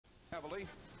Heavily.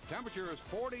 Temperature is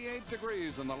 48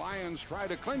 degrees, and the Lions try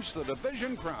to clinch the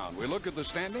division crown. We look at the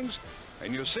standings,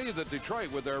 and you see that Detroit,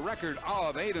 with their record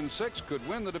of 8-6, could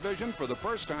win the division for the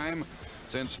first time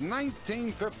since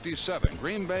 1957.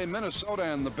 Green Bay, Minnesota,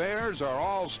 and the Bears are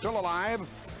all still alive,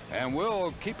 and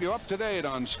we'll keep you up to date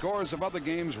on scores of other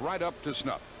games right up to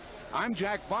snuff. I'm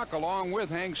Jack Buck, along with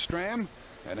Hank Stram.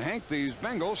 And Hank, these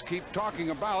Bengals keep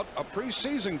talking about a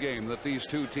preseason game that these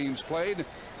two teams played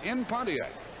in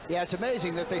Pontiac. Yeah, it's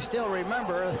amazing that they still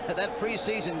remember that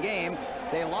preseason game.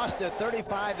 They lost it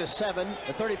 35-7,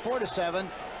 34-7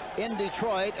 in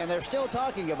Detroit, and they're still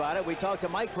talking about it. We talked to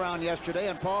Mike Brown yesterday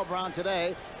and Paul Brown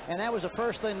today, and that was the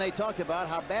first thing they talked about,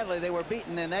 how badly they were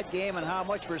beaten in that game and how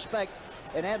much respect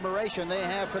and admiration they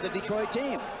have for the Detroit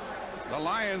team. The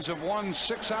Lions have won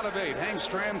 6 out of 8. Hank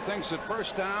Stram thinks that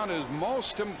first down is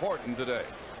most important today.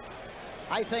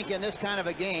 I think in this kind of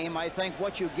a game, I think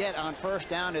what you get on first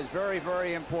down is very,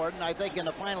 very important. I think in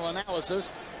the final analysis,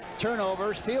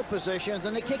 turnovers, field positions,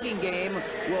 and the kicking game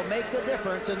will make the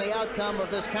difference in the outcome of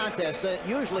this contest. It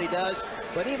usually does,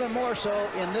 but even more so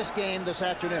in this game this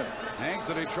afternoon. Hank,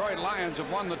 the Detroit Lions have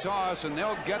won the toss, and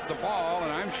they'll get the ball,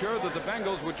 and I'm sure that the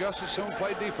Bengals would just as soon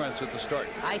play defense at the start.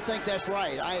 I think that's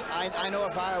right. I know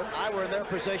if I were in their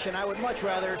position, I would much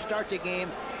rather start the game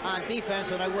on defense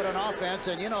than I would on offense.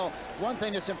 And, you know, one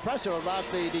thing that's impressive about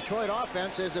the Detroit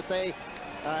offense is that they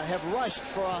have rushed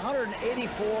for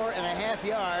 184.5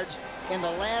 yards in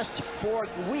the last 4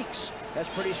 weeks. That's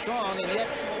pretty strong, and yet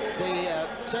the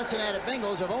Cincinnati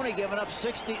Bengals have only given up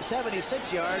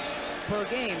 76 yards per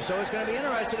game. So it's going to be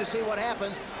interesting to see what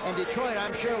happens. And Detroit,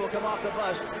 I'm sure, will come off the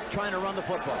bus trying to run the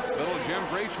football. Little Jim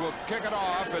Breach will kick it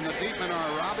off, and the deep men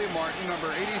are Robbie Martin,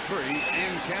 number 83,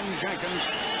 and Ken Jenkins,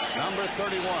 number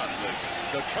 31.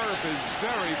 The turf is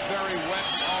very, very wet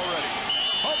already.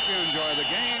 Hope you enjoy the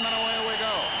game, and away we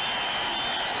go.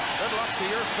 Good luck to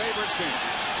your favorite team.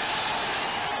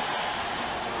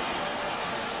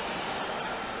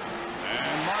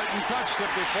 And Martin touched it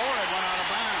before it went out of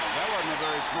bounds. That wasn't a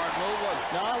very smart move, was it?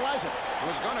 No, it wasn't. It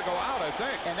was going to go out, I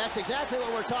think. And that's exactly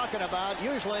what we're talking about.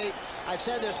 Usually, I've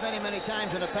said this many, many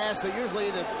times in the past, but usually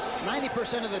the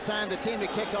 90% of the time the team that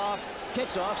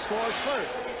kicks off scores first.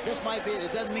 This might be,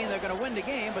 it doesn't mean they're going to win the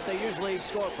game, but they usually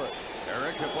score first.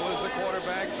 Eric Hipple is the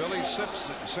quarterback. Billy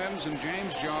Sims and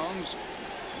James Jones,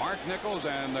 Mark Nichols,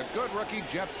 and the good rookie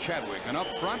Jeff Chadwick. And up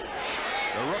front,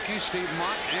 the rookie Steve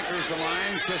Mott anchors the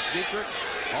line. Chris Dietrich,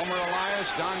 Homer Elias,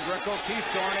 Don Greco, Keith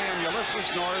Thorney, and Ulysses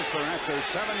Norris are at their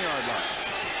 7-yard line.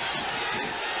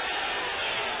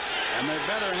 And they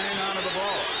better hang on to the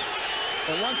ball.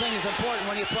 And one thing is important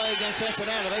when you play against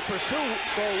Cincinnati. They pursue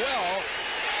so well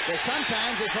that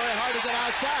sometimes it's very hard to get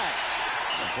outside.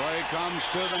 The play comes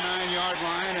to the 9-yard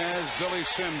line as Billy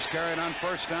Sims carried on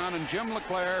first down, and Jim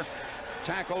LeClaire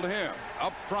tackled him.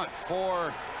 Up front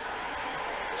for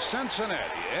Cincinnati,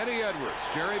 Eddie Edwards,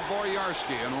 Jerry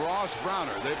Boyarsky, and Ross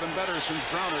Browner. They've been better since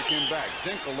Browner came back.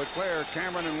 Dinkle, LeClaire,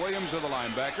 Cameron, and Williams are the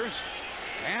linebackers.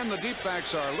 And the deep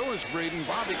backs are Lewis Breeden,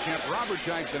 Bobby Kemp, Robert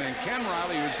Jackson, and Ken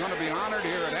Riley, who's going to be honored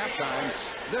here at halftime.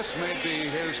 This may be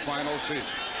his final season.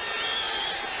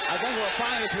 I think we'll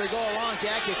find as we go along,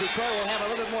 Jack, that Detroit will have a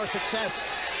little bit more success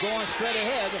going straight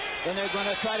ahead than they're going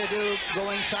to try to do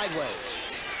going sideways.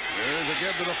 Here's a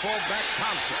give to the fullback,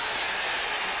 Thompson.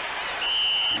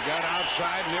 He got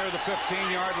outside near the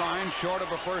 15-yard line, short of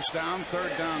a first down.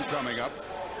 Third down coming up.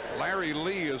 Larry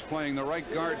Lee is playing the right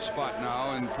guard spot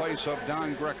now in place of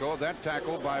Don Greco. That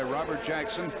tackle by Robert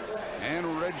Jackson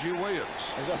and Reggie Williams.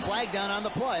 There's a flag down on the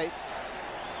play.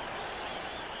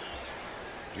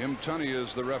 Jim Tunney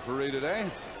is the referee today.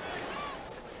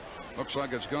 Looks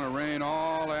like it's going to rain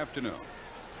all afternoon.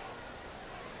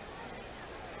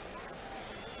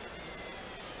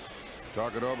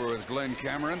 Talk it over with Glenn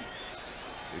Cameron.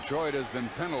 Detroit has been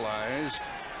penalized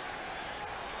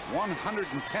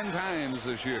 110 times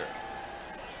this year.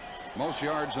 Most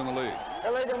yards in the league.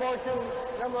 Illegal motion,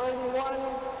 number 81,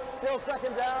 still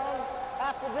second down,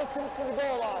 half the distance to the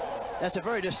goal line. That's a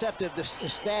very deceptive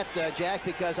stat, Jack,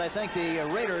 because I think the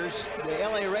Raiders, the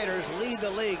LA Raiders, lead the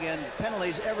league in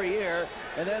penalties every year,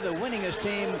 and they're the winningest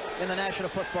team in the National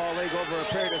Football League over a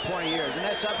period of 20 years. Isn't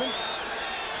that something?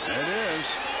 It is.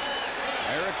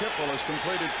 Eric Hipple has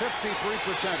completed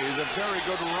 53%. He's a very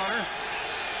good runner.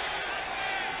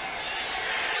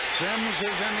 Sims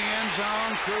is in the end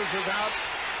zone, cruises out.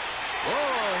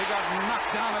 Oh, he got knocked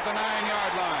down at the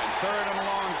 9-yard line. Third and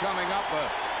long coming up. A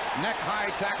neck-high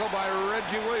tackle by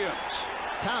Reggie Williams.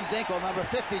 Tom Dinkle, number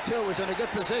 52, was in a good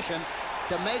position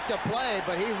to make the play,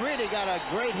 but he really got a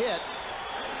great hit.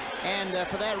 And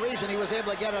for that reason, he was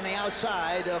able to get on the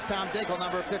outside of Tom Dinkle,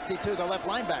 number 52, the left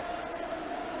linebacker.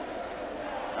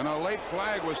 and a late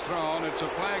flag was thrown. It's a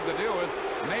flag to deal with.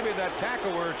 Maybe that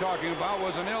tackle we're talking about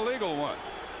was an illegal one.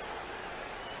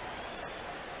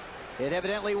 It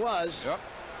evidently was. Yep.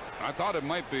 I thought it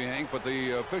might be, Hank, but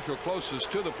the official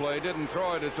closest to the play didn't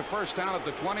throw it. It's a first down at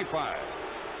the 25.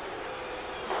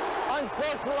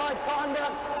 Unsportsmanlike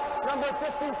conduct, number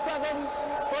 57,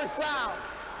 first down.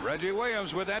 Reggie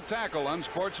Williams with that tackle,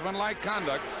 unsportsmanlike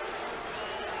conduct.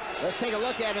 Let's take a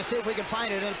look at it and see if we can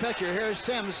find it in the picture. Here's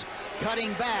Sims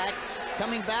cutting back,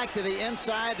 coming back to the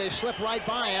inside. They slip right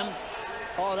by him.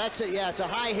 Oh, that's it. Yeah, it's a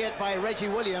high hit by Reggie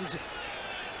Williams.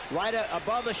 Right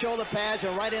above the shoulder pads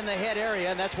and right in the head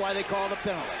area, and that's why they call the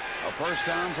penalty. A first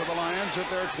down for the Lions at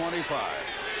their 25.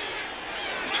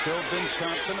 Still Vince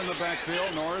Thompson in the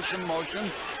backfield, Norris in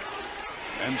motion,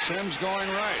 and Sims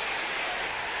going right.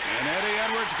 And Eddie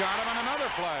Edwards got him, and another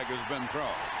flag has been thrown.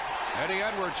 Eddie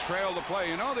Edwards trailed the play.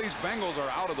 You know, these Bengals are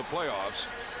out of the playoffs.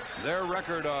 Their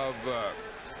record of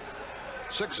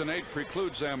 6-8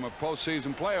 precludes them of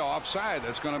postseason play offside.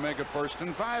 That's going to make it 1st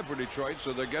and 5 for Detroit,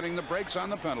 so they're getting the breaks on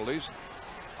the penalties.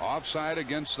 Offside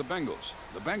against the Bengals.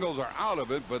 The Bengals are out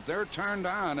of it, but they're turned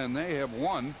on, and they have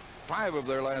won 5 of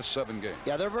their last 7 games.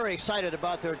 Yeah, they're very excited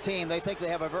about their team. They think they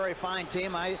have a very fine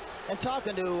team. And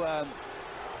talking to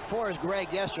Forrest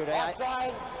Gregg yesterday.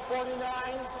 Offside, 49,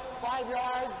 5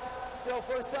 yards, still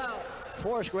first down.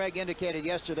 Forrest Gregg indicated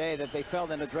yesterday that they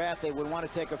felt in the draft they would want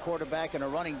to take a quarterback and a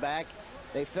running back.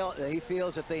 He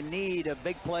feels that they need a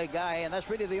big play guy, and that's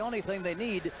really the only thing they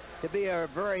need to be a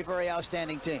very, very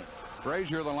outstanding team.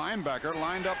 Frazier, the linebacker,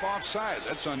 lined up offside.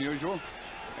 That's unusual.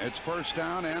 It's first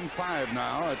down and 5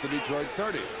 now at the Detroit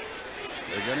 30.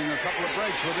 They're getting a couple of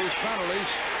breaks with these penalties.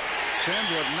 Sims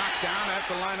was knocked down at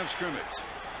the line of scrimmage.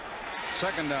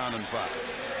 2nd down and 5.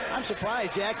 I'm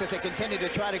surprised, Jack, that they continue to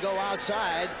try to go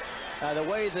outside. The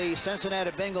way the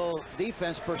Cincinnati Bengal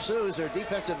defense pursues their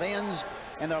defensive ends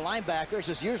and their linebackers,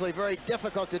 is usually very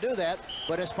difficult to do that.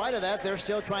 But in spite of that, they're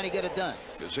still trying to get it done.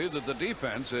 You see that the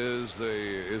defense is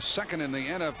 2nd in the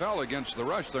NFL against the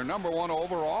rush. They're number 1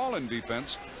 overall in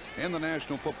defense in the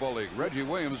National Football League. Reggie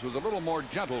Williams was a little more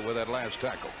gentle with that last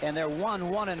tackle. And they're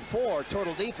 1-1-4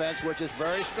 total defense, which is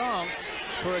very strong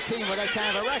for a team with that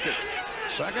kind of a record.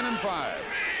 2nd and 5.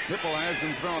 Hipple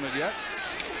hasn't thrown it yet.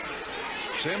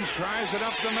 Sims tries it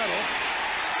up the middle.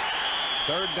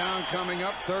 3rd down coming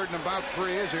up, 3rd and about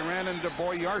 3 as he ran into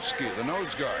Boyarski, the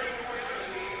nose guard.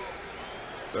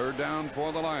 3rd down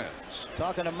for the Lions.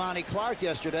 Talking to Monty Clark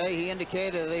yesterday, he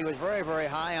indicated that he was very, very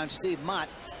high on Steve Mott,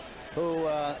 who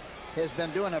has been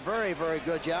doing a very, very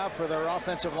good job for their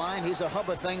offensive line. He's a hub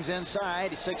of things inside.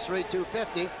 He's 6'3",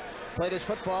 250. Played his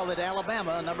football at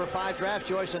Alabama, number 5 draft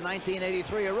choice in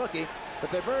 1983, a rookie.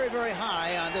 But they're very, very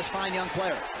high on this fine young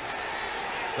player.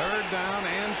 3rd down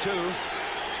and 2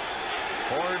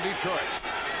 for Detroit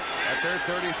at their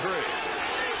 33.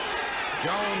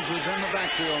 Jones is in the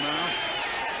backfield now.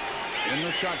 In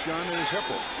the shotgun is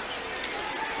Hipple.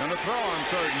 Going to throw on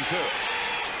 3rd and 2.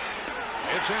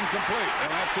 It's incomplete.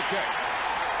 They'll have to kick.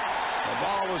 The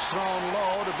ball was thrown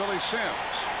low to Billy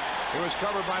Sims. It was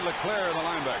covered by LeClaire, the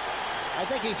linebacker. I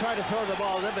think he tried to throw the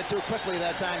ball a little bit too quickly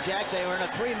that time, Jack. They were in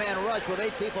a 3-man rush with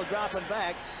 8 people dropping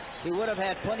back. He would have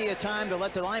had plenty of time to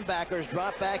let the linebackers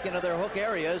drop back into their hook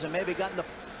areas and maybe gotten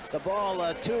the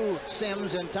ball to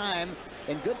Sims in time,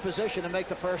 in good position to make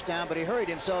the first down, but he hurried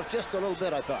himself just a little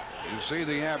bit, I thought. You see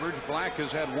the average. Black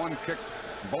has had 1 kick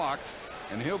blocked,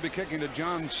 and he'll be kicking to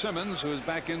John Simmons, who is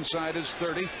back inside his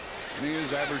 30, and he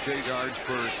has averaged 8 yards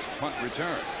per punt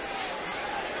return.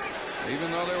 Even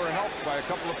though they were helped by a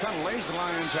couple of penalties, the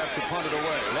Lions have to punt it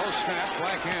away. Low snap,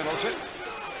 Black handles it.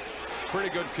 Pretty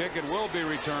good kick. It will be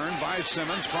returned by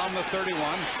Simmons from the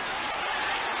 31.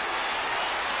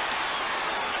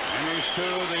 And he's to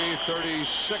the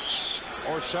 36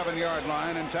 or 7-yard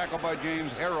line and tackled by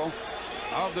James Harrell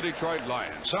of the Detroit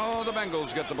Lions. So the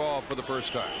Bengals get the ball for the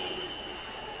first time.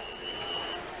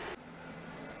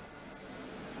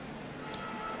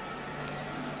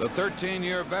 The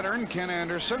 13-year veteran Ken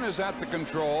Anderson is at the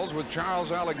controls with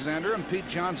Charles Alexander and Pete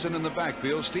Johnson in the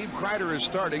backfield. Steve Kreider is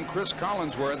starting. Chris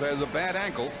Collinsworth has a bad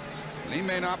ankle, and he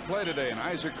may not play today. And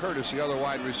Isaac Curtis, the other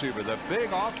wide receiver. The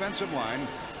big offensive line,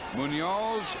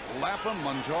 Munoz, Lapham,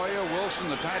 Montoya, Wilson,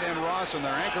 the tight end Ross, and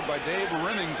they're anchored by Dave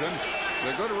Remington,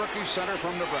 the good rookie center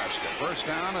from Nebraska. First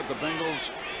down at the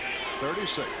Bengals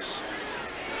 36.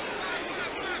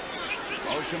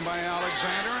 Motion by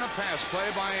Alexander and a pass play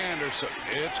by Anderson.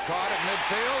 It's caught at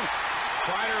midfield.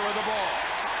 Kreider with the ball.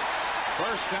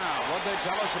 First down. What'd they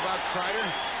tell us about Kreider?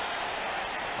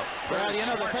 Well, you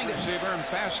know, the thing is, receiver and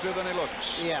faster than he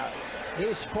looks. Yeah,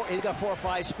 he's got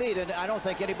 4.5 speed, and I don't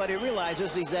think anybody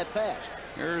realizes he's that fast.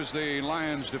 Here's the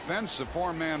Lions defense, a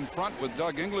 4-man front with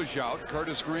Doug English out,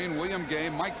 Curtis Green, William Gay,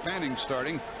 Mike Fanning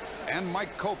starting, and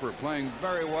Mike Coper playing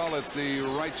very well at the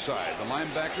right side. The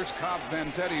linebackers, Cobb,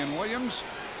 Vantetti, and Williams.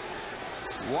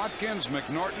 Watkins,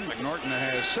 McNorton. McNorton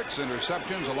has 6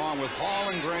 interceptions along with Hall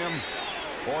and Graham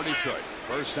for Detroit.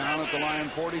 First down at the Lion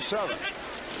 47.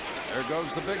 There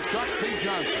goes the big truck, Pete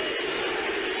Johnson.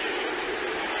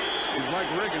 He's like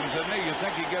Riggins, isn't he? You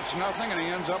think he gets nothing, and he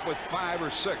ends up with 5 or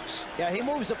 6. Yeah, he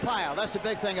moves the pile. That's the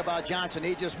big thing about Johnson.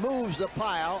 He just moves the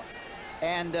pile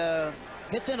and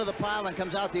hits into the pile and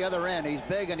comes out the other end. He's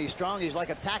big and he's strong. He's like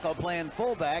a tackle playing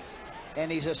fullback,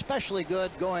 and he's especially good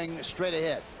going straight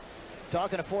ahead.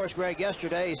 Talking to Forrest Gregg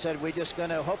yesterday, he said, we're just going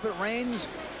to hope it rains,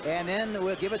 and then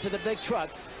we'll give it to the big truck.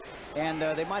 And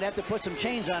they might have to put some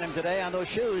chains on him today on those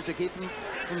shoes to keep him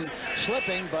from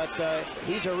slipping, but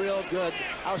he's a real good,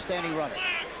 outstanding runner.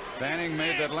 Fanning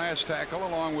made that last tackle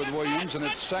along with Williams, and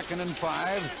it's 2nd and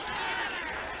 5.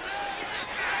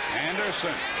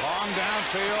 Anderson, long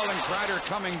downfield, and Kreider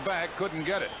coming back, couldn't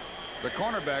get it. The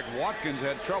cornerback, Watkins,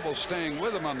 had trouble staying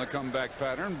with him on the comeback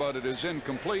pattern, but it is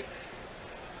incomplete.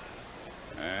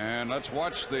 And let's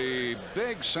watch the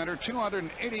big center,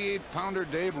 288-pounder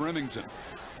Dave Remington.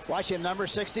 Watch him, number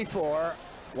 64.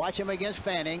 Watch him against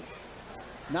Fanning.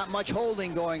 Not much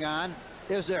holding going on,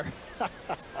 is there?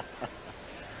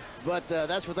 But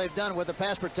that's what they've done with the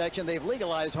pass protection. They've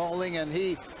legalized holding, and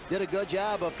he did a good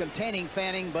job of containing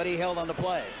Fanning, but he held on the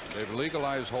play. They've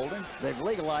legalized holding? They've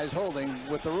legalized holding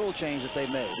with the rule change that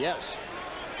they've made, yes.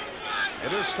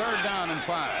 It is 3rd down and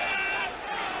 5.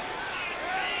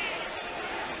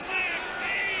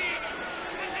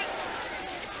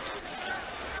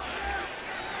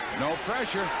 No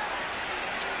pressure.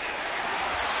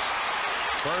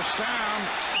 First down.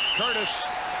 Curtis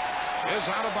is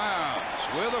out of bounds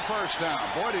with a first down.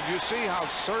 Boy, did you see how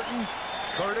certain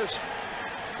Curtis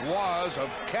was of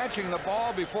catching the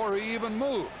ball before he even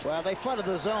moved. Well, they flooded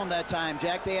the zone that time,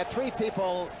 Jack. They had 3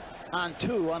 people on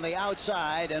 2 on the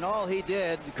outside, and all he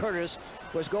did, Curtis,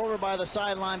 was go over by the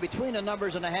sideline between the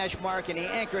numbers and the hash mark, and he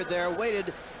anchored there,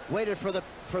 waited for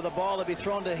the ball to be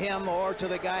thrown to him or to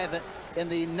the guy that in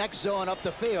the next zone up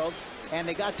the field, and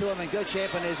they got to him in good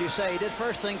shape. And as you say, he did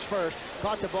first things first,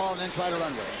 caught the ball and then tried to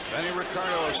run with it. Benny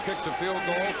Ricardo has kicked a field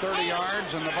goal, 30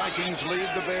 yards, and the Vikings lead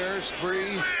the Bears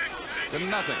 3-0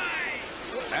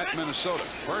 at Minnesota.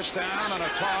 First down and a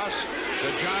toss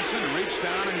to Johnson, reached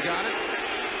down and got it,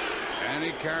 and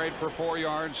he carried for 4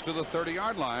 yards to the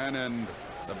 30-yard line, and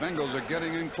the Bengals are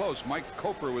getting in close. Mike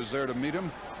Coper was there to meet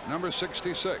him, number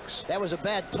 66. That was a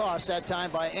bad toss that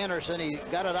time by Anderson. He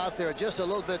got it out there just a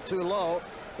little bit too low,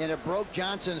 and it broke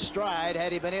Johnson's stride.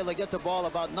 Had he been able to get the ball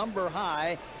about number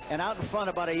high and out in front,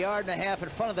 about 1.5 yards in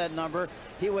front of that number,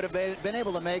 he would have been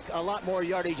able to make a lot more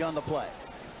yardage on the play.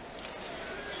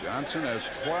 Johnson has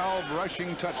 12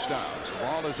 rushing touchdowns. The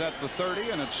ball is at the 30,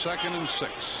 and it's 2nd and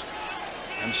 6.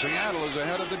 And Seattle is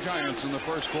ahead of the Giants in the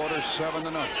first quarter,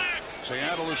 7-0.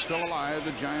 Seattle is still alive.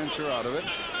 The Giants are out of it.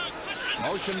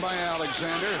 Motion by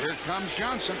Alexander. Here comes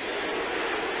Johnson.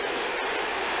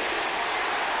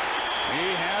 He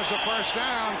has a first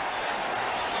down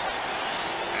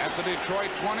at the Detroit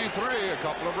 23. A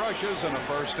couple of rushes and a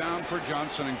first down for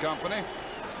Johnson and company.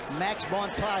 Max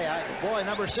Montoya, boy,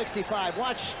 number 65.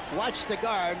 Watch the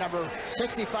guard, number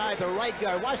 65, the right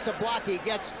guard. Watch the block he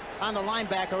gets on the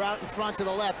linebacker out in front to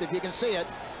the left, if you can see it.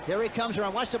 Here he comes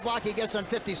around. Watch the block he gets on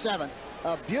 57.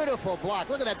 A beautiful block.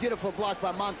 Look at that beautiful block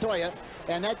by Montoya,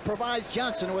 and that provides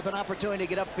Johnson with an opportunity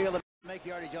to get upfield and make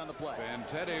yardage on the play.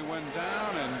 Vantetti went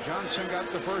down, and Johnson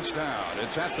got the first down.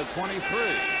 It's at the 23.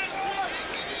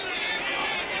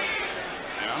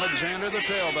 Alexander, the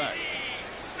tailback.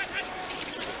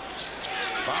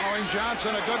 Following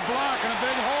Johnson, a good block and a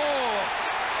big hole.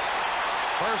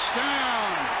 First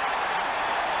down.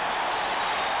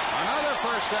 Another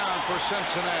first down for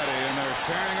Cincinnati, and they're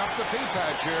tearing up the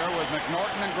pea-patch here with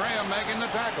McNorton and Graham making the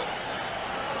tackle.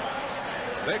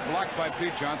 Big block by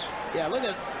Pete Johnson. Yeah, look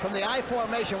at from the I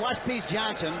formation. Watch Pete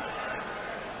Johnson.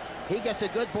 He gets a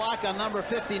good block on number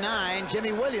 59,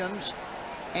 Jimmy Williams,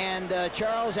 and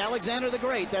Charles Alexander the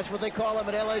Great. That's what they call him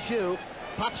at LSU.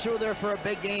 Pops through there for a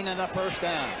big gain and a first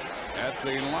down. At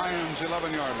the Lions'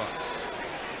 11-yard line.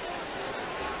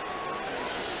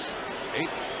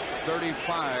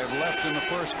 8:35 left in the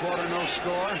first quarter, no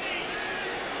score.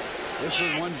 This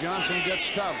is when Johnson gets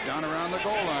tough down around the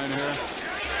goal line here.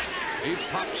 He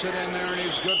pops it in there, and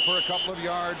he's good for a couple of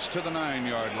yards to the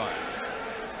 9-yard line.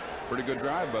 Pretty good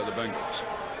drive by the Bengals.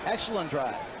 Excellent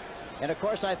drive. And of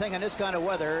course, I think in this kind of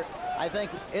weather, I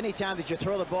think anytime that you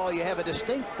throw the ball, you have a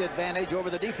distinct advantage over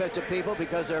the defensive people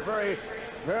because they're very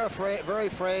very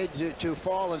afraid to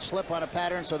fall and slip on a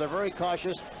pattern, so they're very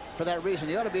cautious for that reason.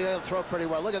 You ought to be able to throw pretty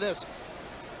well. Look at this.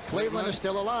 Cleveland is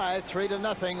still alive,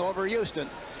 3-0 over Houston.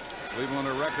 Cleveland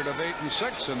a record of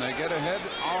 8-6, and they get ahead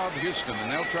of Houston,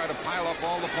 and they'll try to pile up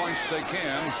all the points they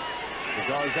can,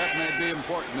 because that may be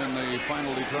important in the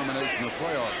final determination of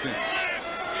playoff teams.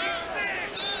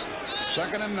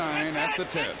 2nd and 9 at the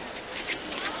 10.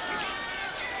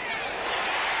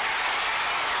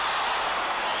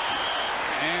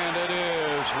 And it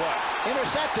is what?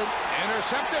 Intercepted.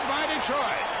 Intercepted by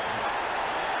Detroit.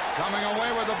 Coming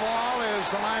away with the ball is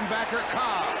the linebacker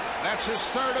Cobb. That's his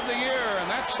 3rd of the year, and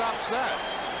that stops that.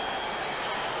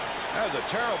 That was a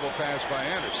terrible pass by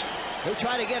Anderson. He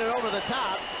tried to get it over the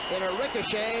top in a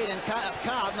ricochet, and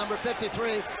Cobb, number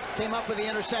 53, came up with the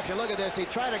interception. Look at this. He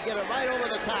tried to get it right over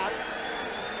the top.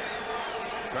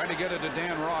 Trying to get it to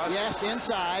Dan Ross. Yes,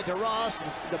 inside to Ross.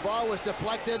 The ball was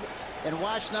deflected, and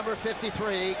watch number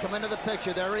 53 come into the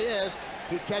picture. There he is.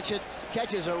 He catches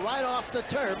it right off the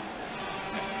turf.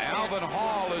 Alvin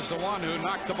Hall is the one who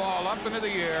knocked the ball up into the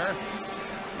air.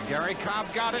 Gary Cobb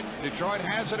got it. Detroit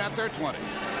has it at their 20.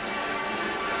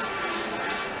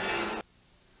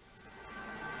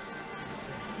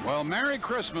 Well, Merry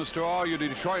Christmas to all you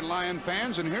Detroit Lion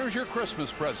fans, and here's your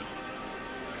Christmas present.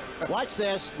 Watch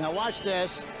this. Now watch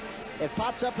this. It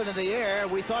pops up into the air.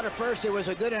 We thought at first it was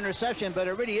a good interception, but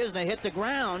it really isn't. It hit the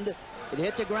ground. It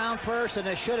hit the ground first, and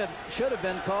it should have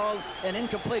been called an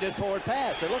incompleted forward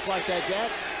pass. It looked like that,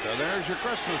 Jack. So there's your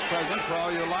Christmas present for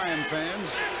all you Lion fans.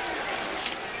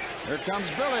 Here comes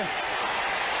Billy.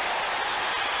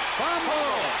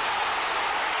 Fumble!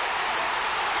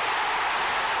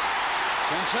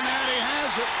 Cincinnati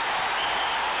has it.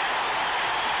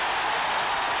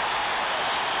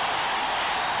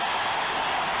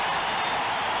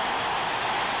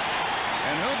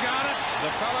 And who got it?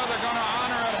 The fellow they're going to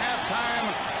honor at halftime,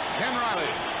 Ken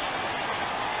Riley.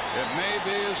 It may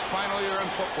be his final year in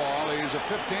football. He's a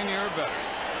 15-year veteran.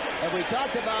 And we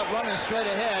talked about running straight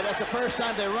ahead. That's the first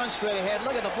time they run straight ahead.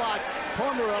 Look at the block.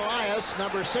 Homer Elias,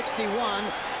 number 61,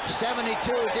 72,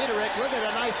 Dieterich. Look at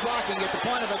the nice blocking at the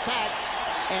point of attack.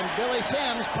 And Billy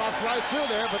Sims pops right through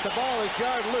there, but the ball is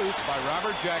jarred loose. By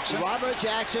Robert Jackson. Robert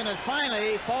Jackson, and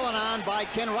finally fallen on by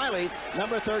Ken Riley,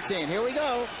 number 13. Here we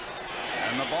go.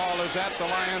 And the ball is at the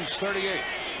Lions' 38.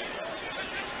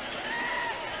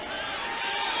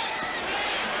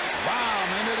 Bomb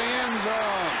into the end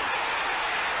zone.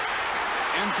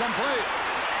 Incomplete.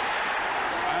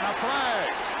 And a flag.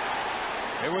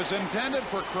 It was intended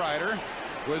for Kreider.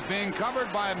 Was being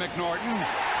covered by McNorton.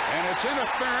 And it's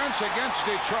interference against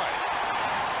Detroit.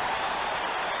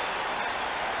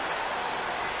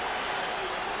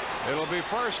 It'll be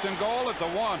 1st and goal at the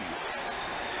 1.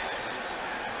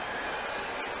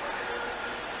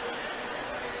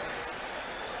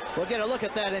 We'll get a look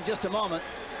at that in just a moment.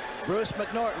 Bruce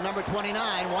McNorton, number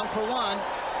 29, 1 for 1.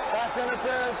 Pass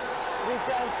interference,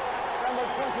 defense, number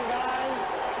 29,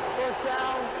 1st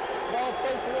down, ball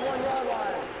placed to the 1-yard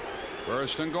line.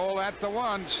 1st and goal at the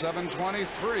 1,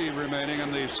 7:23 remaining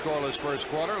in the scoreless first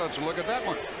quarter. Let's look at that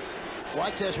one.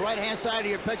 Watch this right-hand side of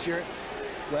your picture.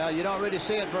 Well, you don't really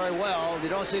see it very well. You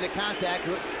don't see the contact,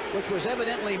 which was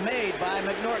evidently made by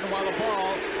McNorton while the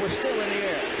ball was still in the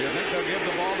air. Do you think they'll give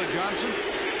the ball to Johnson?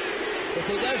 If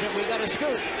he doesn't, we got a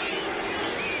scoop.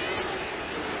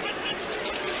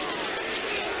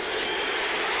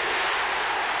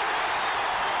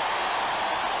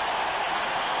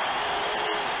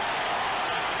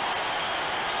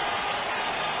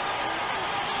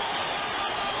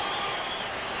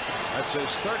 That's his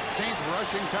 13th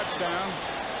rushing touchdown.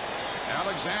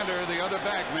 Alexander, the other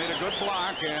back, made a good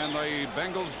block, and the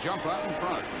Bengals jump out in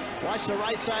front. Watch the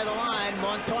right side of the line.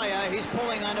 Montoya, he's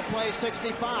pulling on the play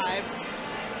 65.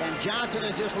 And Johnson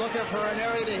is just looking for an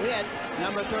area to hit.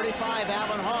 Number 35,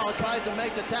 Alvin Hall, tries to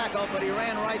make the tackle, but he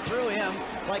ran right through him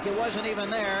like it wasn't even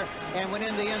there and went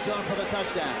in the end zone for the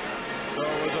touchdown. So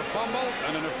it was a fumble,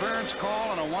 an interference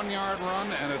call, and a 1-yard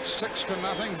run, and it's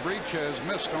 6-0. Breach has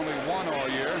missed only 1 all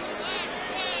year.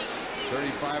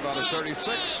 35 out of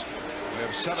 36. We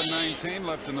have 7:19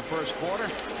 left in the first quarter.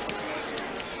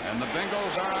 And the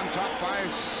Bengals are on top by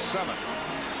 7.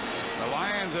 The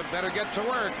Lions had better get to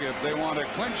work if they want to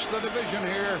clinch the division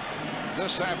here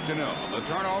this afternoon. The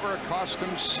turnover cost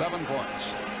them 7 points.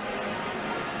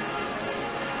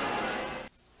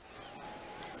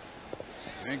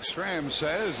 Hank Stram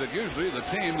says that usually the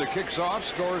team that kicks off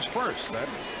scores first. That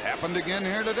happened again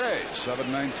here today.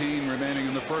 7:19 remaining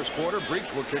in the first quarter.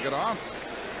 Breach will kick it off.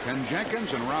 Ken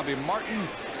Jenkins and Robbie Martin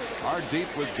are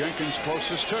deep with Jenkins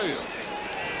closest to you.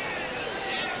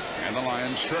 And the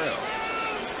Lions trail.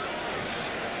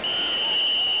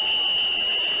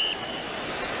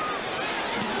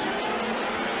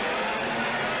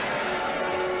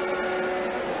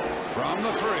 from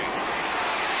the 3.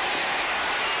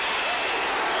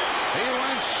 He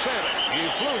went sailing. He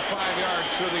flew 5 yards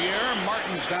through the air.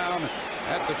 Martin's down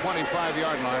at the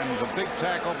 25-yard line. The big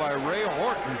tackle by Ray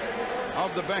Horton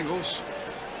of the Bengals,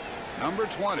 number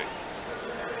 20.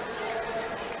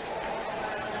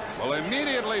 Well,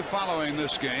 immediately following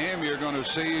this game, you're going to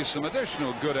see some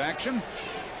additional good action.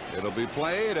 It'll be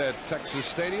played at Texas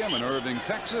Stadium in Irving,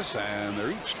 Texas, and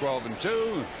they're each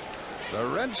 12-2. The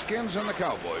Redskins and the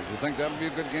Cowboys. You think that'll be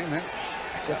a good game, Hank?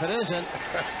 If it isn't,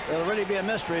 it'll really be a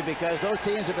mystery, because those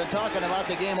teams have been talking about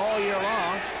the game all year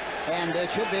long, and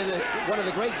it should be one of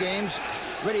the great games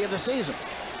really of the season.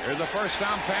 Here's the first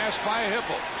down pass by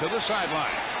Hipple to the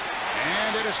sideline,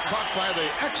 and it is caught by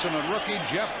the excellent rookie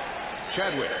Jeff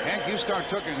Chadwick. Hank, you start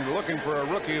looking for a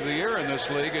rookie of the year in this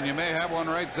league, and you may have one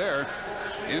right there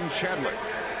in Chadwick.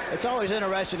 It's always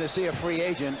interesting to see a free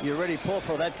agent. You really pull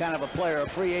for that kind of a player, a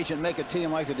free agent, make a team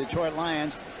like the Detroit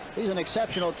Lions. He's an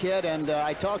exceptional kid, and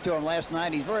I talked to him last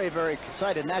night. He's very, very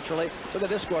excited, naturally. Look at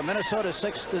this score. Minnesota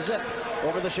 6-0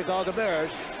 over the Chicago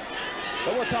Bears.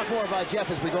 But we'll talk more about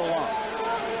Jeff as we go along.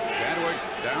 Chadwick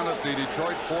down at the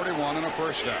Detroit 41 and a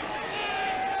first down.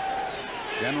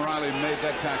 Ken Riley made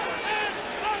that tackle.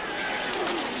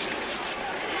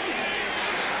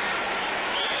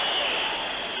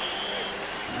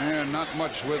 And not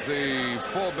much with the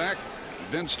fullback,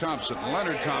 Vince Thompson.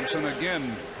 Leonard Thompson,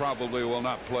 again, probably will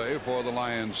not play for the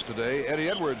Lions today. Eddie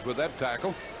Edwards with that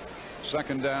tackle.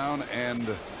 Second down and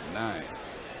 9.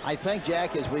 I think,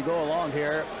 Jack, as we go along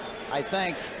here, I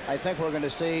think we're going to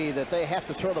see that they have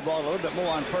to throw the ball a little bit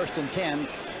more on 1st and 10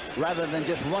 rather than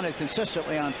just run it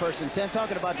consistently on 1st and 10.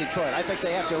 Talking about Detroit, I think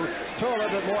they have to throw a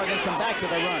little bit more and then come back to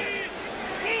the run.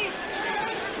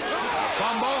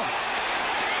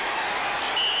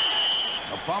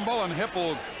 A fumble, and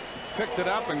Hipple picked it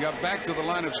up and got back to the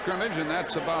line of scrimmage, and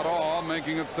that's about all,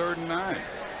 making it 3rd and 9.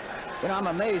 You know, I'm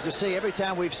amazed to see every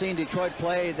time we've seen Detroit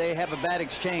play, they have a bad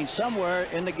exchange somewhere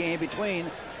in the game between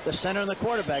the center and the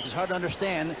quarterback. It's hard to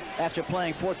understand after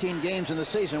playing 14 games in the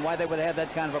season why they would have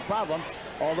that kind of a problem.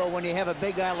 Although when you have a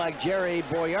big guy like Jerry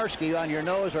Boyarski on your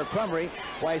nose, or Crumry,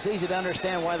 why it's easy to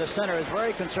understand why the center is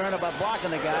very concerned about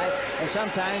blocking the guy and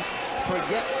sometimes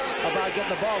forgets about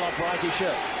getting the ball up like he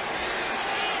should.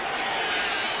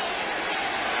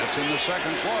 It's in the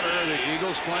second quarter. The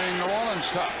Eagles playing New Orleans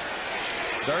tough.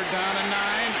 3rd down and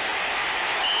 9.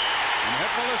 And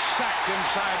Hipple is sacked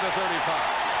inside the 35.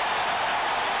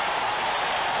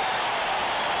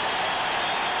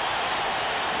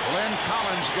 Glenn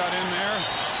Collins got in there,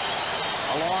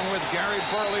 along with Gary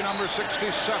Burley, number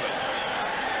 67.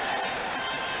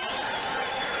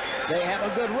 They have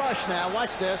a good rush now.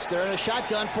 Watch this. They're in a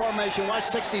shotgun formation. Watch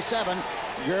 67.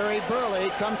 Gary Burley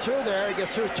come through there. He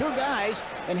gets through 2 guys,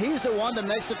 and he's the one that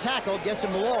makes the tackle, gets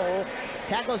him low,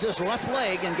 tackles his left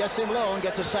leg, and gets him low and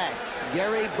gets a sack.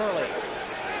 Gary Burley.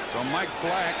 So Mike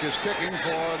Black is kicking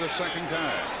for the second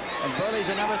time. And Burley's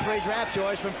a number 3 draft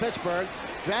choice from Pittsburgh.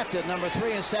 Drafted number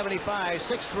 3 in 75,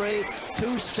 6'3",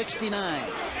 269.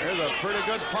 Here's a pretty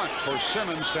good punt for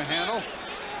Simmons to handle.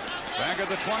 Back at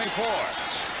the 24.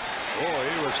 Oh,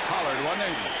 he was collared, wasn't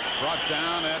he? Brought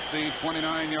down at the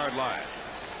 29-yard line.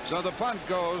 So the punt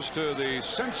goes to the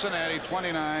Cincinnati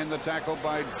 29, the tackle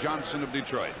by Johnson of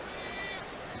Detroit.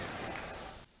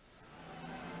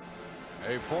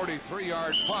 A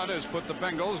 43-yard punt has put the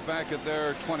Bengals back at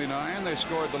their 29. They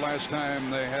scored the last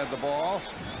time they had the ball.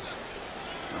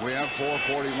 And we have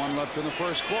 4:41 left in the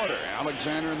first quarter.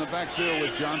 Alexander in the backfield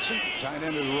with Johnson. Tight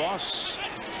end is Ross.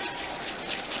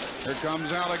 Here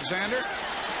comes Alexander.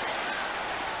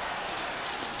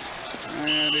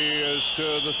 And he is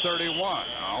to the 31.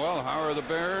 Oh, well, how are the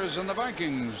Bears and the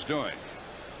Vikings doing?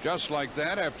 Just like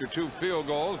that, after 2 field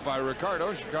goals by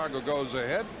Ricardo, Chicago goes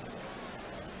ahead.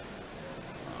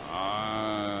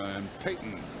 And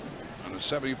Peyton on a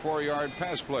 74-yard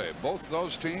pass play. Both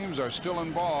those teams are still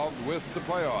involved with the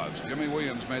playoffs. Jimmy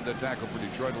Williams made the tackle for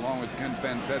Detroit along with Ken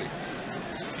Fantetti.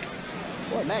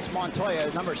 Boy, Max Montoya,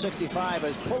 number 65,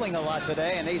 is pulling a lot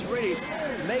today, and he's really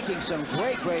making some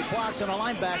great blocks on a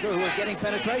linebacker who is getting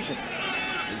penetration.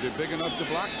 Is he big enough to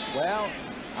block? Well,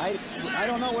 I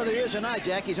don't know whether he is or not,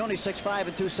 Jack. He's only 6'5"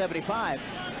 and 275.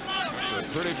 It's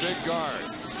a pretty big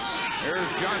guard. Here's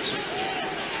Johnson.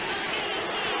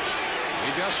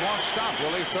 He just won't stop,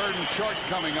 will he? 3rd and short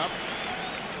coming up.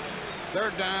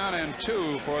 3rd down and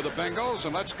 2 for the Bengals.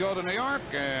 And let's go to New York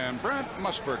and Brent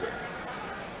Musburger.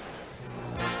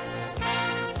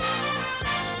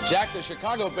 Jack, the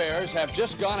Chicago Bears have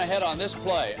just gone ahead on this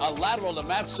play. A lateral to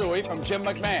Matt Suhey from Jim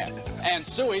McMahon. And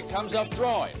Suhey comes up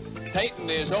throwing. Payton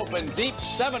is open deep,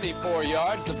 74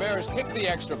 yards. The Bears kick the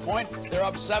extra point. They're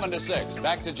up 7-6.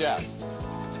 Back to Jeff.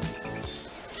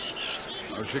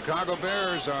 The Chicago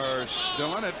Bears are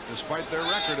still in it despite their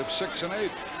record of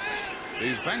 6-8.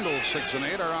 These Bengals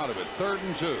 6-8 are out of it. 3rd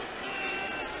and 2.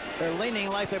 They're leaning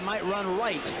like they might run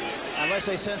right unless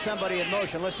they send somebody in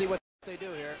motion. Let's see what they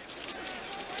do here.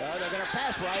 They're going to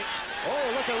pass right.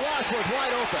 Oh, look at Ross was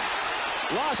wide open.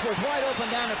 Ross was wide open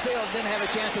down the field, didn't have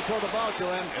a chance to throw the ball to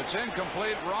him. It's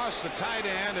incomplete. Ross, the tight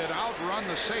end, had outrun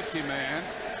the safety man.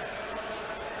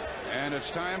 And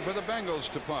it's time for the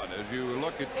Bengals to punt. As you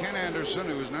look at Ken Anderson,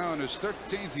 who is now in his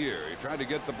 13th year. He tried to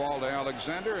get the ball to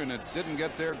Alexander, and it didn't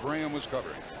get there. Graham was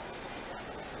covering.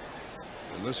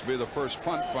 And this will be the first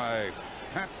punt by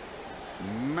Pat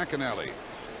McAnally.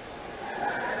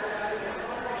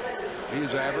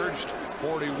 He's averaged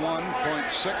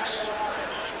 41.6.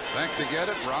 Back to get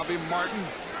it, Robbie Martin.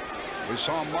 We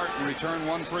saw Martin return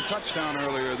one for a touchdown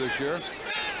earlier this year.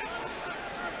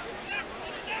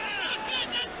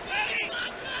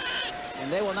 And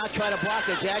they will not try to block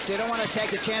it, Jack. They don't want to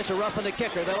take a chance of roughing the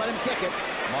kicker. They let him kick it.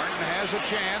 Martin has a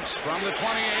chance from the 28,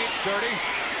 30,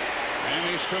 and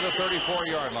he's to the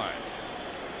 34-yard line.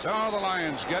 So the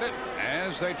Lions get it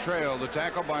as they trail. The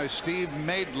tackle by Steve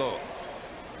Maidlow.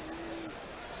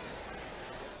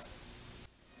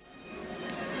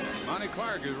 Monty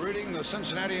Clark is reading the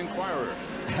Cincinnati Enquirer.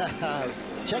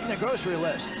 Checking the grocery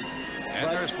list. And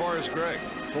there's Forrest Gregg.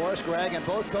 Forrest Gregg, and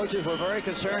both coaches were very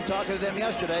concerned talking to them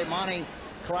yesterday. Monty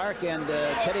Clark and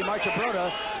Teddy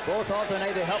Marchibroda both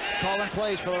alternate to help calling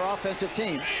plays for their offensive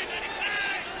team.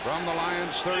 From the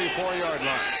Lions' 34-yard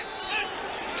line.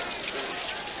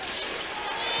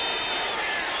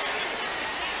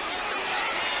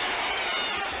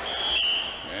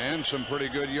 And some pretty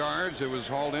good yards. It was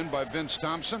hauled in by Vince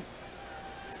Thompson.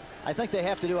 I think they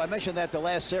have to do, I mentioned that the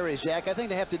last series, Jack. I think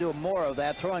they have to do more of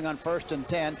that, throwing on 1st and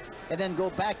 10, and then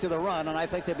go back to the run, and I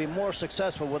think they'd be more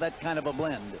successful with that kind of a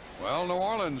blend. Well, New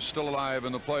Orleans still alive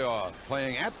in the playoff,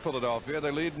 playing at Philadelphia. They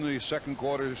lead in the second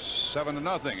quarter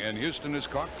 7-0, and Houston has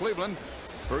caught Cleveland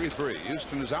 3-3.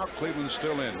 Houston is out, Cleveland's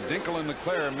still in. Dinkle and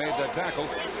Leclerc made that tackle.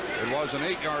 It was an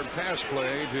 8-yard pass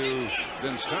play to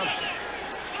Vince Thompson.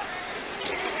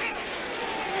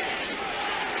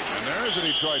 And there's a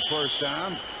Detroit first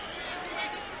down.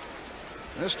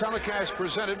 This telecast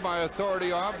presented by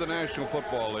authority of the National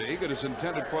Football League. It is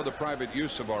intended for the private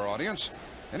use of our audience.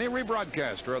 Any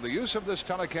rebroadcast or other use of this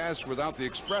telecast without the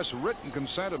express written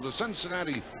consent of the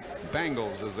Cincinnati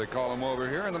Bengals, as they call them over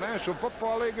here, in the National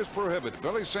Football League is prohibited.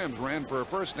 Billy Sims ran for a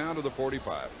first down to the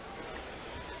 45.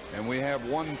 And we have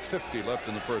 1:50 left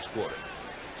in the first quarter.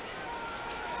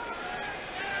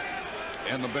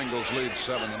 And the Bengals lead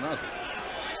 7-0.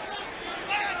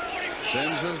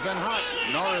 Sims has been hot.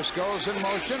 Norris goes in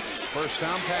motion. First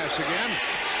down pass again.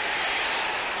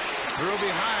 Threw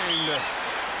behind.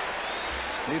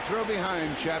 He threw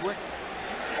behind Chadwick.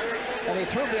 And he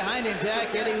threw behind him,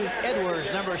 Jack. Eddie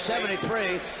Edwards, number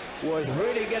 73, was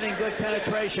really getting good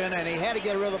penetration, and he had to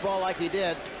get rid of the ball like he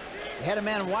did. He had a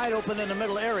man wide open in the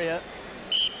middle area.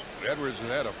 Edwards has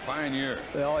had a fine year.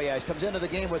 Oh, yeah. He comes into the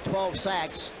game with 12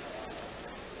 sacks.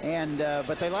 And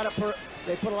but they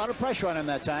put a lot of pressure on him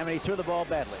that time, and he threw the ball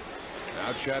badly.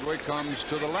 Now Chadwick comes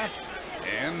to the left,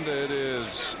 and it is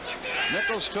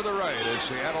Nichols to the right as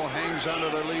Seattle hangs on to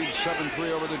their lead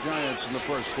 7-3 over the Giants in the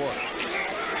first quarter.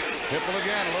 Hipple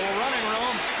again, a little running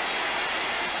room.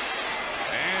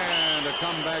 And a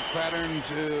comeback pattern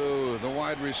to the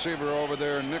wide receiver over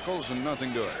there, Nichols, and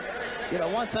nothing to it. You know,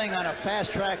 one thing on a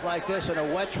fast track like this and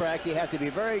a wet track, you have to be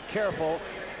very careful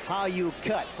how you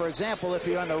cut. For example, if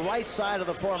you're on the right side of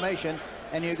the formation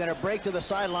and you're going to break to the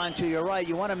sideline to your right,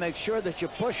 you want to make sure that you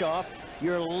push off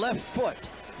your left foot.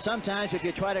 Sometimes if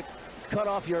you try to cut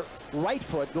off your right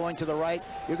foot going to the right,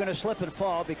 you're going to slip and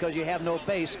fall because you have no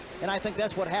base. And I think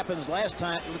that's what happens the last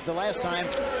time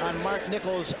on Mark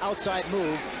Nichols' outside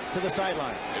move to the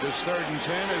sideline. It is 3rd and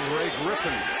 10 as Ray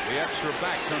Griffin, the extra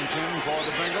back, comes in for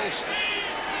the Bengals.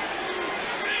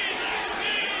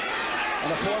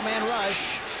 And a 4-man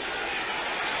rush.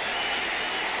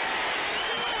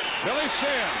 Billy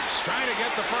Sims trying to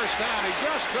get the first down. He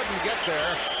just couldn't get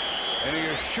there, and he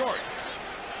is short.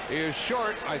 He is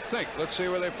short, I think. Let's see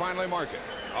where they finally mark it.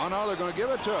 Oh, no, they're going to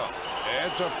give it to him.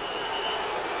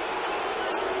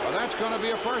 Well, that's going to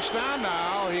be a first down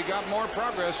now. He got more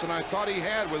progress than I thought he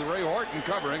had with Ray Horton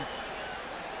covering.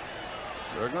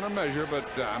 They're going to measure, but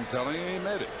I'm telling you, he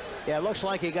made it. Yeah, it looks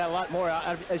like he got a lot more,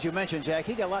 as you mentioned, Jack.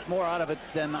 He got a lot more out of it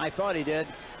than I thought he did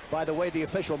by the way the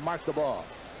official marked the ball.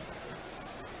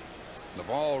 The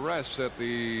ball rests at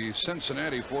the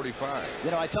Cincinnati 45.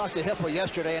 You know, I talked to Hipple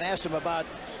yesterday and asked him about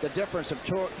the difference of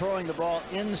throwing the ball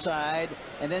inside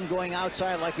and then going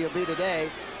outside like he'll be today.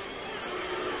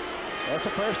 That's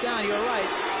a first down. You're right.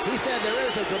 He said there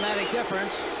is a dramatic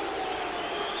difference.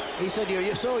 He said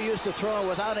you're so used to throwing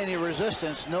without any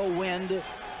resistance, no wind,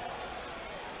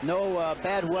 no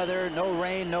bad weather, no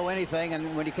rain, no anything.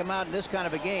 And when you come out in this kind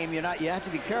of a game, you have to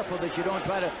be careful that you don't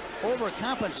try to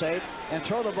overcompensate and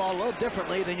throw the ball a little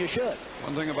differently than you should.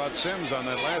 One thing about Sims on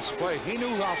that last play, he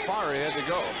knew how far he had to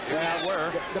go.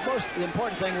 The most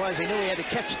important thing was he knew he had to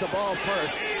catch the ball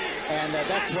first, and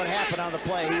that's what happened on the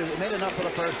play. He made enough for the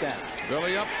first down.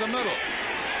 Billy up the middle.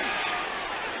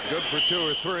 Good for 2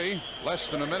 or 3. Less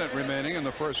than a minute remaining in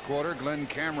the first quarter. Glenn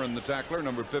Cameron, the tackler,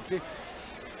 number 50.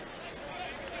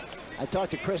 I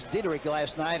talked to Chris Dietrich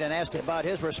last night and asked him about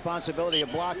his responsibility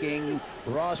of blocking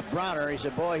Ross Browner. He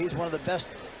said, boy, he's one of the best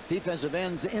defensive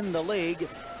ends in the league.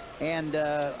 And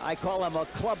I call him a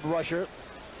club rusher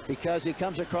because he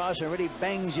comes across and really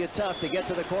bangs you tough to get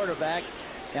to the quarterback.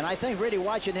 And I think really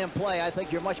watching him play, I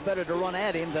think you're much better to run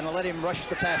at him than to let him rush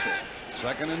the passer.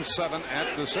 2nd and 7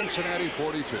 at the Cincinnati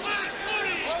 42.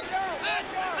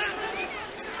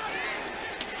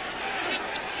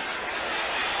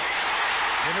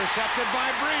 Intercepted by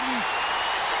Breeden.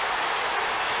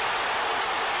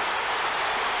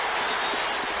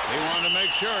 He wanted to make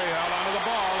sure he held onto the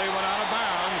ball. He went out of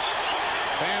bounds.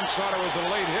 Fans thought it was a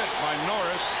late hit by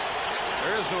Norris.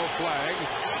 There is no flag,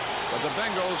 but the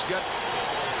Bengals get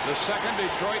the second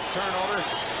Detroit turnover,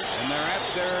 and they're at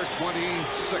their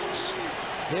 26.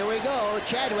 Here we go.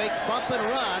 Chadwick, bump and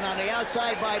run on the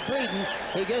outside by Breeden.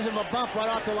 He gives him a bump right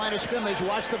off the line of scrimmage.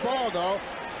 Watch the ball, though.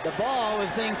 The ball was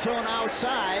being thrown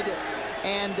outside,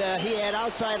 and he had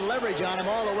outside leverage on him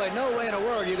all the way. No way in the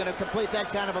world you're going to complete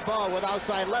that kind of a ball with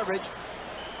outside leverage.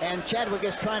 And Chadwick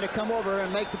is trying to come over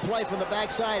and make the play from the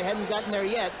backside. Hadn't gotten there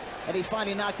yet, and he's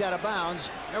finally knocked out of bounds.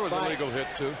 That was a legal hit,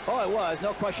 too. Oh, it was.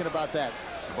 No question about that.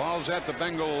 The ball's at the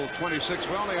Bengal 26.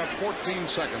 We only have 14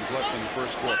 seconds left in the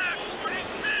first quarter.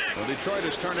 Well, Detroit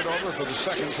has turned it over for the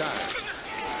second time.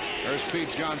 There's Pete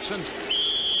Johnson.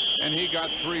 And he got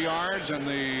 3 yards, and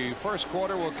the first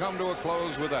quarter will come to a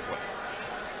close with that one.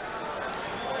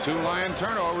 2 Lion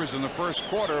turnovers in the first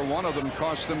quarter. One of them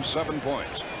cost them 7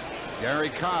 points. Gary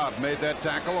Cobb made that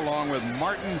tackle along with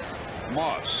Martin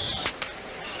Moss.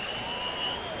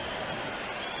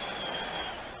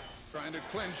 Trying to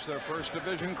clinch their first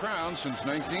division crown since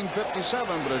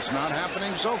 1957, but it's not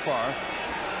happening so far.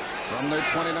 From their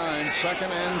 29,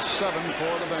 2nd and 7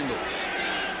 for the Bengals.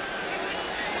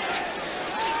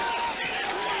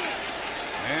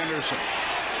 Anderson,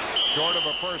 short of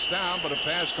a first down, but a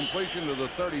pass completion to the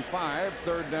 35.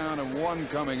 3rd down and 1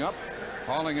 coming up.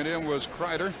 Hauling it in was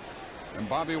Kreider, and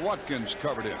Bobby Watkins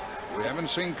covered him. We haven't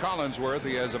seen Collinsworth.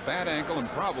 He has a bad ankle and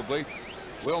probably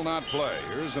will not play.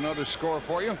 Here's another score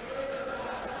for you.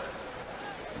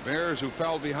 The Bears, who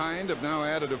fell behind, have now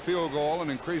added a field goal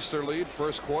and increased their lead.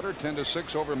 First quarter,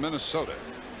 10-6 over Minnesota.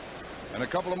 And a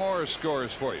couple of more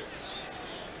scores for you.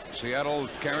 Seattle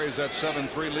carries that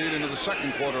 7-3 lead into the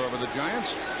second quarter over the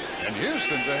Giants. And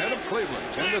Houston's ahead of Cleveland,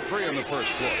 10-3 in the first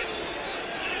quarter.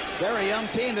 They're a young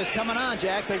team that's coming on,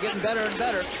 Jack. They're getting better and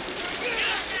better.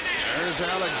 There's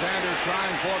Alexander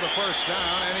trying for the first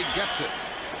down, and he gets it.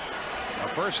 A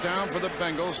first down for the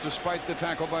Bengals despite the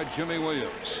tackle by Jimmy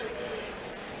Williams.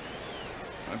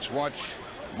 Let's watch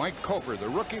Mike Cofer, the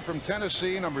rookie from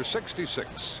Tennessee, number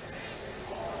 66.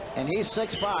 And he's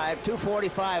 6'5",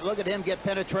 245. Look at him get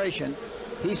penetration.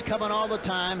 He's coming all the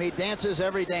time. He dances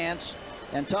every dance.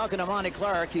 And talking to Monty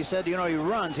Clark, he said, you know, he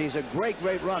runs. He's a great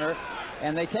runner.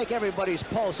 And they take everybody's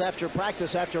pulse after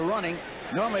practice, after running.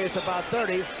 Normally it's about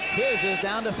 30. His is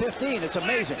down to 15. It's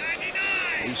amazing.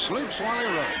 He sleeps while he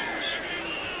runs.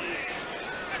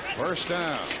 First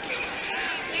down.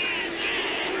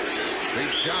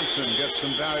 Pete Johnson gets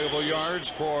some valuable yards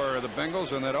for the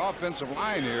Bengals, and that offensive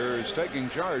line here is taking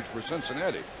charge for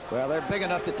Cincinnati. Well, they're big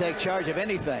enough to take charge of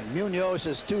anything. Munoz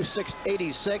is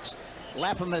 286.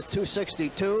 Lapham is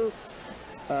 262.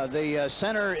 The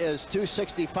center is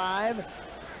 265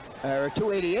 or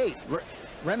 288.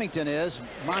 Remington is.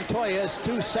 Montoya is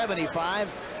 275,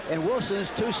 and Wilson's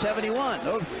 271.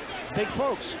 Those big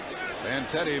folks.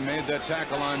 Vantetti made that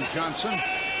tackle on Johnson.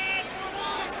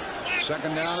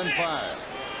 2nd down and 5.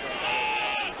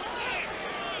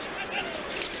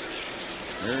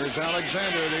 Here's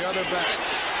Alexander, the other back.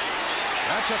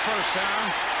 That's a first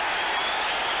down.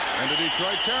 Into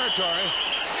Detroit territory.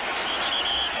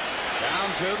 Down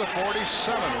to the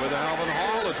 47 with Alvin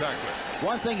Hall, the tackler.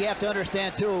 One thing you have to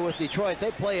understand, too, with Detroit, they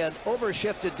play an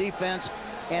overshifted defense,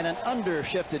 and an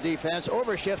undershifted defense.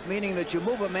 Overshift meaning that you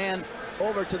move a man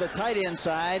over to the tight end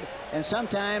side, and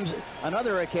sometimes on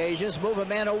other occasions move a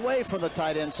man away from the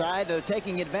tight end side,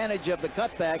 taking advantage of the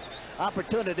cutback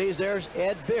opportunities. There's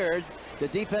Ed Beard, the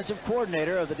defensive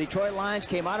coordinator of the Detroit Lions,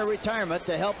 came out of retirement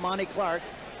to help Monty Clark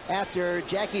after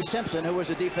Jackie Simpson, who was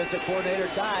the defensive coordinator,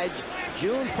 died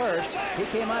June 1st. He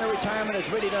came out of retirement, has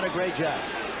really done a great job.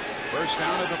 First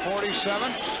down at the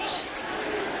 47.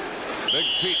 Big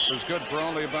Pete was good for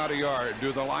only about a yard.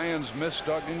 Do the Lions miss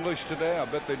Doug English today? I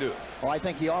bet they do. Well, I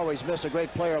think you always miss a great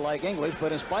player like English,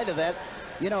 but in spite of that,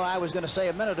 you know, I was going to say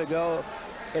a minute ago,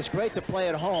 it's great to play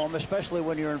at home, especially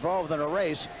when you're involved in a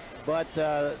race, but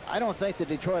I don't think the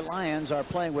Detroit Lions are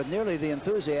playing with nearly the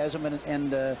enthusiasm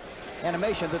and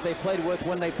animation that they played with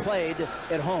when they played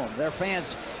at home. Their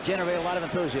fans generate a lot of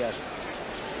enthusiasm.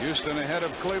 Houston ahead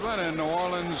of Cleveland, and New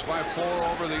Orleans by 4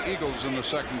 over the Eagles in the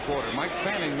second quarter. Mike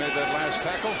Fanning made that last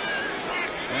tackle.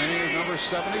 Fanning is number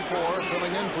 74,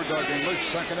 filling in for Doug English,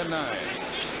 2nd and 9.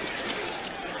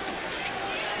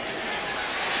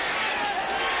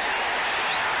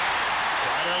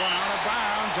 Ryder went out of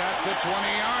bounds at the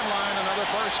 20-yard line, another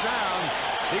first down.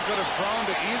 He could have thrown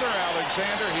to either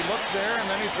Alexander. He looked there, and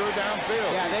then he threw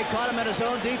downfield. Yeah, they caught him in his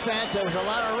own defense. There was a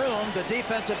lot of room. The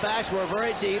defensive backs were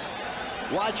very deep.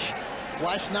 Watch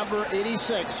number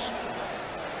 86.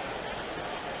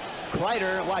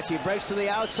 Kreider, watch, he breaks to the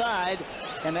outside,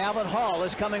 and Alvin Hall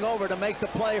is coming over to make the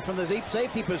play from the deep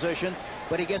safety position,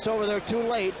 but he gets over there too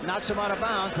late, knocks him out of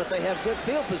bounds, but they have good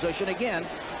field position again.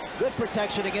 Good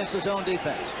protection against his own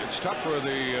defense. It's tough for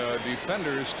the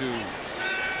defenders to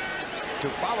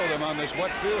follow them on this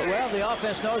wet field. Well, the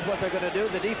offense knows what they're going to do.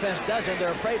 The defense doesn't. They're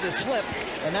afraid to slip,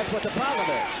 and that's what the problem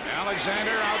is.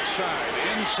 Alexander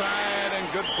outside, inside,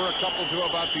 and good for a couple to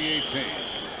about the 18.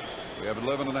 We have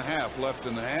 11 and a half left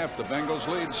in the half. The Bengals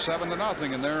lead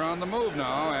 7-0, and they're on the move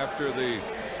now after the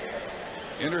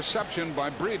interception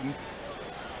by Breeden.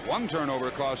 One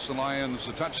turnover cost the Lions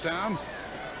a touchdown,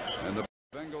 and the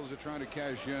Bengals are trying to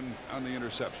cash in on the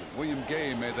interception. William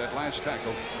Gay made that last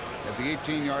tackle at the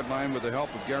 18-yard line with the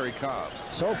help of Gary Cobb.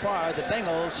 So far, the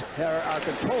Bengals are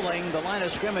controlling the line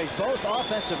of scrimmage, both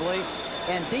offensively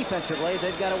and defensively.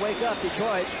 They've got to wake up,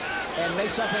 Detroit, and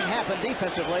make something happen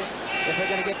defensively if they're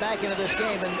going to get back into this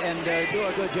game and do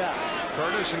a good job.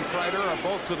 Curtis and Kreider are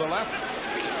both to the left.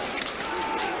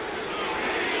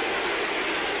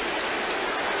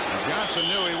 Johnson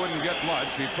knew he wouldn't get much.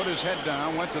 He put his head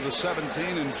down, went to the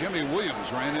 17, and Jimmy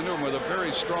Williams ran into him with a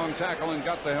very strong tackle and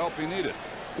got the help he needed.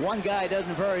 One guy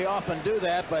doesn't very often do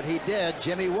that, but he did.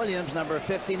 Jimmy Williams, number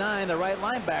 59, the right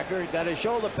linebacker, got his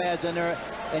shoulder pads in there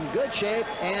in good shape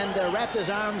and wrapped his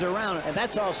arms around it. And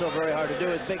that's also very hard to do,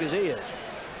 as big as he is.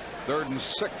 3rd and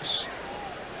 6.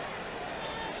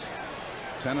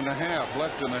 10 and a half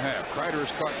left in the half. Kreider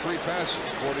has caught 3 passes,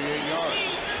 48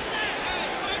 yards.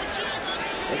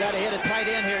 They got to hit a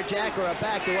tight end here, Jack, or a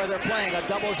back to where they're playing a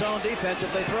double zone defense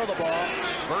if they throw the ball.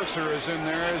 Mercer is in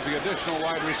there as the additional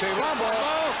wide receiver. Fumble.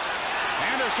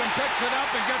 Anderson picks it up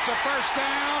and gets a first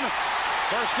down.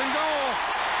 1st and goal.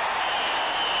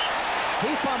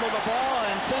 He fumbled the ball,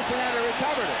 and Cincinnati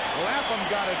recovered it. Lapham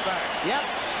got it back. Yep.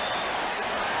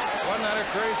 Wasn't that a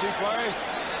crazy play?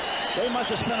 They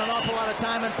must have spent an awful lot of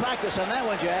time in practice on that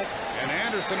one, Jack. And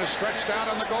Anderson is stretched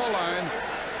out on the goal line.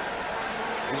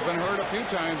 He's been hurt a few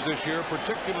times this year,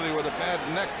 particularly with a bad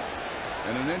neck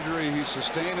and an injury he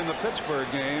sustained in the Pittsburgh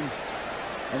game.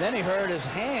 And then he hurt his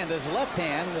hand, his left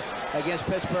hand, against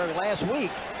Pittsburgh last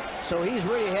week. So he's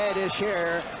really had his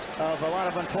share of a lot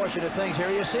of unfortunate things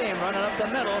here. You see him running up the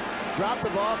middle, dropped the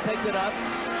ball, picked it up.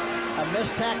 A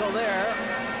missed tackle there.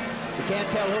 You can't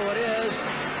tell who it is.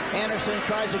 Anderson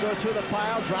tries to go through the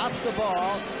pile, drops the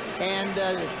ball, and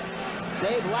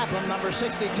Dave Lapham, number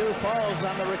 62, falls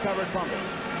on the recovered fumble.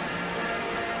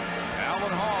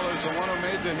 Alvin Hall is the one who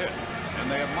made the hit, and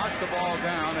they have marked the ball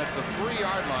down at the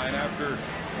 3-yard line after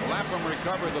Lapham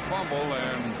recovered the fumble,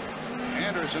 and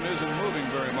Anderson isn't moving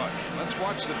very much. Let's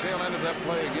watch the tail end of that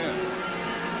play again.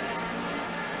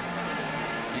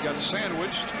 He got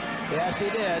sandwiched. Yes, he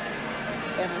did.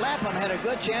 And Lapham had a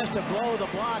good chance to blow the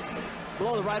block,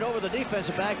 blow right over the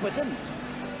defensive back, but didn't.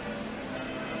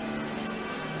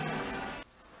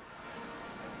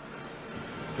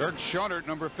 Dirk Schoenert,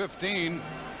 number 15,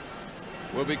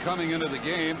 will be coming into the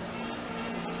game.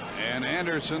 And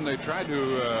Anderson, they tried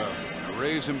to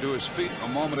raise him to his feet a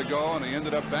moment ago, and he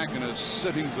ended up back in a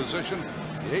sitting position.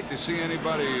 You hate to see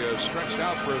anybody stretched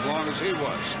out for as long as he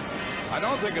was. I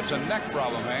don't think it's a neck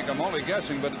problem, Hank. I'm only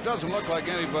guessing, but it doesn't look like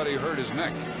anybody hurt his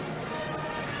neck.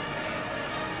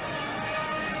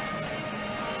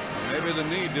 Maybe the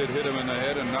knee did hit him in the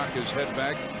head and knock his head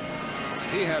back.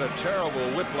 He had a terrible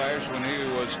whiplash when he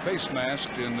was face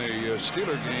masked in the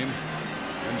Steeler game.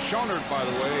 And Schoenert, by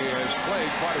the way, has played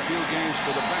quite a few games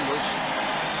for the Bengals.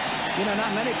 You know,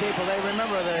 not many people, they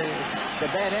remember the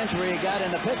bad injury he got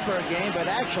in the Pittsburgh game, but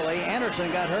actually Anderson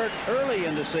got hurt early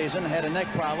in the season, had a neck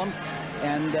problem,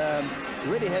 and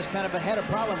really has kind of had a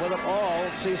problem with it all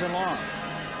season long.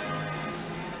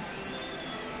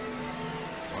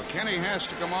 Well, Kenny has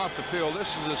to come off the field.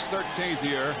 This is his 13th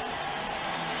year.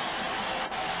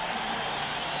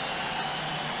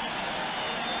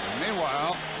 And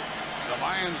meanwhile, the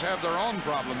Lions have their own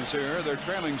problems here. They're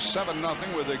trailing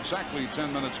 7-0 with exactly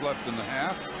 10 minutes left in the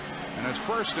half. And it's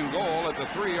 1st and goal at the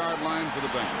 3-yard line for the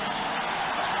Bengals.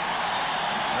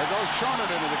 There goes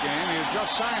Schoenert into the game. He has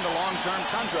just signed a long-term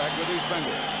contract with these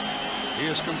Bengals. He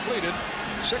has completed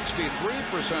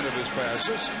 63% of his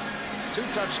passes, 2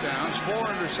 touchdowns, 4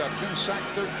 interceptions, sacked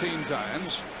 13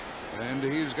 times. And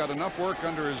he's got enough work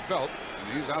under his belt,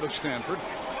 and he's out of Stanford,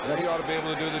 that he ought to be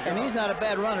able to do the job. And he's not a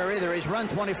bad runner either. He's run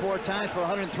 24 times for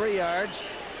 103 yards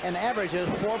and averages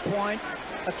 4 points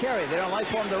a carry. They don't like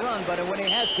for him to run, but when he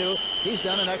has to, he's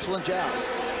done an excellent job.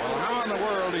 Well, how in the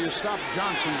world do you stop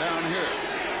Johnson down here?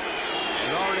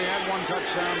 He's already had 1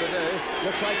 touchdown today.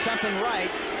 Looks like something right.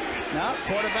 Now,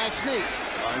 quarterback sneak.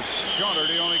 By Schoenert,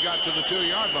 he only got to the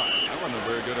 2-yard line. That wasn't a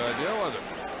very good idea, was it?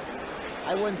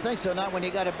 I wouldn't think so, not when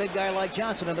you got a big guy like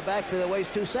Johnson in the backfield that weighs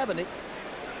 270.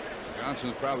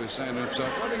 Johnson's probably saying to himself,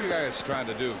 what are you guys trying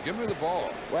to do? Give me the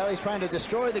ball. Well, he's trying to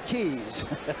destroy the keys.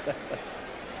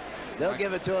 They'll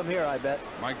give it to him here, I bet.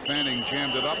 Mike Fanning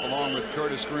jammed it up along with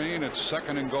Curtis Green. It's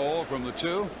 2nd and goal from the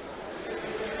 2.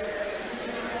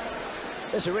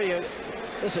 This would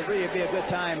really be a good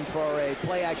time for a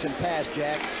play-action pass,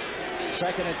 Jack.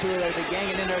 2nd and 2, they'll be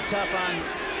ganging in there tough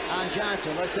on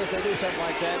Johnson. Let's see if they do something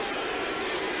like that.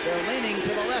 They're leaning to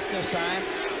the left this time.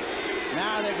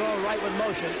 Now they're going right with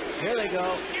motion. Here they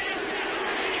go.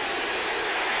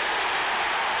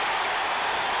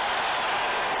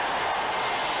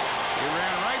 He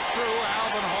ran right through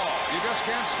Alvin Hall. You just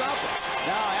can't stop him.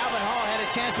 Now, Alvin Hall had a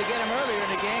chance to get him earlier in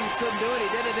the game. Couldn't do it. He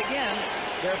did it again.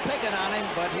 They're picking on him,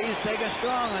 but he's big and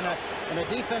strong. And a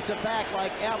defensive back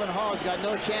like Alvin Hall's got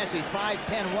no chance. He's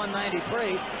 5'10",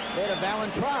 193. They had a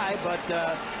valiant try, but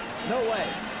no way.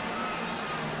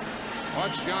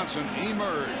 Watch Johnson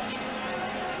emerge.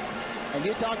 And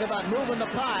you talk about moving the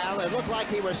pile. It looked like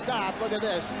he was stopped. Look at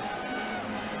this.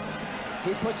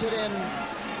 He puts it in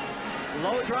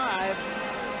low drive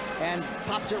and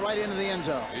pops it right into the end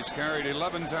zone. He's carried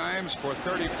 11 times for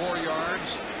 34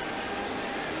 yards.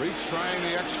 Breach trying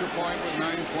the extra point with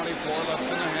 9:24 left in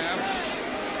the half.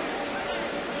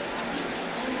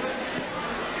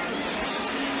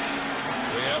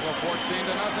 We have a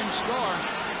 14-0 score.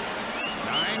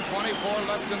 9:24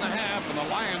 left in the half, and the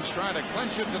Lions, trying to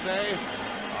clinch it today,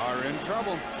 are in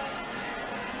trouble.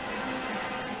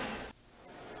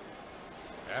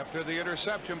 After the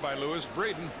interception by Lewis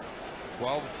Breeden,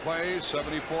 12 plays,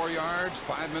 74 yards,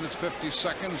 5 minutes 50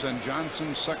 seconds, and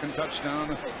Johnson's 2nd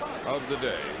touchdown of the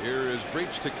day. Here is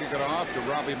Breach to kick it off to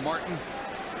Robbie Martin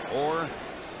or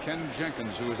Ken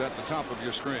Jenkins, who is at the top of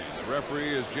your screen. The referee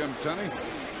is Jim Tunney.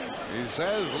 He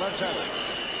says, let's have it.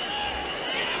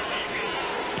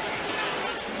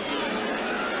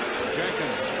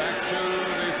 Jenkins back to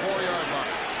the 4-yard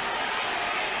line.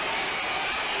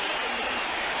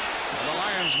 Well, the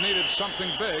Lions needed something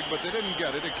big, but they didn't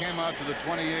get it. It came out to the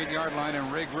 28-yard line,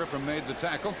 and Ray Griffin made the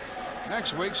tackle.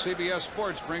 Next week, CBS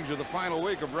Sports brings you the final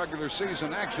week of regular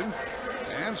season action.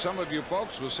 And some of you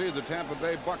folks will see the Tampa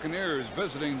Bay Buccaneers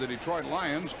visiting the Detroit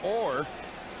Lions, or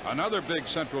another big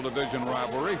Central Division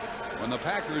rivalry when the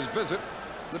Packers visit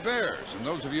the Bears. And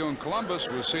those of you in Columbus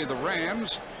will see the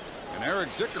Rams and Eric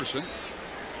Dickerson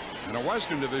in a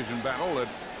Western Division battle that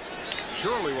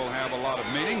surely will have a lot of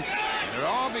meaning. And it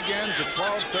all begins at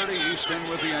 12:30 Eastern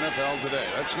with the NFL Today.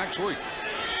 That's next week.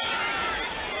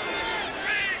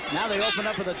 Now they open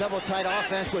up with a double tight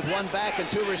offense with 1 back and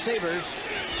 2 receivers.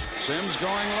 Sims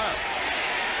going left.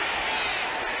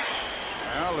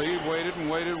 Well, he waited and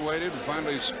waited and waited and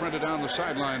finally sprinted down the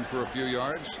sideline for a few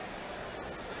yards.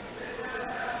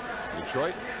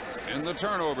 Detroit in the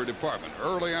turnover department.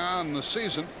 Early on in the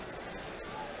season,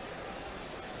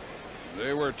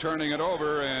 they were turning it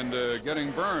over and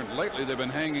getting burned. Lately, they've been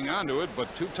hanging on to it, but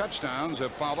 2 touchdowns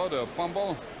have followed, a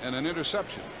fumble and an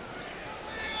interception.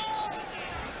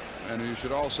 And you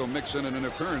should also mix in an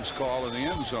interference call in the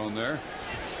end zone there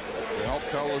to help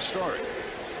tell the story.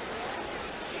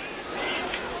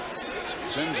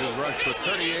 Sims has rushed for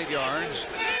 38 yards.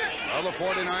 Well, the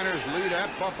 49ers lead at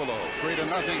Buffalo,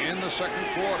 3-0 in the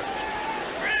 2nd quarter.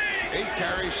 8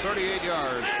 carries, 38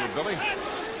 yards for Billy.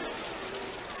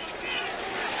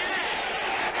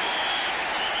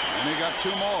 And he got 2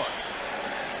 more.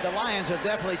 The Lions have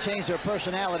definitely changed their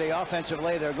personality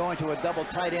offensively. They're going to a double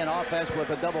tight end offense with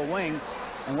a double wing.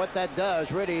 And what that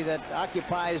does, really, that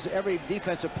occupies every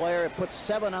defensive player. It puts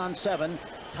 7 on 7,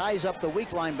 ties up the weak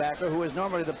linebacker, who is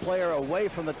normally the player away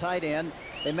from the tight end.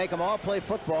 They make them all play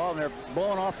football, and they're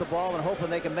blowing off the ball and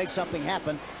hoping they can make something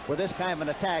happen with this kind of an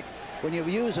attack. When you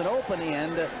use an open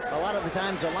end, a lot of the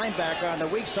times the linebacker on the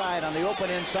weak side, on the open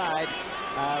inside,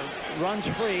 runs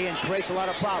free and creates a lot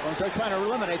of problems. They're trying to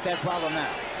eliminate that problem now.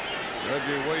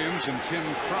 Reggie Williams and Tim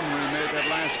Crumry made that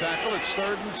last tackle. It's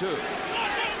 3rd and 2.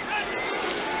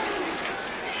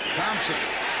 Thompson.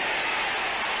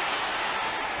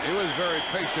 He was very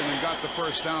patient and got the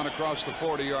first down across the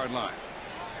 40-yard line.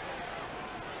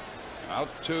 Out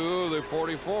to the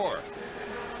 44.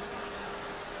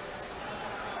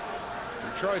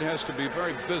 Detroit has to be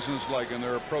very businesslike in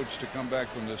their approach to come back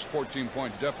from this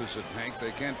 14-point deficit, Hank.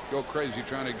 They can't go crazy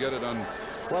trying to get it on.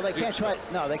 Well, they can't try.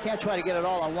 No, they can't try to get it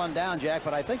all on one down, Jack.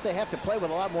 But I think they have to play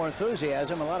with a lot more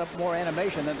enthusiasm, a lot of more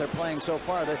animation than they're playing so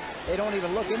far. They don't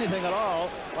even look anything at all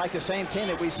like the same team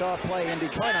that we saw play in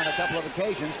Detroit on a couple of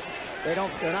occasions. They're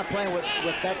not playing with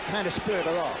that kind of spirit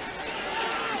at all.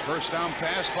 First down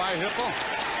pass by Hippel.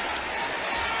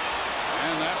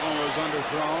 And that one was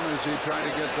underthrown as he tried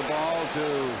to get the ball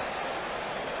to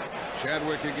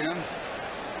Chadwick again.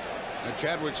 Now,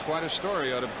 Chadwick's quite a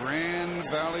story out of Grand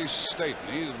Valley State.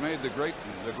 And he's made the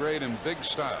grade in big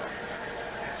style.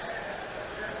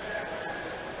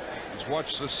 Let's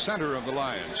watch the center of the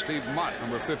Lions, Steve Mott,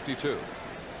 number 52.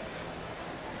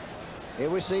 Here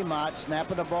we see Mott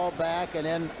snapping the ball back and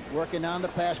then working on the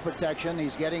pass protection.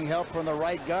 He's getting help from the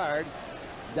right guard,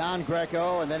 Don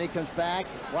Greco, and then he comes back.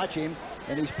 Watch him.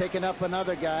 And he's picking up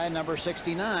another guy, number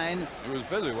 69. He was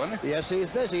busy, wasn't he? Yes, he was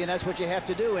busy, and that's what you have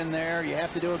to do in there. You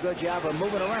have to do a good job of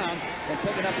moving around and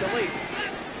picking up the lead.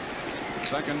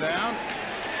 2nd down.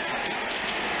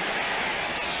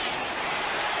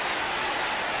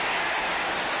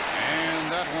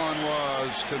 And that one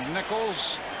was to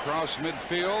Nichols across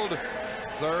midfield.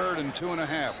 3rd and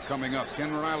 2.5 coming up.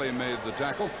 Ken Riley made the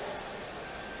tackle.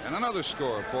 And another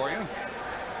score for you.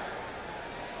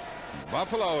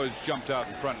 Buffalo has jumped out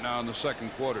in front now in the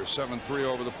 2nd quarter, 7-3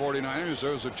 over the 49ers.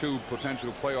 Those are 2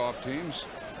 potential playoff teams.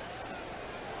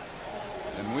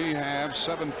 And we have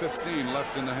 7:15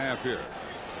 left in the half here.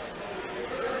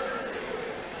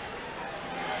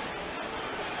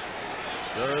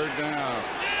 Third down.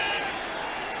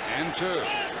 And 2.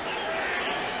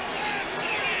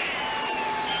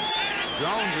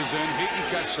 Jones is in. He can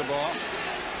catch the ball.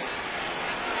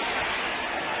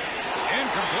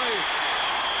 Incomplete.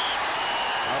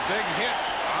 A big hit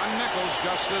on Nichols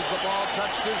just as the ball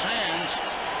touched his hands.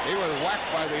 He was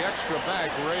whacked by the extra back,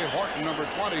 Ray Horton, number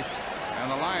 20.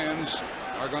 And the Lions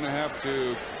are going to have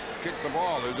to kick the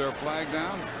ball. Is there a flag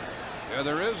down? Yeah,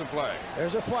 there is a flag.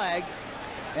 There's a flag.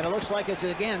 And it looks like it's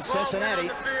again Cincinnati.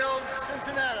 12 men on the field.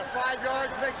 Cincinnati, 5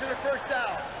 yards, makes it a first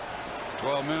down.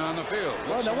 12 men on the field.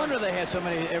 Well, no wonder they had so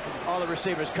many, all the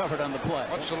receivers covered on the play.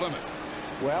 What's the limit?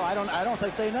 Well, I don't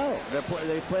think they know.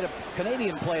 They played a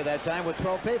Canadian play that time with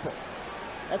 12 people.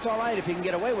 That's all right if you can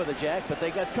get away with it, Jack, but they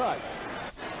got caught.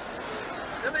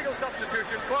 Illegal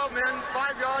substitution, 12 men,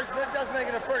 5 yards, but it does make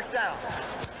it a first down.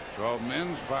 12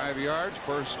 men, 5 yards,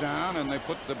 first down, and they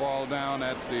put the ball down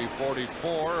at the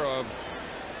 44 of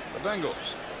the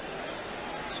Bengals.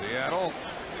 Seattle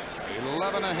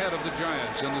 11 ahead of the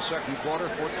Giants in the 2nd quarter,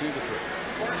 14-3.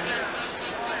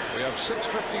 We have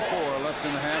 6:54 left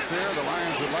in the half here. The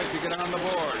Lions would like to get on the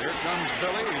board. Here comes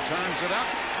Billy. He turns it up.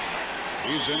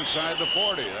 He's inside the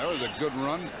 40. That was a good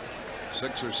run.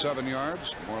 6 or 7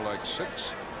 yards, more like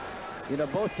 6. You know,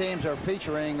 both teams are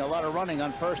featuring a lot of running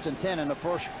on 1st and 10 in the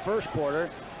first quarter.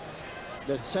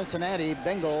 The Cincinnati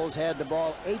Bengals had the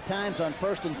ball 8 times on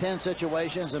 1st and 10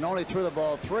 situations and only threw the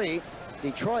ball 3.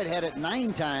 Detroit had it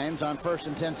 9 times on 1st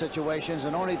and 10 situations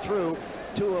and only threw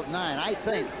 2 of 9. I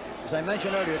think, as I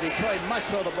mentioned earlier, Detroit must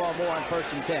throw the ball more on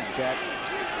 1st and 10, Jack.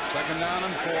 2nd down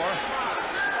and 4.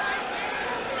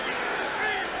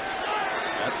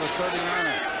 At the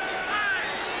 39.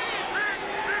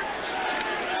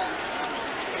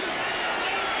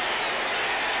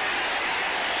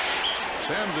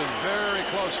 Sims is very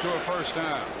close to a first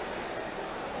down.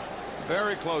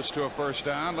 Very close to a first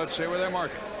down. Let's see where they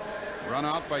mark it. Run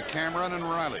out by Cameron and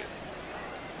Riley.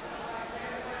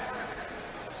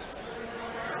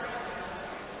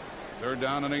 Third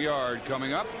down and a yard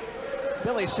coming up.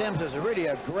 Billy Sims is really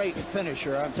a great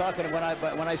finisher. I'm talking when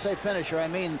I say finisher, I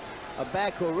mean a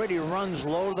back who really runs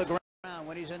low to the ground.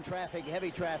 When he's in traffic, heavy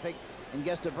traffic, and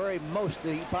gets the very most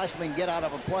he possibly can get out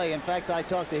of a play. In fact, I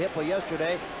talked to Hippo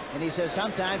yesterday, and he says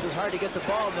sometimes it's hard to get the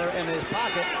ball in his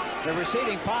pocket, the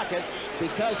receding pocket,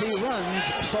 because he runs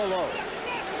so low.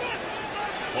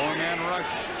 Four-man rush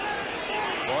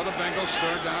for the Bengals,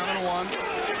 3rd down and 1.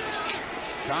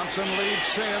 Thompson leads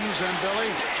Sims, and Billy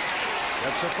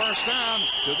gets the first down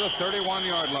to the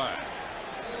 31-yard line.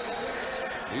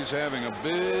 He's having a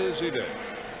busy day.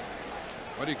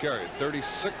 What did he carry?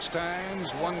 36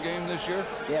 times one game this year?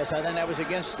 Yes, I think that was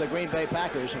against the Green Bay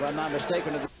Packers, if I'm not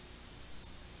mistaken. And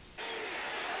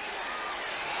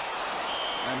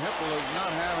Hipple is not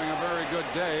having a very good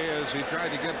day as he tried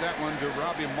to get that one to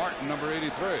Robbie Martin, number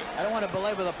 83. I don't want to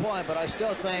belabor the point, but I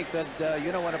still think that,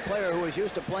 you know, when a player who is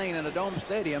used to playing in a dome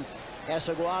stadium has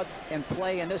to go out and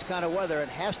play in this kind of weather, it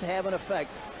has to have an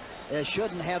effect. It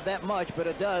shouldn't have that much, but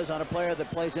it does on a player that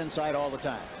plays inside all the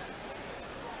time.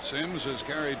 Sims has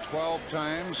carried 12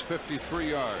 times,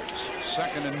 53 yards.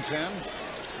 2nd and 10.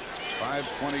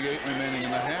 5:28 remaining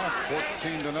in the half.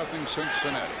 14-0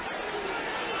 Cincinnati.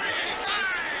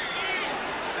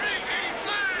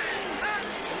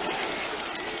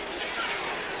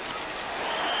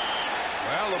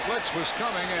 Well, the blitz was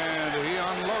coming, and he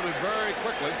unloaded very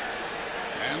quickly.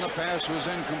 And the pass was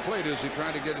incomplete as he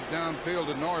tried to get it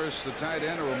downfield to Norris, the tight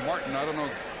end, or Martin. I don't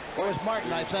know. It was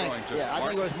Martin, I think. Yeah, I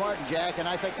think it was Martin, Jack, and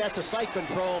I think that's a sight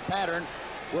control pattern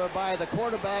whereby the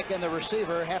quarterback and the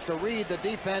receiver have to read the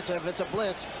defense, and if it's a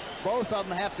blitz, both of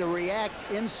them have to react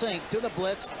in sync to the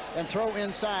blitz and throw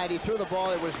inside. He threw the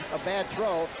ball. It was a bad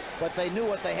throw, but they knew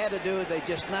what they had to do. They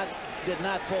just did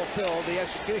not fulfill the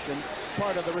execution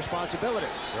part of the responsibility.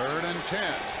 3rd and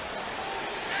 10.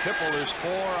 Hipple is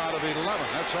 4 out of 11.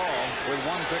 That's all, with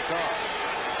 1 picked off.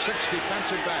 6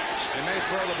 defensive backs. They may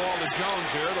throw the ball to Jones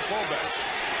here, the fullback.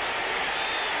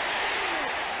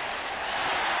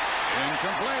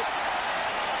 Incomplete.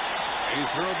 He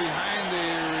threw behind the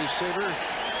receiver,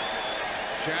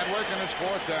 Chadwick, and it's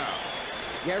 4th down.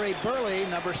 Gary Burley,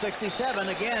 number 67,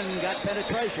 again got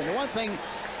penetration. The one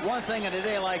thing in a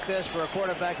day like this for a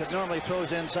quarterback that normally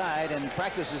throws inside and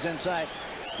practices inside,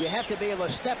 you have to be able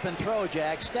to step and throw,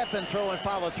 Jack. Step and throw and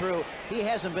follow through. He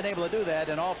hasn't been able to do that,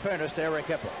 in all fairness to Eric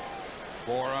Hipple.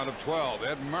 4 out of 12.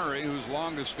 Ed Murray, whose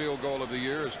longest field goal of the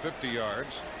year is 50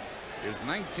 yards, is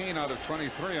 19 out of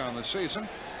 23 on the season.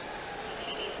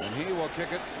 And he will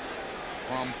kick it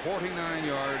from 49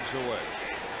 yards away.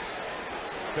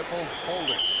 Hipple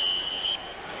holding.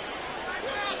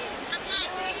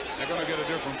 They're going to get a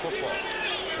different football.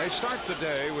 They start the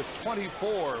day with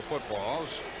 24 footballs,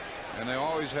 and they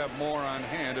always have more on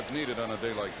hand if needed on a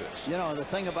day like this. You know, the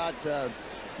thing about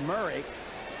Murray,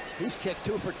 he's kicked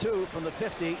 2 for 2 from the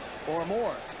 50 or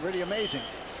more. Really amazing.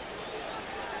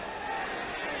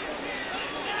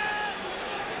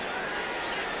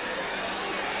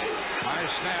 High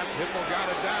snap. Hipple got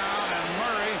it down, and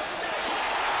Murray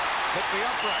hit the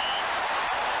upright.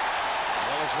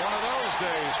 Well, it's one of those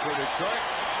days for Detroit.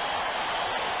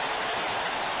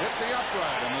 Hit the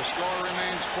upright, and the score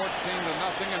remains 14-0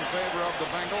 in favor of the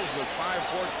Bengals with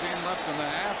 5:14 left in the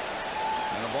half.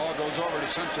 And the ball goes over to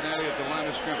Cincinnati at the line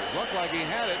of scrimmage. Looked like he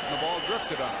had it, and the ball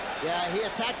drifted on him. Yeah, he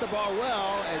attacked the ball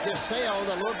well and just sailed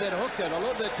a little bit, hooked it a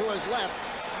little bit to his left,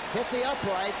 hit the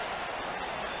upright,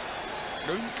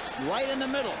 right in the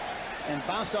middle, and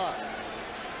bounced off.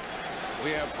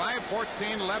 We have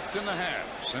 5:14 left in the half.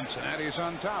 Cincinnati's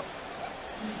on top.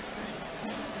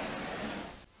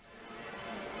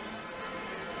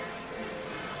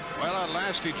 Well, at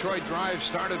last, Detroit drive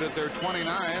started at their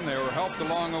 29. They were helped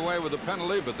along the way with a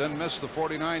penalty, but then missed the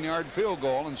 49-yard field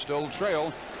goal and still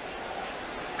trail.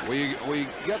 We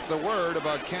get the word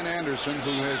about Ken Anderson,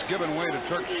 who has given way to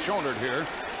Turk Schonert here.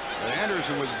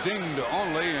 Anderson was dinged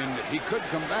only, and he could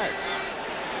come back.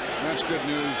 And that's good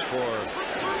news for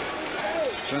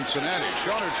Cincinnati.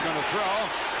 Schonert's going to throw.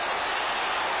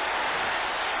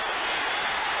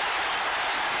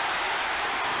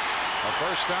 A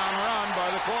first down run by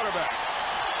the quarterback.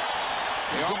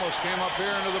 He almost came up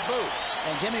here into the booth.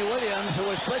 And Jimmy Williams, who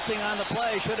was blitzing on the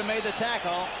play, should have made the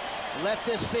tackle. Left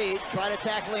his feet, tried to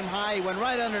tackle him high. He went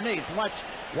right underneath.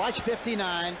 Watch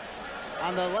 59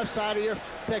 on the left side of your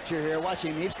picture here. Watch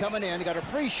him. He's coming in. He got a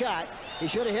free shot. He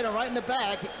should have hit him right in the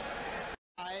back.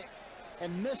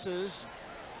 And misses.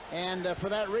 And for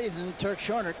that reason, Turk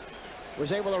Schonert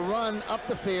was able to run up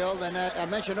the field. And I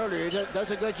mentioned earlier, he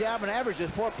does a good job and averages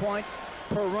 4 points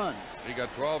per run. He got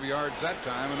 12 yards that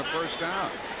time and a first down.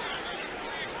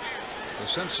 The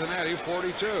Cincinnati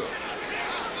 42.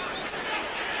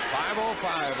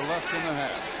 5:05 left in the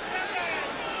half.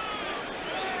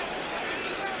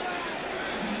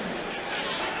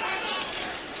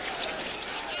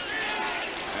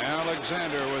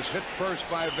 Alexander was hit first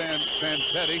by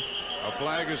Vantetti. A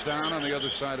flag is down on the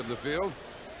other side of the field.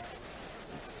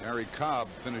 Harry Cobb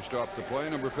finished off the play,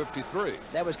 number 53.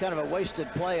 That was kind of a wasted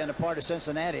play on the part of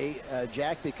Cincinnati,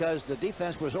 Jack, because the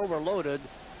defense was overloaded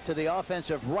to the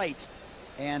offensive right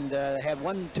and had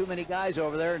one too many guys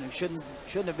over there, and shouldn't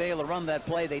have been able to run that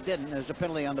play. They didn't. There's a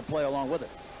penalty on the play along with it.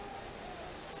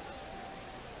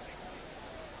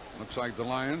 Looks like the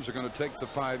Lions are going to take the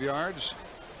 5 yards.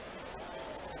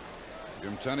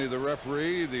 Jim Tenney, the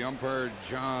referee, the umpire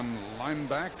John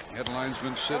Lineback, head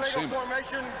linesman Sid Illegal Seaman.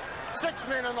 formation, 6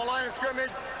 men on the line of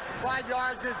scrimmage, 5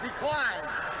 yards is declined.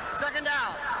 Second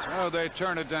down. So they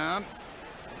turn it down.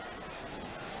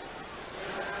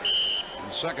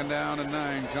 And second down and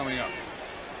 9 coming up.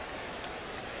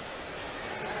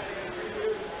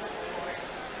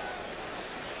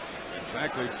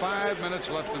 Exactly 5 minutes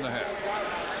left in the half.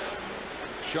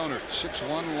 Schoenert, 6'1",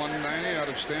 190 out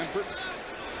of Stanford.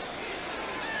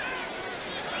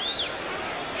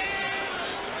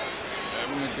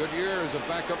 Having a good year as a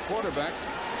backup quarterback.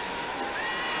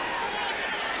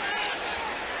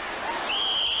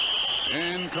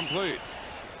 Incomplete.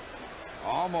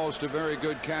 Almost a very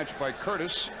good catch by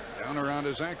Curtis, down around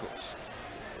his ankles.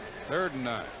 3rd and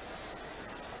 9.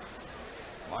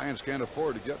 Lions can't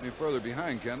afford to get any further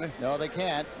behind, can they? No, they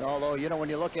can't. Although, you know, when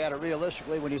you look at it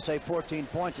realistically, when you say 14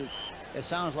 points, it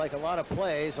sounds like a lot of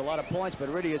plays, a lot of points, but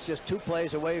really it's just 2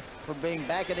 plays away from being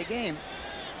back in the game.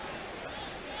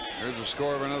 Here's the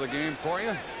score of another game for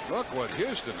you. Look what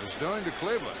Houston is doing to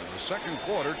Cleveland in the second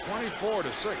quarter, 24-6.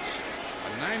 A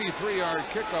 93-yard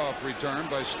kickoff return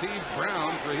by Steve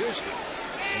Brown for Houston.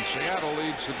 And Seattle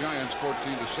leads the Giants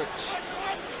 14-6.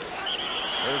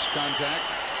 There's contact.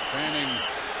 Fanning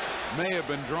may have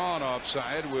been drawn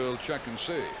offside. We'll check and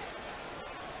see.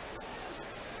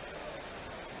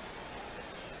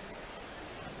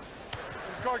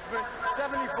 Discouragement,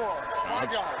 74.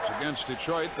 5 yards. It's against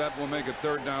Detroit. That will make it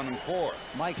 3rd down and 4.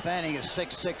 Mike Fanning is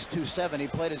 6'6", 270.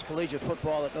 Played his collegiate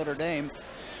football at Notre Dame.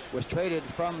 Was traded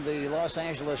from the Los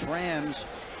Angeles Rams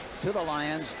to the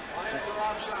Lions.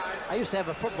 I used to have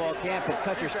a football camp at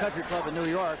Kutcher's Country Club in New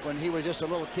York when he was just a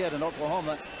little kid in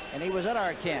Oklahoma, and he was at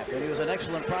our camp, and he was an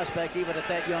excellent prospect even at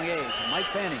that young age. Mike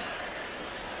Fanning.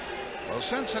 Well,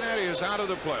 Cincinnati is out of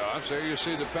the playoffs. There you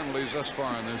see the penalties thus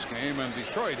far in this game, and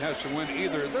Detroit has to win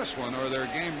either this one or their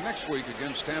game next week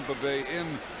against Tampa Bay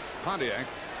in Pontiac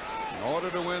in order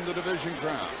to win the division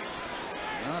crown.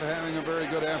 Not having a very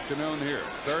good afternoon here.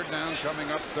 3rd down coming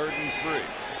up, 3rd and 3.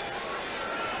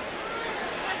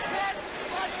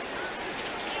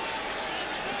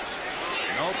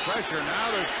 No pressure. Now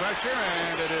there's pressure,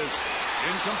 and it is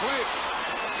incomplete.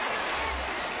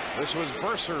 This was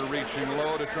Berser reaching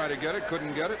low to try to get it.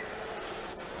 Couldn't get it.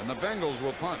 And the Bengals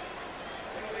will punt.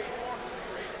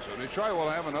 So Detroit will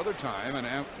have another time and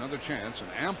another chance, and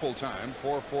ample time.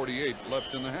 4:48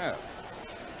 left in the half.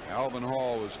 Alvin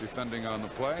Hall was defending on the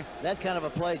play. That kind of a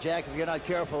play, Jack, if you're not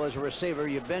careful as a receiver,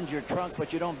 you bend your trunk,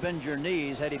 but you don't bend your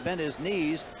knees. Had he bent his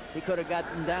knees, he could have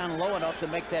gotten down low enough to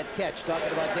make that catch. Talking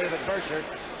about David Berser,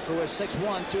 who was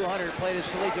 6'1", 200, played his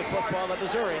collegiate football at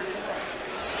Missouri.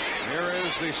 Here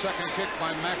is the second kick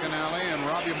by McAnally, and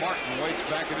Robbie Martin waits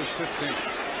back at his 15.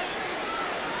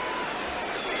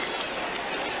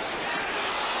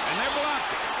 And they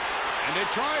blocked it. And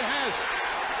Detroit has it.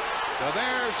 So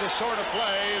there's the sort of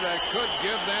play that could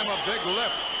give them a big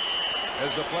lift.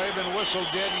 Has the play been whistled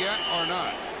dead yet or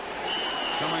not?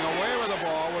 Coming away with the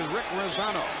ball was Rick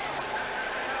Rosano.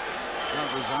 Not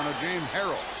Rosano, James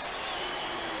Harrell.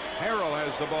 Harrell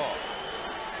has the ball.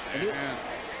 And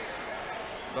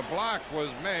the block was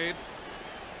made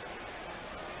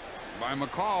by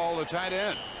McCall, the tight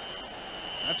end.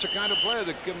 That's the kind of play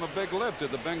that give him a big lift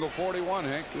at the Bengal 41,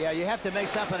 Hank. Yeah, you have to make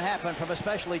something happen from a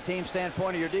specialty team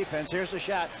standpoint of your defense. Here's the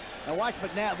shot. Now watch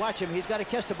McNabb. Watch him. He's got to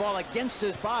catch the ball against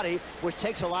his body, which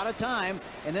takes a lot of time.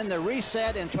 And then the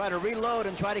reset and try to reload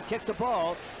and try to kick the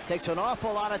ball takes an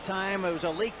awful lot of time. It was a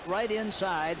leak right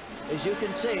inside, as you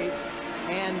can see.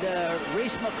 And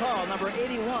Reese McCall, number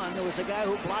 81, who was the guy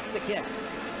who blocked the kick.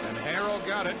 And Harrell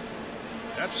got it.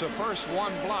 That's the first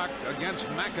one blocked against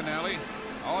McAnally.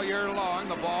 All year long,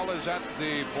 the ball is at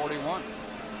the 41.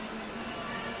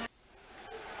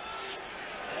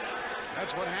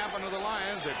 That's what happened to the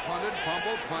Lions. They punted,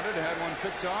 fumbled, punted, had one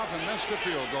picked off, and missed a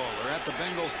field goal. They're at the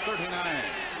Bengals 39.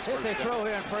 See if they throw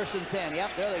here in 1st and 10. Yep,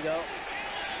 there they go.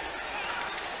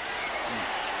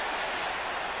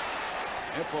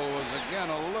 Hippel was again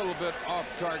a little bit off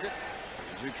target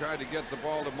as he tried to get the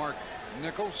ball to Mark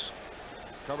Nichols.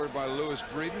 Covered by Lewis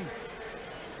Breeden.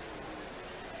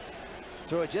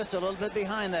 Threw it just a little bit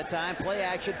behind that time. Play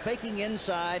action, faking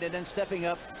inside, and then stepping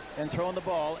up and throwing the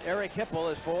ball. Eric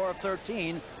Hipple is 4 of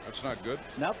 13. That's not good.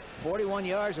 Nope, 41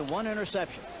 yards and 1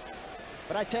 interception.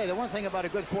 But I tell you, the one thing about a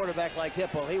good quarterback like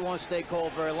Hipple, he won't stay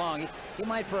cold very long. He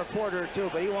might for a quarter or two,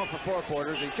 but he won't for 4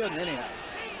 quarters. He shouldn't anyhow.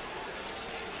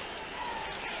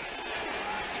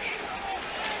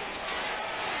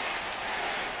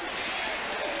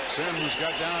 Sims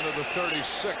got down to the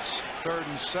 36. 3rd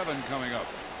and 7 coming up.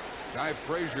 Guy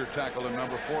Frazier tackled him,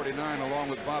 number 49, along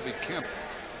with Bobby Kemp.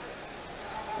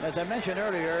 And as I mentioned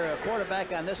earlier, a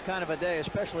quarterback on this kind of a day,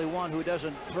 especially one who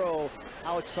doesn't throw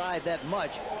outside that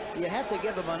much, you have to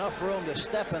give him enough room to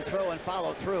step and throw and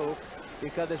follow through,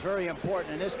 because it's very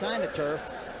important in this kind of turf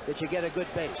that you get a good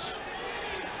base.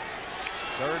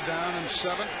 3rd down and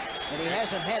 7. And he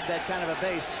hasn't had that kind of a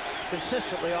base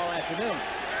consistently all afternoon.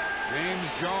 James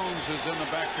Jones is in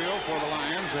the backfield for the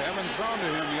Lions. They haven't thrown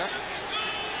to him yet.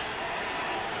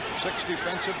 6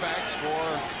 defensive backs for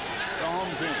the home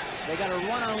team. They got a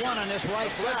one-on-one on this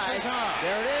right side.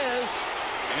 There it is.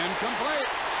 Incomplete.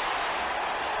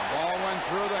 The ball went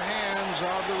through the hands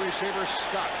of the receiver,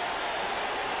 Scott.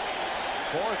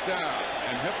 4th down,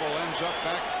 and Hipple ends up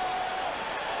back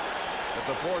at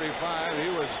the 45. He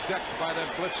was decked by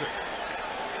that blitzer.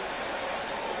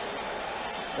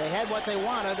 They had what they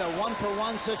wanted, a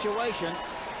 1-for-1 situation.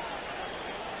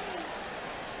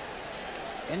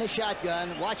 In the shotgun,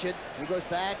 watch it. He goes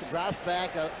back, drops back.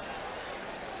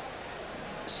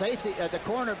 Safety, the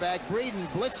cornerback, Breeden,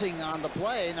 blitzing on the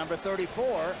play, number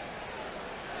 34.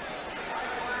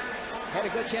 Had a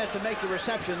good chance to make the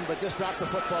reception, but just dropped the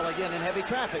football again in heavy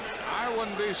traffic. I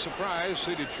wouldn't be surprised to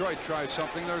see Detroit try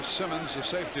something. There's Simmons, the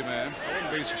safety man. I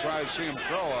wouldn't be surprised to see him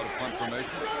throw out of punt formation.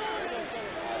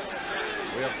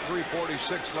 We have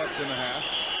 3:46 left in the half.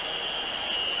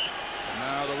 And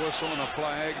now the whistle and a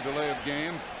flag, delay of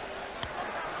game.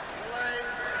 Delay,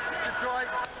 Detroit.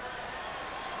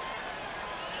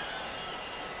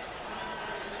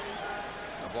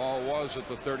 The ball was at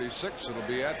the 36. It'll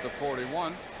be at the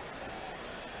 41.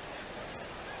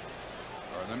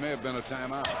 Or there may have been a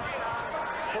timeout.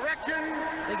 Correction.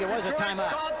 I think it was a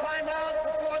timeout. Called timeout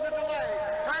before the delay.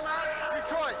 Timeout,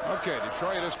 Detroit. Okay,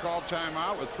 Detroit has called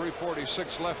timeout with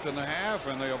 3:46 left in the half,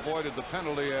 and they avoided the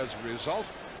penalty as a result.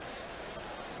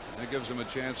 That gives them a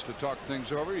chance to talk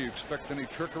things over. You expect any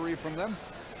trickery from them?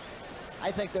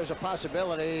 I think there's a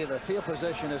possibility the field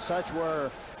position is such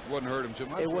where Wouldn't hurt him too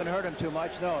much. it wouldn't hurt him too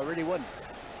much. No, it really wouldn't.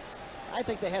 I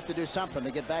think they have to do something to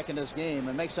get back in this game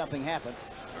and make something happen.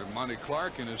 Monty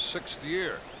Clark in his 6th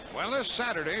year. Well, this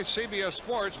Saturday, CBS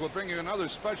Sports will bring you another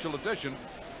special edition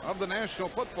of the National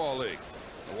Football League.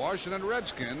 The Washington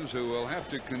Redskins, who will have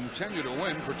to continue to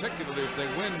win, particularly if they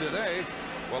win today,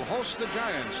 will host the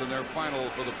Giants in their final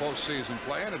for the postseason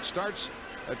play, and it starts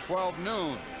at 12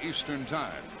 noon Eastern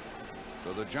time.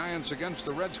 So the Giants against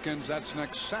the Redskins, that's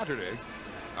next Saturday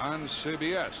on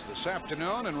CBS. This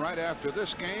afternoon, and right after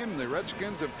this game, the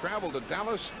Redskins have traveled to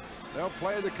Dallas. They'll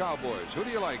play the Cowboys. Who do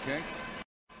you like, Hank?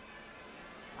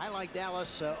 I like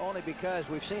Dallas only because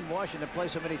we've seen Washington play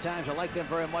so many times. I like them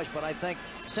very much, but I think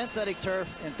synthetic turf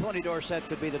and Tony Dorsett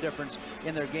could be the difference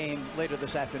in their game later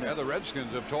this afternoon. Yeah, the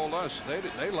Redskins have told us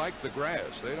they like the grass.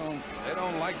 They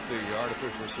don't like the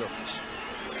artificial surface.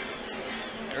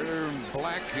 Aaron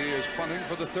Black, he is punting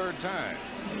for the 3rd time.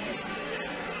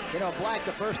 You know, Black,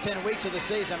 the first 10 weeks of the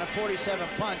season on 47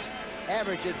 punts,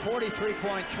 averaged at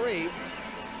 43.3.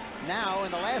 Now,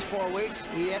 in the last 4 weeks,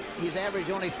 he's averaged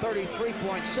only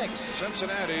 33.6.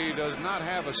 Cincinnati does not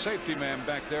have a safety man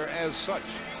back there as such.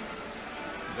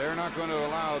 They're not going to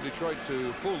allow Detroit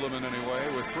to fool them in any way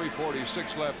with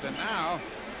 3:46 left. And now,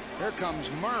 here comes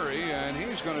Murray, and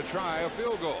he's going to try a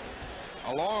field goal.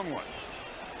 A long one.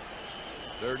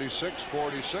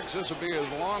 36-46. This will be his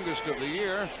longest of the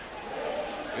year.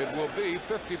 It will be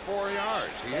 54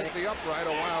 yards. He hit the upright a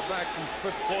while back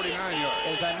from 49 yards.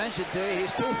 As I mentioned to you,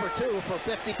 he's 2 for 2 for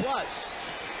 50 plus.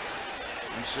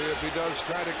 And see if he does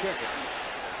try to kick it.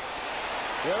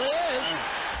 Here he is.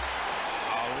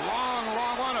 A long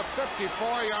one of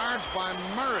 54 yards by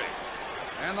Murray.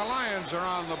 And the Lions are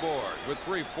on the board with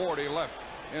 3:40 left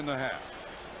in the half.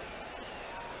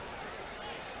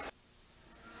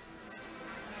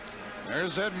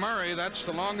 There's Ed Murray. That's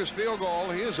the longest field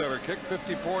goal he has ever kicked,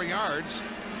 54 yards.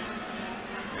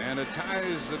 And it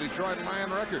ties the Detroit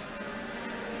Lion record.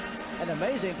 An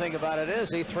amazing thing about it is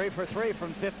he's 3 for 3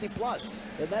 from 50 plus.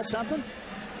 Isn't that something?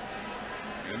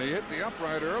 And he hit the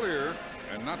upright earlier,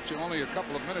 and not only a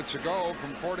couple of minutes ago,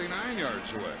 from 49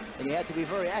 yards away. And you have to be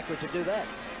very accurate to do that.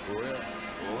 Oh, yeah.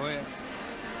 Oh, yeah.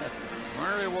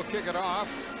 Murray will kick it off.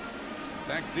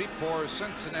 Back deep for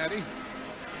Cincinnati.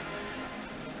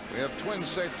 We have twin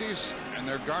safeties, and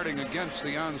they're guarding against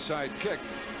the onside kick.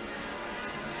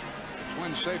 The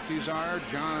twin safeties are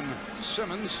John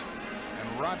Simmons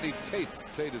and Rodney Tate.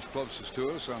 Tate is closest to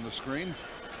us on the screen.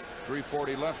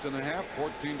 3:40 left in the half.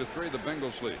 14-3, the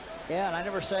Bengals lead. Yeah, and I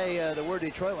never say the word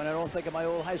Detroit when I don't think of my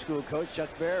old high school coach, Chuck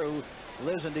Bear, who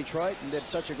lives in Detroit and did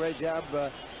such a great job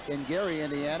in Gary,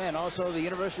 Indiana, and also the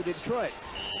University of Detroit.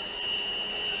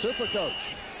 Super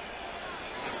coach.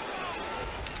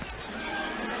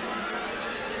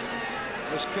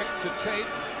 This kick to Tate.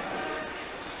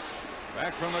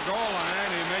 Back from the goal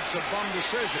line, he makes a bum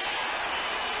decision.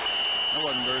 That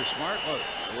wasn't very smart, was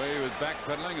it? The way he was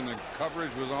backpedaling and the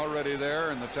coverage was already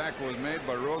there, and the tackle was made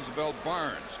by Roosevelt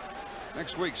Barnes.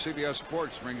 Next week, CBS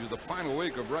Sports brings you the final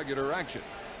week of regular action.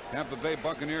 Tampa Bay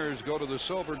Buccaneers go to the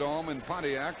Silverdome in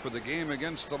Pontiac for the game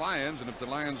against the Lions, and if the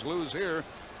Lions lose here,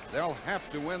 they'll have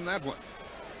to win that one.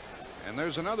 And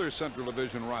there's another Central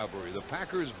Division rivalry. The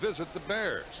Packers visit the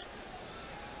Bears.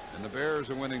 And the Bears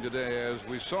are winning today, as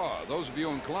we saw. Those of you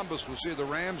in Columbus will see the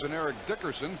Rams and Eric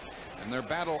Dickerson in their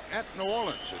battle at New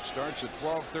Orleans. It starts at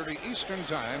 12:30 Eastern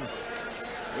Time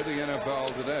with the NFL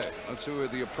today. Let's see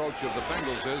what the approach of the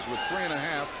Bengals is with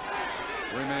 3.5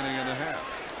 remaining in the half.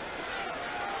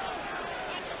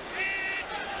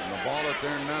 And the ball at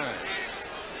their 9.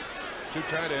 Two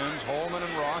tight ends, Holman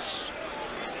and Ross.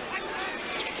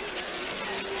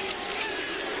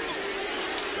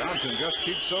 Johnson just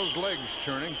keeps those legs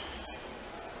churning.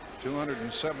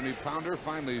 270-pounder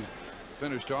finally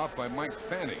finished off by Mike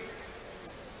Fanning.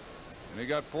 And he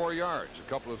got 4 yards. A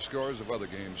couple of scores of other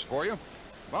games for you.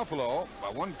 Buffalo by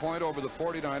 1 point over the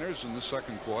 49ers in the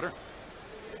second quarter.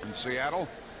 And Seattle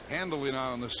handily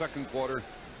now in the second quarter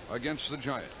against the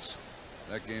Giants.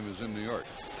 That game is in New York,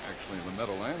 actually in the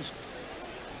Meadowlands.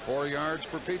 4 yards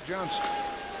for Pete Johnson.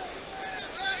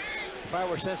 If I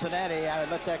were Cincinnati, I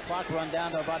would let that clock run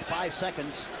down to about 5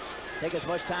 seconds. Take as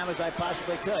much time as I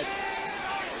possibly could.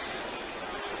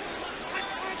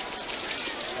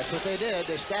 That's what they did.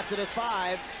 They snapped it at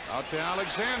 5. Out to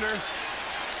Alexander.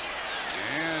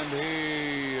 And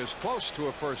he is close to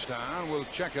a first down. We'll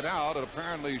check it out. And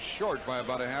apparently short by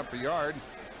about 1/2 yard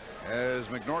as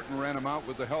McNorton ran him out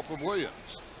with the help of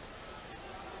Williams.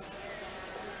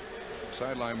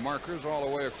 Sideline markers all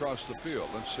the way across the field.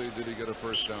 Let's see, did he get a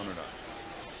first down or not?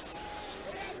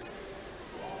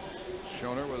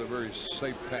 Schoner with a very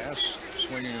safe pass,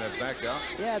 swinging that back out.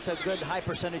 Yeah, it's a good high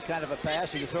percentage kind of a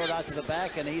pass. You can throw it out to the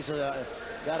back, and he's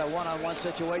got a one-on-one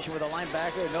situation with a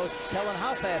linebacker. No telling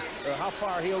how fast or how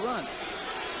far he'll run.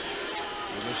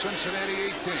 With the Cincinnati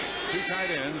 18, two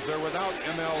tight ends. They're without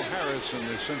M.L. Harris in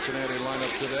the Cincinnati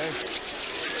lineup today.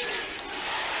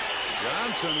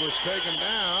 Johnson was taken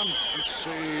down. Let's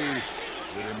see.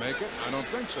 Did he make it? I don't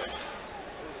think so.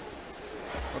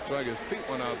 Looks like his feet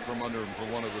went out from under him for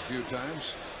one of the few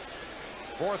times.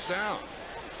 4th down.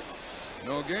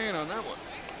 No gain on that one.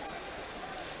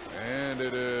 And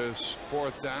it is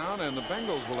 4th down, and the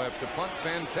Bengals will have to punt.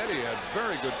 Fantetti had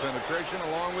very good penetration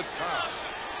along with Cobb.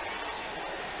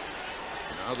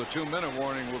 Now the 2-minute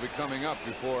warning will be coming up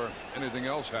before anything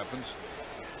else happens.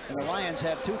 And the Lions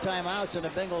have 2 timeouts and the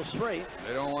Bengals 3.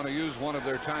 They don't want to use one of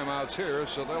their timeouts here,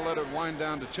 so they'll let it wind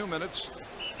down to 2 minutes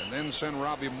and then send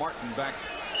Robbie Martin back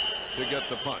to get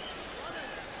the punt.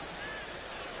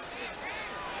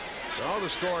 So the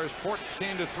score is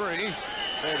 14-3.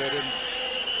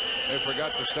 They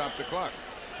forgot to stop the clock.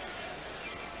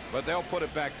 But they'll put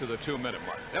it back to the 2-minute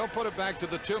mark. They'll put it back to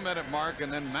the 2-minute mark,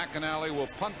 and then McAnally will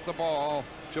punt the ball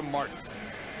to Martin.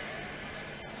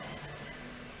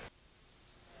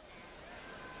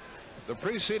 The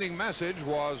preceding message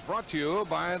was brought to you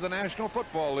by the National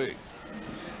Football League.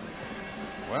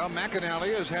 Well,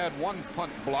 McAnally has had 1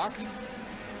 punt blocked.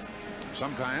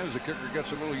 Sometimes the kicker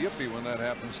gets a little yippy when that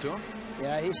happens to him.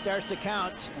 Yeah, he starts to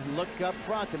count and look up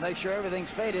front to make sure everything's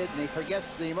faded, and he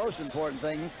forgets the most important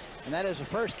thing, and that is to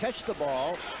first catch the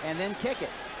ball and then kick it.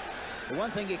 The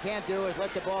one thing you can't do is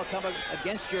let the ball come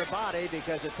against your body,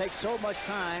 because it takes so much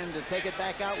time to take it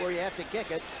back out where you have to kick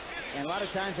it, and a lot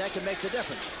of times that can make the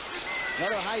difference.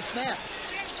 Another high snap.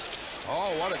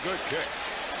 Oh, what a good kick.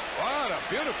 What a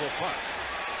beautiful punt.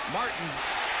 Martin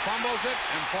fumbles it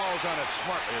and falls on it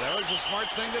smartly. That was a smart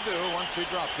thing to do once he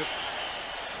dropped it.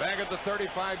 Back at the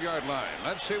 35-yard line.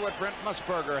 Let's see what Brent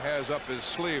Musburger has up his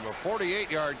sleeve. A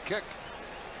 48-yard kick.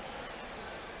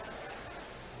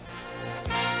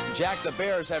 Jack, the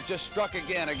Bears have just struck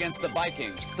again against the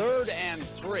Vikings. 3rd and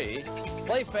 3.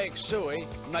 Play fake Suey.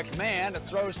 McMahon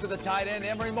throws to the tight end,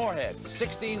 Emery Moorhead.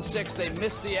 16-6. They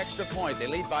missed the extra point. They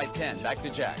lead by 10. Back to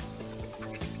Jack.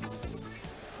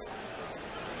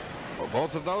 Well,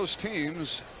 both of those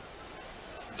teams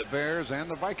The Bears and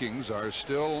the Vikings are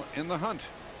still in the hunt.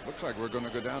 Looks like we're going to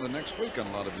go down to next week on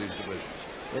a lot of these divisions.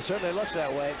 It certainly looks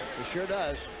that way. It sure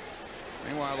does.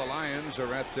 Meanwhile, the Lions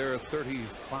are at their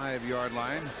 35-yard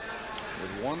line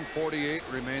with 1:48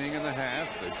 remaining in the half.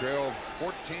 They trail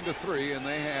 14-3, and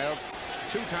they have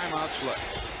 2 timeouts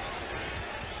left.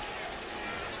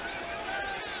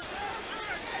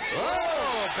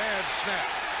 Oh, bad snap.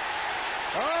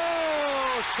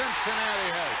 Oh, Cincinnati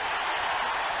has it.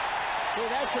 See,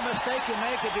 that's a mistake you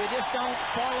make if you just don't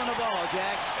fall on the ball,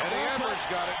 Jack. Eddie Edwards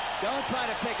got it. Don't try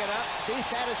to pick it up. Be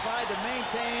satisfied to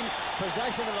maintain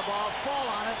possession of the ball. Fall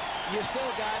on it. You still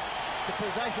got the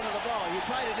possession of the ball. You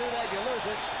try to do that, you lose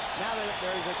it. Now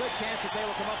there's a good chance that they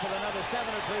will come up with another 7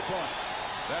 or 3 points.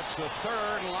 That's the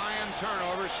 3rd Lion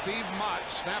turnover. Steve Mott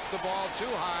snapped the ball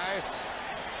too high.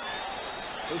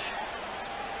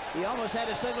 He almost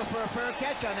had a signal for a fair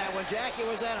catch on that one, Jack. It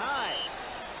was that high.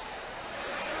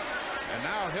 And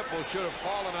now Hipple should have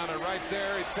fallen on it right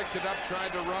there. He picked it up,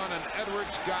 tried to run, and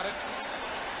Edwards got it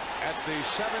at the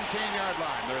 17-yard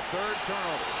line. Their 3rd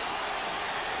turnover.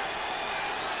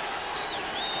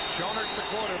 Schonert, the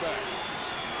quarterback.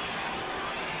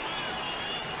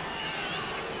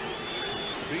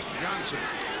 Beat Johnson.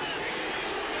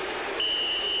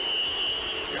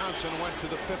 Johnson went to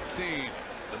the 15.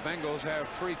 The Bengals have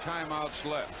 3 timeouts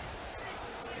left.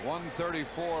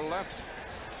 1:34 left.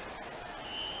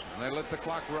 And they let the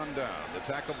clock run down. The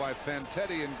tackle by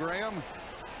Fantetti and Graham.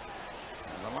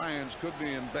 And the Lions could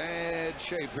be in bad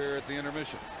shape here at the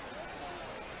intermission.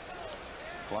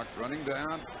 Clock running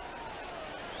down.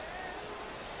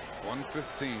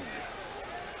 1:15.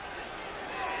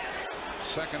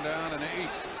 2nd down and 8.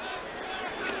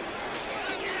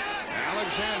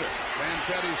 Alexander.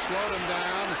 Fantetti slowed him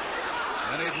down.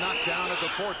 And he's knocked down at the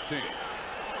 14.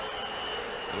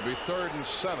 It'll be 3rd and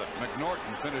 7.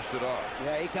 McNorton finished it off.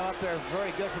 Yeah, he came up there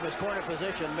very good from his corner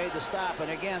position, made the stop. And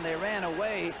again, they ran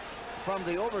away from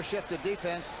the overshifted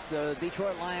defense. The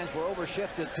Detroit Lions were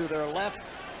overshifted to their left.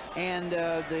 And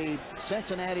the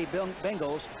Cincinnati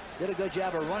Bengals did a good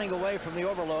job of running away from the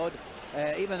overload.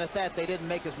 Even at that, they didn't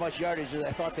make as much yardage as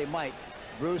I thought they might.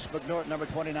 Bruce McNorton, number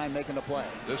 29, making the play.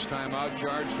 This time out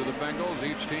charge to the Bengals.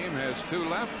 Each team has 2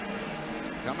 left.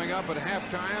 Coming up at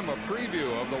halftime, a preview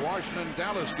of the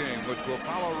Washington-Dallas game, which will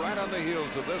follow right on the heels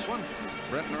of this one.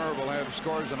 Brent and Irv will have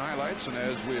scores and highlights, and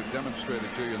as we have demonstrated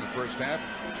to you in the first half,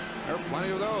 there are plenty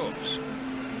of those.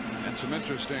 And some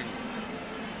interesting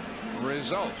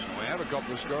results. We have a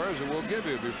couple of scores that we'll give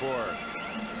you before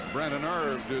Brent and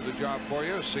Irv do the job for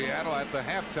you. Seattle at the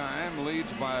halftime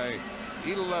leads by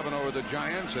 11 over the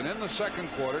Giants, and in the 2nd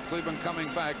quarter, Cleveland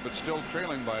coming back, but still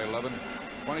trailing by 11.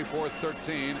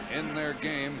 24-13 in their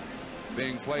game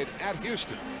being played at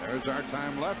Houston. There's our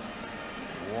time left.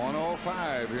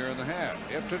 1:05 here in the half.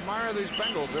 You have to admire these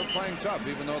Bengals. They're playing tough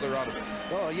even though they're out of it.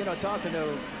 Well, you know, talking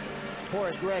to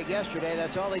Forrest Gregg yesterday,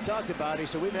 that's all he talked about. He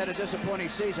said, we've had a disappointing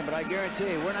season, but I guarantee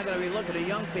you, we're not going to be looking at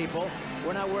young people.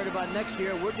 We're not worried about next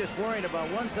year. We're just worrying about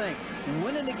one thing,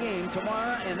 winning the game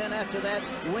tomorrow, and then after that,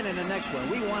 winning the next one.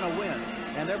 We want to win,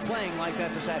 and they're playing like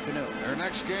that this afternoon. Their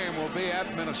next game will be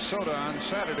at Minnesota on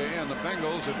Saturday, and the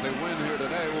Bengals, if they win here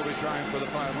today, will be trying for the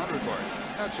 500 mark.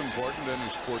 That's important to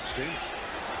any sports team.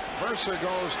 Mercer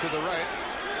goes to the right.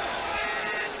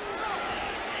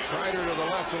 Kreider to the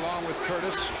left along with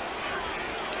Curtis.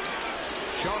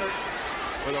 Schonert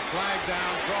with a flag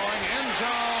down, throwing, end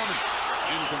zone,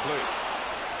 incomplete.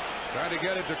 Try to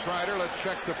get it to Kreider. Let's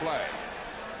check the flag.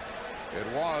 It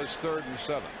was 3rd and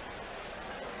 7.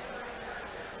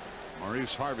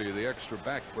 Maurice Harvey, the extra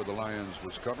back for the Lions,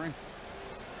 was covering.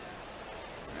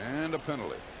 And a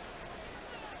penalty.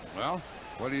 Well,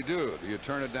 what do? Do you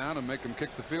turn it down and make them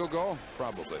kick the field goal?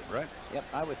 Probably, right? Yep,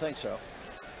 I would think so.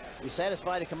 Be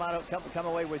satisfied to come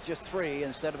away with just 3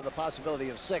 instead of the possibility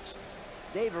of 6.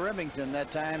 Dave Remington that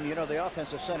time, you know, the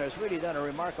offensive center, has really done a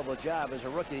remarkable job as a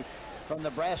rookie from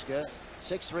Nebraska.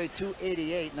 6'3",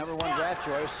 288, #1 draft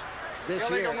choice this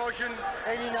Illegal year. motion,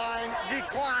 89,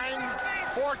 decline,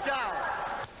 4th down.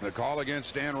 The call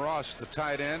against Dan Ross, the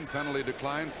tight end, penalty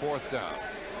decline, 4th down.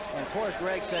 And Forrest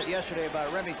Gregg said yesterday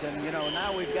about Remington, you know,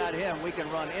 now we've got him. We can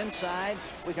run inside,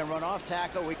 we can run off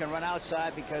tackle, we can run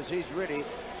outside because he's really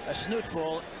a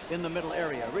snootful in the middle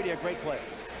area. Really a great player.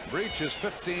 Breach is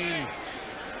 15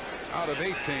 out of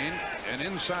 18, and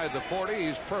inside the 40,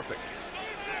 he's perfect.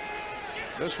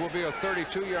 This will be a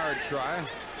 32-yard try.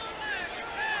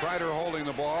 Kreider holding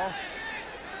the ball.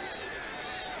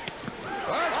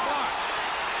 That's blocked.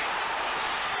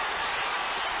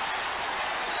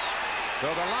 So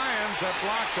the Lions have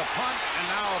blocked a punt and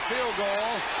now a field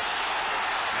goal.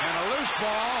 And a loose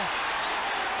ball.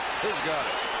 Who's got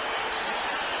it?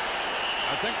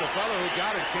 I think the fellow who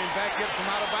got it came back, get from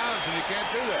out of bounds, and you can't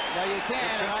do that. No, you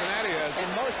can't. Cincinnati has. In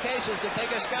most cases, the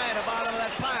biggest guy in the bottom of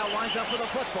that pile winds up with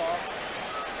a football.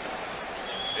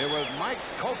 It was Mike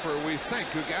Koper, we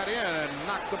think, who got in and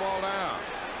knocked the ball down.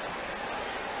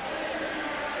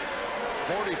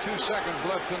 42 seconds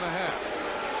left in the half.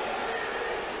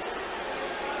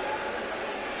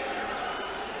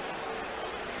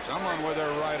 Someone with their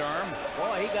right arm.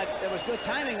 Boy, there was good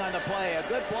timing on the play. A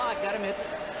good block got him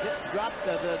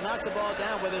knocked the ball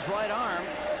down with his right arm.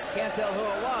 Can't tell who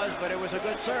it was, but it was a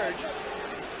good surge.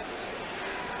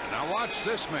 Now watch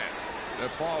this man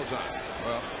that falls on.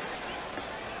 Well,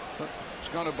 it's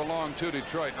going to belong to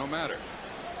Detroit no matter.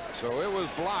 So it was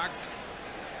blocked,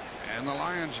 and the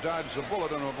Lions dodged the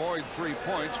bullet and avoid 3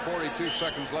 points. 42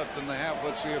 seconds left in the half.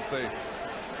 Let's see if they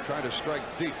try to strike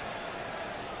deep.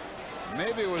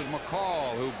 Maybe it was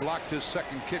McCall who blocked his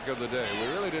second kick of the day. We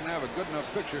really didn't have a good enough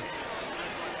picture.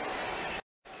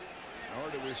 Nor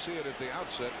did we see it at the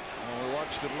outset when we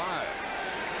watched it live.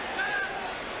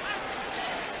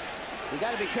 You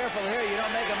got to be careful here. You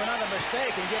don't make them another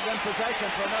mistake and give them possession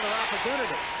for another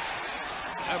opportunity.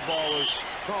 That ball was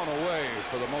thrown away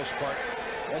for the most part.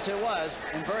 Yes, it was,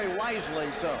 and very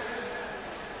wisely so.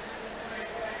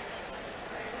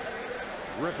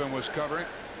 Griffin was covering.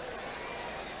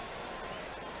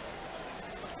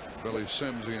 Billy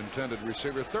Sims, the intended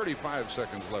receiver. 35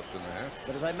 seconds left in the half.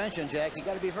 But as I mentioned, Jack, you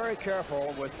got to be very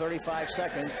careful with 35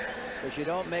 seconds that you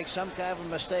don't make some kind of a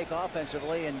mistake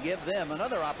offensively and give them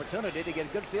another opportunity to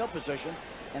get good field position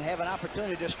and have an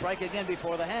opportunity to strike again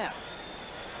before the half.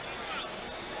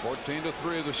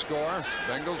 14-3 the score.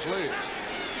 Bengals lead.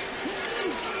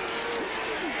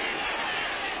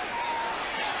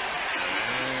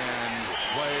 And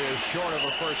play is short of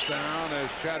a first down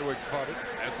as Chadwick caught it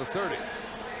at the 30.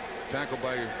 Tackled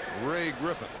by Ray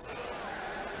Griffin.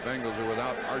 The Bengals are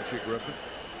without Archie Griffin,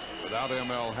 without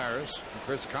M.L. Harris, and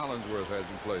Chris Collinsworth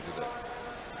hasn't played today.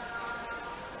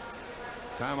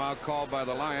 Timeout called by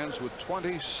the Lions with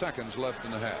 20 seconds left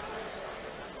in the half.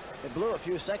 It blew a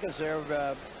few seconds there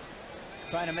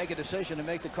trying to make a decision to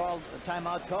make the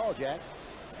timeout call, Jack.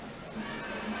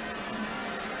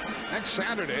 Next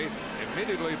Saturday,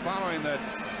 immediately following that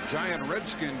Giant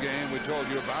Redskin game we told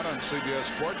you about on CBS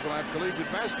Sports, we'll have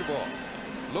collegiate basketball.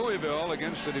 Louisville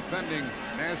against the defending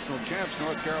national champs,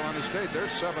 North Carolina State. They're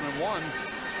 7-1,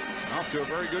 off to a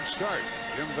very good start.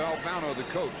 Jim Valvano, the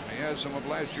coach, and he has some of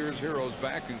last year's heroes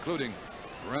back, including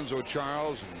Lorenzo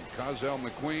Charles and Cozell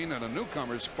McQueen, and a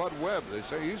newcomer, Spud Webb. They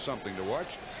say he's something to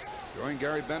watch. Join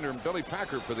Gary Bender and Billy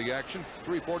Packer for the action.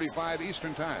 3:45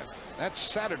 Eastern Time. That's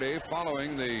Saturday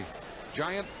following the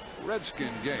Giant Redskin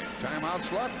game.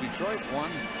 Timeouts left. Detroit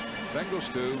 1,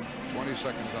 Bengals 2. 20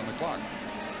 seconds on the clock.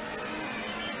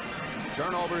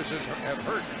 Turnovers have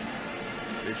hurt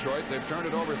Detroit. They've turned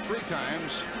it over 3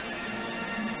 times,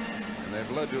 and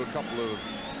they've led to a couple of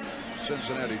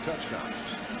Cincinnati touchdowns.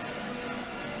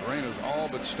 The rain has all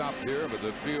but stopped here, but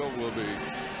the field will be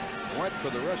wet for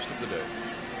the rest of the day.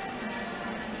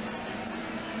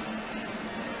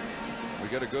 We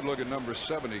get a good look at number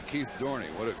 70, Keith Dorney.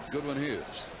 What a good one he is.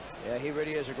 Yeah, he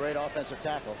really is a great offensive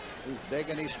tackle. He's big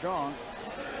and he's strong,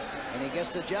 and he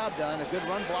gets the job done. A good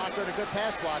run blocker and a good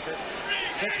pass blocker.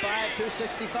 6'5",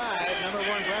 265,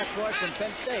 #1 draft choice from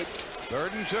Penn State.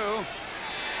 3rd and 2.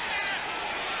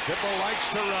 Tipple likes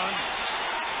to run.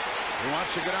 He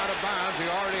wants to get out of bounds. He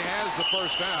already has the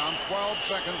first down. 12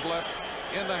 seconds left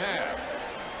in the half.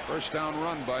 First down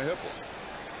run by Hipple.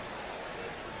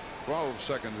 12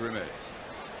 seconds remaining.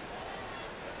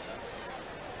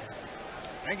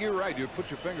 And you're right. You put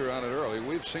your finger on it early.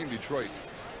 We've seen Detroit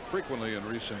frequently in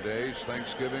recent days.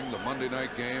 Thanksgiving, the Monday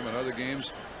night game, and other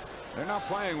games. They're not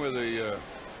playing with the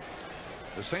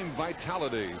same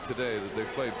vitality today that they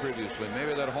played previously.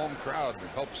 Maybe that home crowd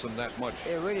helps them that much.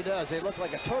 It really does. They look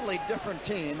like a totally different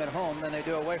team at home than they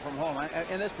do away from home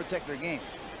in this particular game.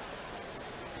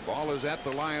 Ball is at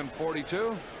the Lion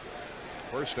 42.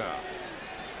 First down.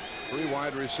 3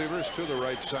 wide receivers to the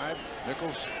right side.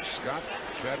 Nichols, Scott,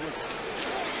 Chadwick.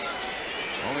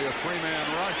 Only a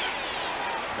 3-man rush.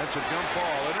 That's a jump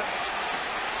ball, isn't it?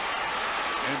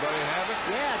 Anybody have it?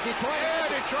 Yeah, Detroit. Yeah,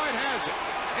 Detroit has it.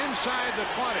 Inside the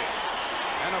 20.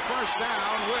 And a first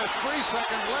down with 3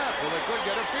 seconds left. Well, they could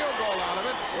get a field goal out of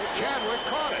it. Chadwick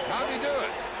caught it. How'd he do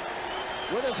it?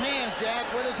 With his hands, Jack,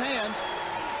 with his hands.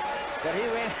 But he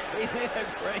made a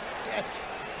great catch.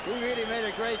 He really made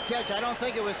a great catch. I don't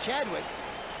think it was Chadwick.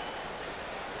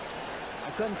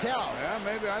 I couldn't tell. Yeah,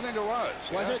 maybe. I think it was.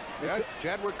 Was it? Yeah,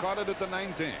 Chadwick caught it at the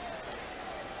 19.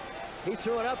 He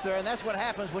threw it up there, and that's what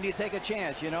happens when you take a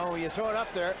chance. You know, when you throw it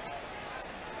up there,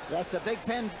 that's a Big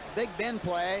Ben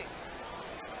play.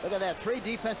 Look at that, 3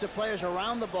 defensive players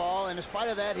around the ball, and in spite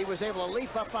of that, he was able to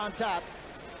leap up on top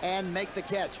and make the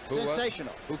catch.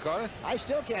 Sensational. Who caught it? I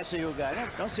still can't see who got it.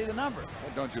 Don't see the number.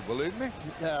 Well, don't you believe me?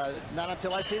 Not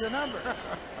until I see the number.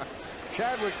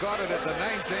 Chadwick caught it at the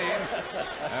 19,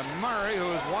 and Murray,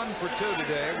 who is 1 for 2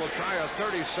 today, will try a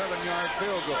 37-yard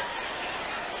field goal.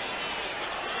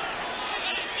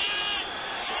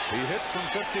 He hit from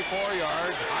 54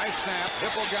 yards. High snap.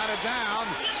 Hipple got it down.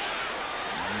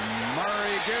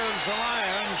 Murray gives the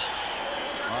Lions.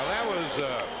 Well, that was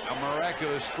a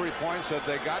miraculous 3 points that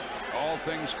they got, all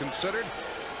things considered.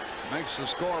 Makes the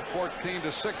score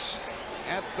 14-6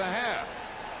 at the half.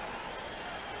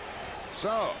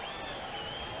 So,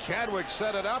 Chadwick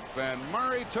set it up, and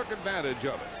Murray took advantage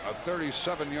of it. A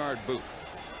 37-yard boot.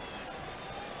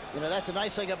 You know, that's the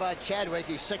nice thing about Chadwick.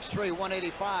 He's 6'3",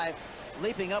 185.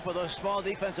 Leaping up with those small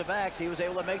defensive backs, he was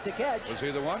able to make the catch. Was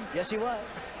he the one? Yes, he was.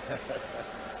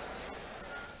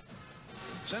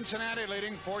 Cincinnati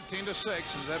leading 14-6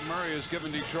 as Ed Murray has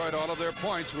given Detroit all of their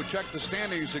points. We'll check the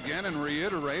standings again and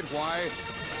reiterate why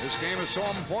this game is so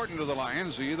important to the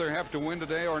Lions. They either have to win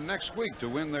today or next week to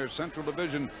win their Central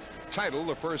Division title,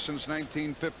 the first since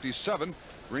 1957.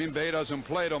 Green Bay doesn't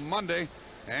play till Monday,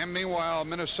 and meanwhile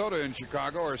Minnesota and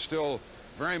Chicago are still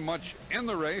very much in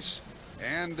the race,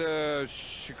 and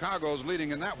Chicago's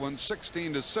leading in that one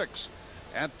 16-6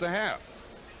 at the half.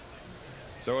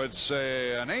 So it's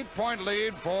an 8-point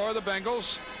lead for the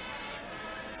Bengals.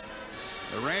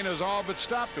 The rain has all but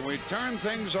stopped, and we turn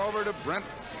things over to Brent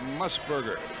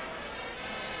Musburger.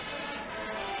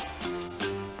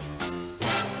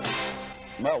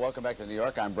 Well, welcome back to New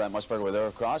York. I'm Brent Musburger with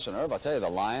Irv Cross. And Irv, I'll tell you, the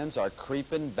Lions are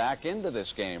creeping back into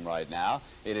this game right now.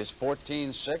 It is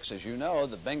 14-6. As you know,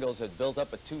 the Bengals had built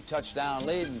up a 2-touchdown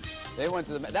lead, and they went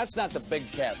to the... That's not the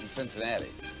big cat in Cincinnati.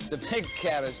 The big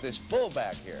cat is this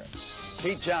fullback here,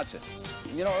 Pete Johnson.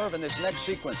 You know, Irv, in this next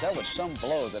sequence, that was some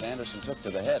blow that Anderson took to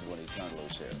the head when he turned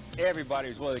loose here. Everybody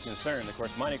was really concerned. Of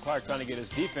course, Monty Clark trying to get his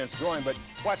defense going, but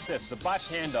watch this. The botched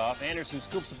handoff. Anderson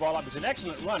scoops the ball up. He's an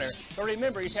excellent runner, but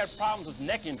remember, he's had problems with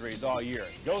neck injuries all year.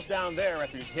 He goes down there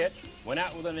after he's hit, went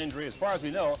out with an injury. As far as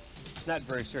we know, it's not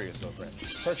very serious, though, Brent.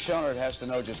 Kirk Schoenert has to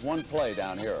know just one play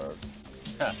down here, Irv.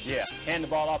 Yeah, hand the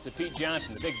ball off to Pete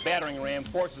Johnson. The big battering ram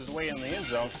forces his way in the end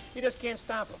zone. He just can't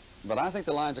stop him. But I think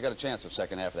the Lions have got a chance the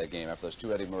second half of that game after those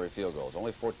 2 Eddie Murray field goals.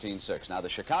 Only 14-6. Now, the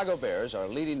Chicago Bears are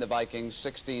leading the Vikings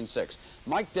 16-6.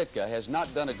 Mike Ditka has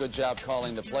not done a good job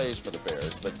calling the plays for the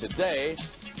Bears, but today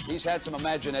he's had some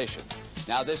imagination.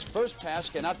 Now, this first pass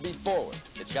cannot be forward.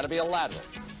 It's got to be a lateral.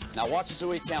 Now, watch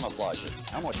Suey camouflage it.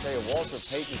 I'm going to tell you, Walter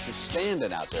Payton is just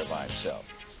standing out there by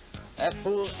himself. That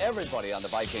fooled everybody on the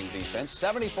Viking defense.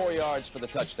 74 yards for the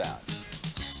touchdown.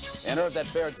 And Irv,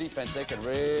 that Bear defense, they can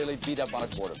really beat up on a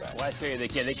quarterback. Well, I tell you, they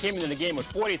can. They came into the game with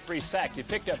 43 sacks. They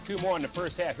picked up 2 more in the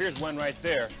first half. Here's one right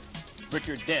there.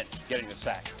 Richard Dent getting the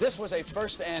sack. This was a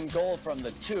first and goal from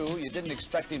the 2. You didn't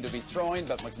expect him to be throwing,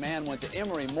 but McMahon went to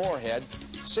Emory Moorhead.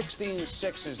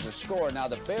 16-6 is the score. Now,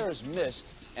 the Bears missed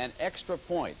an extra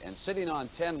point, and sitting on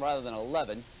 10 rather than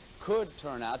 11 could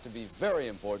turn out to be very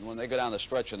important when they go down the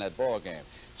stretch in that ball game.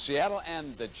 Seattle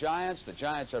and the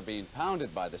Giants are being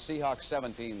pounded by the Seahawks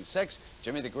 17-6.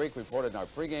 Jimmy the Greek reported in our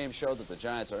pregame show that the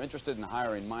Giants are interested in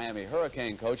hiring Miami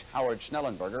Hurricane coach Howard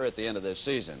Schnellenberger at the end of this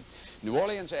season. New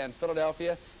Orleans and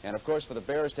Philadelphia, and of course for the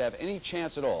Bears to have any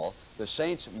chance at all, the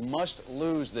Saints must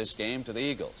lose this game to the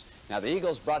Eagles. Now, the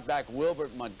Eagles brought back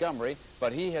Wilbert Montgomery,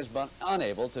 but he has been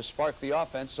unable to spark the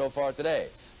offense so far today.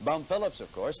 Bum Phillips,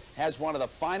 of course, has one of the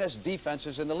finest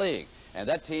defenses in the league, and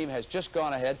that team has just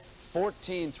gone ahead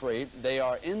 14-3. They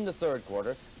are in the third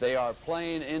quarter. They are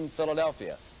playing in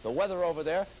Philadelphia. The weather over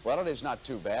there, well, it is not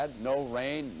too bad. No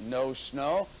rain, no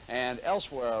snow, and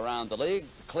elsewhere around the league,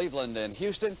 Cleveland and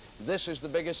Houston, this is the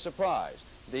biggest surprise.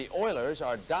 The Oilers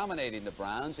are dominating the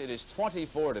Browns. It is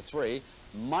 24-3.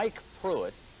 Mike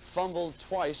Pruitt fumbled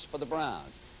twice for the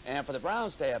Browns. And for the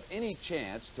Browns to have any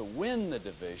chance to win the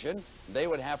division, they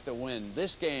would have to win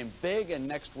this game big and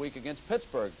next week against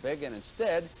Pittsburgh big, and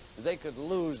instead they could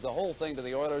lose the whole thing to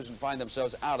the Oilers and find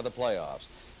themselves out of the playoffs.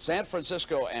 San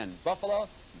Francisco and Buffalo,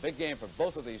 big game for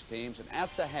both of these teams, and at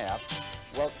the half,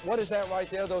 well, what is that right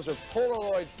there? Those are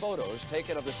Polaroid photos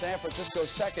taken of the San Francisco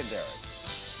secondary.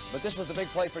 But this was the big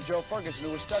play for Joe Ferguson,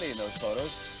 who was studying those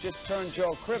photos. Just turned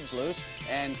Joe Cribbs loose,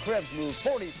 and Cribbs moved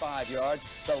 45 yards,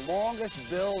 the longest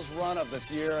Bills run of this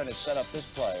year, and has set up this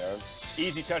play.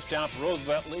 Easy touchdown for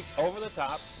Roosevelt, leaks over the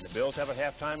top, and the Bills have a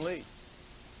halftime lead.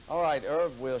 All right,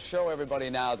 Irv, we'll show everybody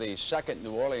now the second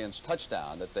New Orleans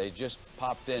touchdown that they just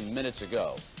popped in minutes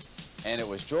ago. And it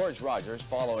was George Rogers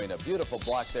following a beautiful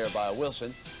block there by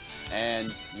Wilson.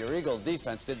 And your Eagle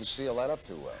defense didn't seal that up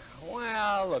too well.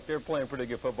 Well, look, they're playing pretty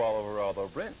good football overall, though,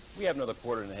 Brent. We have another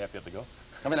quarter and a half yet to go.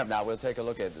 Coming up now, we'll take a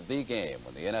look at the game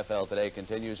when the NFL Today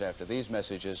continues after these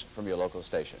messages from your local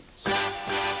stations.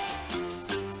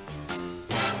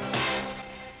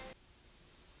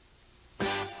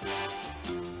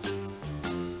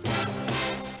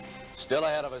 Still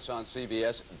ahead of us on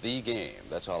CBS, the game.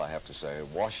 That's all I have to say.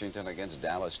 Washington against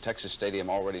Dallas. Texas Stadium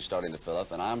already starting to fill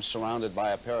up, and I'm surrounded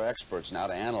by a pair of experts now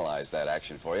to analyze that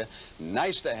action for you.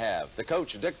 Nice to have the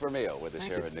coach, Dick Vermeil, with us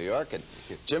here in New York. And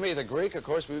Jimmy the Greek, of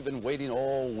course, we've been waiting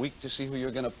all week to see who you're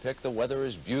going to pick. The weather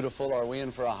is beautiful. Are we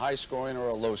in for a high-scoring or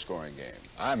a low-scoring game?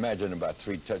 I imagine about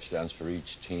 3 touchdowns for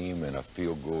each team and a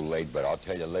field goal late, but I'll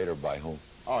tell you later by whom.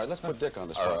 All right, let's put Dick on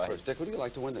the spot first. Dick, who do you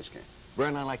like to win this game?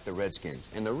 Brent, I like the Redskins.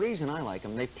 And the reason I like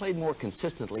them, they've played more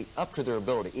consistently up to their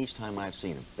ability each time I've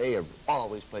seen them. They have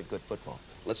always played good football.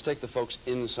 Let's take the folks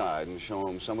inside and show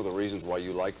them some of the reasons why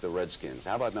you like the Redskins.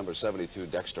 How about number 72,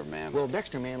 Dexter Manley? Well,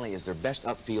 Dexter Manley is their best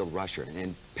upfield rusher.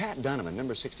 And Pat Donovan,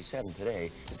 number 67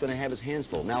 today, is going to have his hands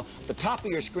full. Now, at the top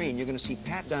of your screen, you're going to see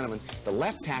Pat Donovan, the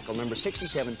left tackle, number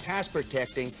 67, pass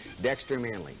protecting Dexter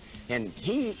Manley. And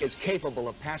he is capable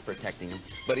of pass protecting him,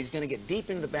 but he's going to get deep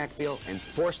into the backfield and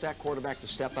force that quarterback to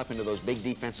step up into those big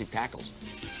defensive tackles.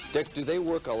 Dick, do they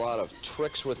work a lot of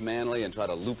tricks with Manley and try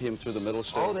to loop him through the middle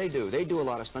still? Oh, they do. They do a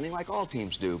lot of stunning like all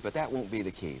teams do, but that won't be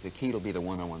the key. The key will be the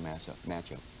one-on-one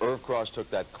matchup. Irv Cross took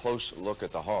that close look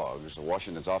at the Hogs,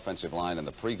 Washington's offensive line, in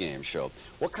the pregame show.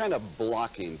 What kind of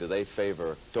blocking do they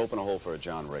favor to open a hole for a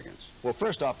John Riggins? Well,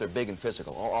 first off, they're big and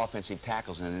physical, all offensive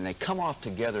tackles, and they come off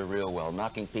together real well,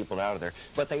 knocking people out of there.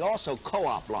 But they also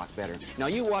co-op block better. Now,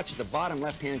 you watch the bottom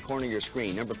left-hand corner of your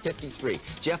screen, number 53,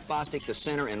 Jeff Bostic, the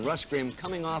center, and Russ Grimm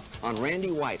coming off on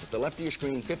Randy White at the left of your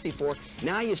screen, 54.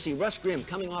 Now you see Russ Grimm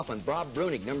coming off on Bob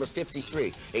Brunig, number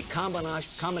 53. A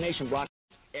combination block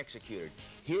executed.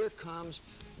 Here comes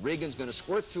Riggins, going to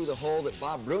squirt through the hole that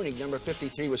Bob Brunig, number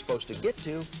 53, was supposed to get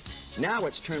to. Now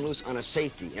it's turned loose on a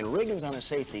safety, and Riggins on a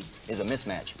safety is a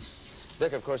mismatch.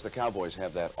 Dick, of course, the Cowboys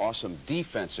have that awesome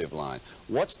defensive line.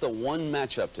 What's the one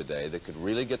matchup today that could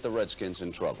really get the Redskins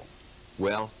in trouble?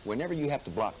 Well, whenever you have to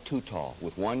block too tall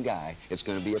with one guy, it's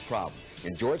going to be a problem.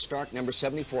 And George Stark, number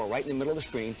 74, right in the middle of the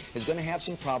screen, is going to have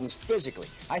some problems physically.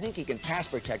 I think he can pass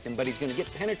protect him, but he's going to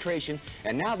get penetration,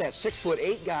 and now that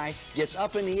 6'8" guy gets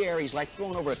up in the air, he's like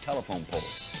throwing over a telephone pole.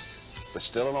 But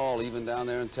still in all, even down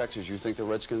there in Texas, you think the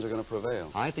Redskins are going to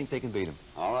prevail? I think they can beat him.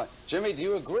 All right. Jimmy, do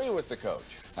you agree with the coach?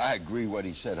 I agree what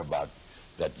he said about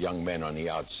that young man on the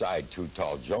outside, Too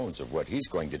Tall Jones, of what he's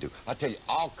going to do. I'll tell you,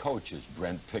 all coaches,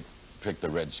 Brent, pick the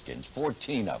Redskins,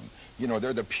 14 of them. You know,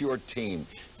 they're the pure team.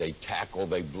 They tackle,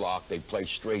 they block, they play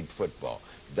straight football.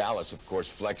 Dallas, of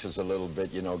course, flexes a little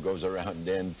bit, you know, goes around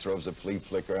in, throws a flea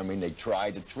flicker. I mean, they try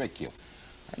to trick you.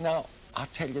 Now, I'll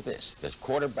tell you this, the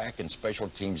quarterback and special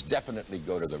teams definitely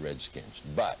go to the Redskins,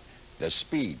 but the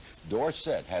speed,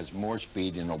 Dorsett has more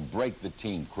speed and he'll break the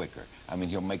team quicker. I mean,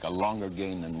 he'll make a longer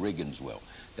game than Riggins will.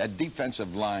 That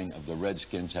defensive line of the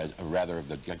Redskins has, or rather of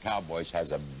the Cowboys,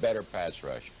 has a better pass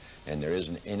rush. And there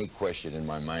isn't any question in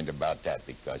my mind about that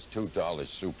because Too Tall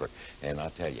is super. And I'll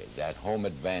tell you, that home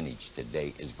advantage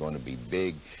today is going to be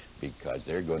big because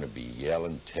they're going to be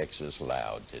yelling Texas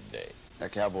loud today.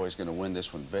 That Cowboy's going to win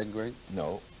this one big, Greg?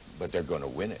 No, but they're going to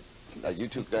win it. You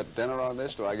two got dinner on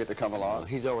this? Do I get to come along? Well,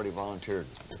 he's already volunteered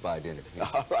to buy dinner.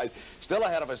 All right. Still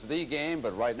ahead of us, the game,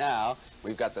 but right now,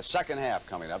 we've got the second half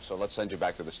coming up, so let's send you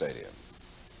back to the stadium.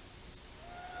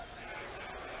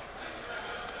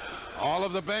 All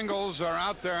of the Bengals are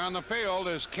out there on the field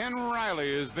as Ken Riley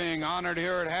is being honored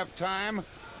here at halftime.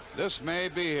 This may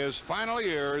be his final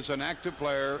year as an active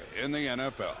player in the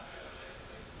NFL.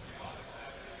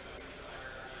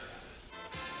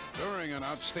 During an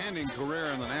outstanding career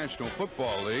in the National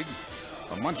Football League,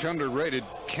 a much underrated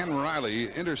Ken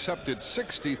Riley intercepted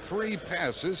 63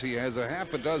 passes. He has a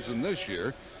half a dozen this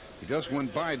year. He just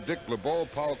went by Dick LeBeau,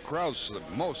 Paul Krause, the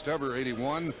most ever,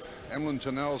 81, Emlyn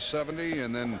Tunnell, 70,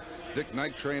 and then Dick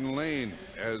Night Train Lane,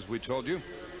 as we told you,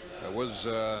 was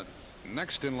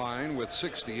next in line with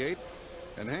 68.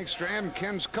 And Hank Stram,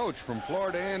 Ken's coach from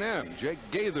Florida A&M. Jake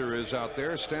Gaither is out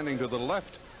there standing to the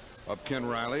left of Ken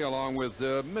Riley, along with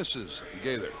Mrs.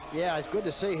 Gaither. Yeah, it's good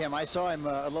to see him. I saw him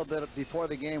a little bit before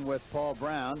the game with Paul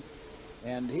Brown,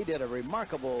 and he did a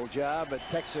remarkable job at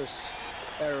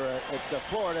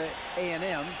Florida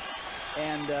A&M,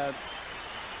 and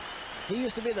he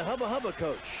used to be the Hubba Hubba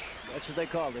coach. That's what they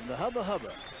called him, the Hubba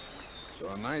Hubba. So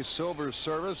a nice silver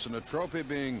service and a trophy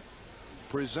being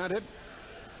presented.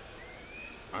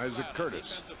 Isaac Curtis.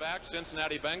 Defensive back,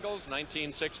 Cincinnati Bengals,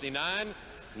 1969,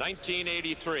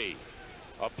 1983.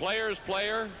 a player's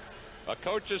player, a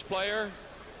coach's player,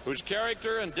 whose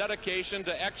character and dedication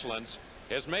to excellence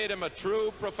has made him a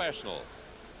true professional.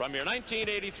 From your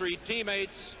 1983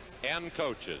 teammates and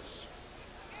coaches.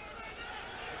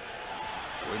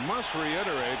 We must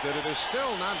reiterate that it is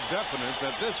still not definite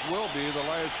that this will be the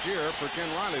last year for Ken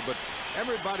Riley, but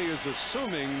everybody is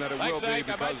assuming that it will be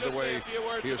because of the way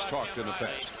he has talked in the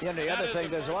past. Yeah, and the other thing,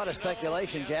 there's a lot of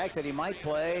speculation, Jack, that he might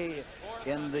play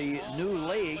in the new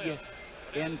league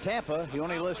in Tampa. He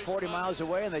only lives 40 miles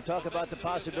away, and they talk about the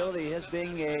possibility of his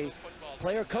being a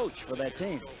player coach for that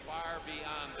team.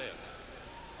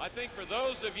 I think for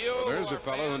those of you, there's a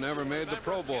fellow who never made the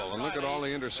Pro Bowl, and look at all the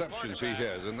interceptions he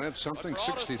has, and that's something.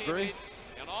 63.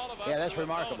 Yeah, that's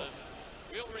remarkable.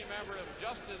 We'll remember him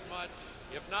just as much,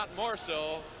 if not more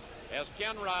so, as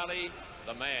Ken Riley,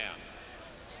 the man.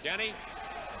 Kenny.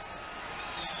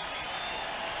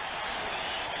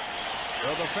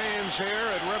 Well, the fans here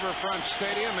at Riverfront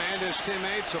Stadium and his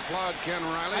teammates applaud Ken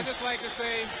Riley. I'd just like to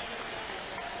say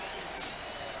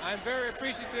I'm very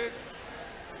appreciative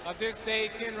of this day,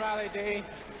 Ken Riley Day.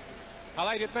 I'd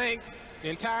like to thank the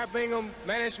entire Bengal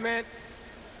management,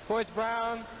 Coach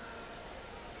Brown,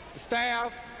 the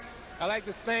staff. I'd like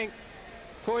to thank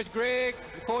Coach Greg,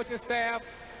 the coaching staff,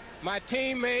 my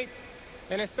teammates,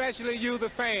 and especially you, the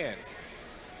fans.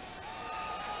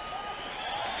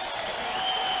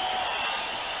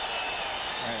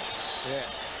 Yeah.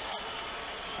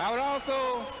 I would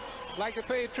also like to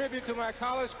pay tribute to my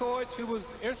college coach, who was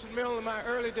instrumental in my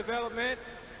early development.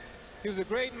 He was a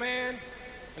great man,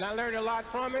 and I learned a lot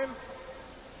from him.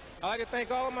 I'd like to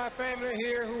thank all of my family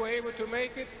here who were able to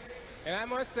make it. And I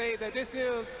must say that this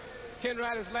is Ken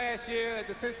Riley's last year at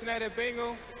the Cincinnati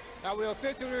Bengals. I will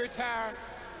officially retire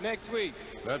next week.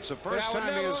 That's the first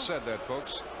time he has said that,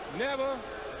 folks. Never,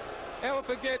 ever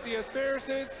forget the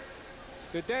experiences,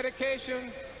 the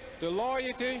dedication, the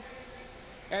loyalty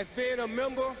as being a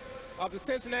member of the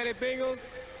Cincinnati Bengals.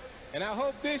 And I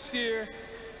hope this year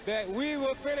that we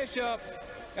will finish up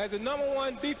as the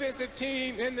 #1 defensive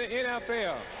team in the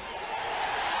NFL.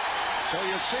 So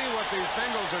you see what these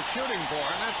Bengals are shooting for,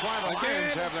 and that's why the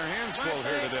Lions have their hands full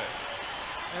here today.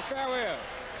 And farewell.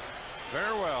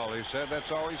 Farewell, he said.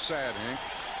 That's always sad, Hank.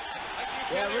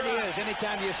 Yeah, it really is.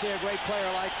 Anytime you see a great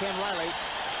player like Ken Riley,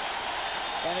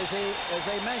 and as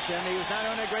they mentioned, he was not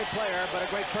only a great player, but a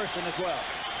great person as well.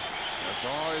 That's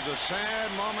always a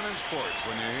sad moment in sports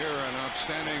when you hear an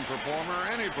outstanding performer,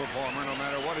 any performer, no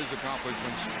matter what his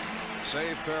accomplishments,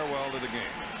 say farewell to the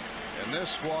game. And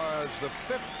this was the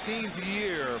 15th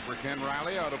year for Ken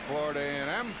Riley out of Florida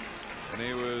A&M, and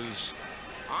he was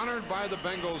honored by the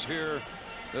Bengals here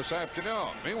this afternoon.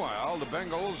 Meanwhile, the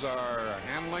Bengals are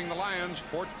handling the Lions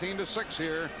 14-6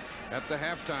 here at the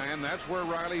halftime. That's where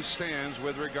Riley stands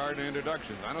with regard to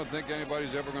introductions. I don't think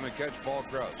anybody's ever going to catch Paul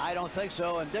Krause. I don't think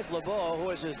so. And Dick LeBeau, who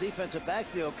is his defensive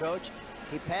backfield coach,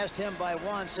 he passed him by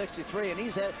 163, and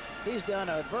he's done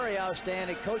a very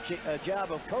outstanding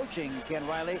job of coaching Ken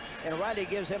Riley, and Riley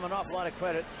gives him an awful lot of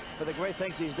credit for the great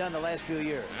things he's done the last few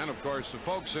years. And of course, the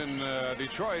folks in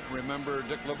Detroit remember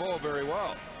Dick LeBeau very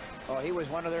well. Oh, he was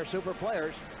one of their super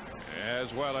players.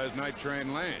 As well as Night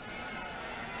Train Lane.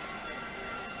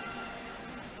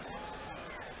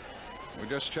 We're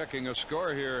just checking a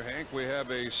score here, Hank. We have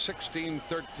a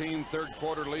 16-13 third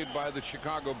quarter lead by the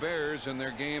Chicago Bears in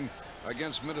their game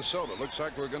against Minnesota. Looks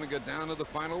like we're going to get down to the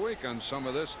final week on some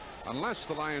of this, unless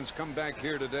the Lions come back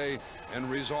here today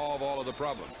and resolve all of the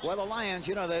problems. Well, the Lions,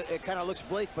 you know, it kind of looks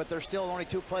bleak, but they're still only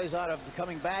 2 plays out of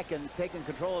coming back and taking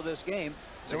control of this game.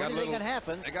 So anything can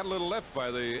happen. They got a little left by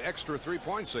the extra 3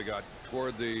 points they got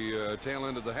toward the tail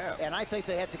end of the half. And I think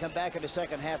they have to come back in the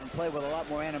second half and play with a lot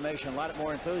more animation, a lot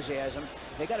more enthusiasm.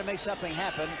 They got to make something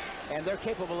happen, and they're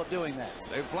capable of doing that.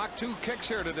 They've blocked 2 kicks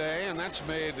here today, and that's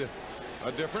made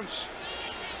a difference.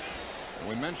 And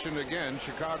we mentioned again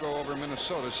Chicago over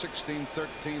Minnesota,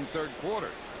 16-13 third quarter.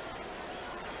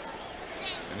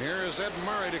 And here is Ed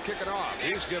Murray to kick it off.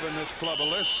 He's given this club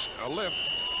a lift.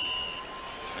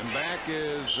 And back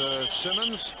is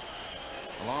Simmons,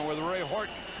 along with Ray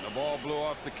Horton. The ball blew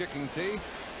off the kicking tee.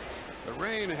 The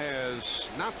rain has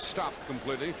not stopped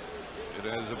completely. It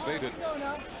has abated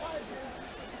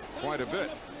quite a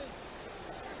bit.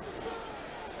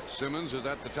 Simmons is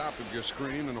at the top of your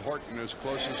screen, and Horton is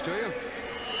closest to you.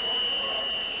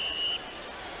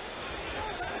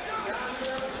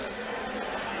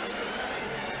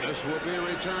 This will be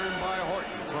returned by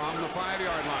Horton from the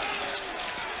 5-yard line.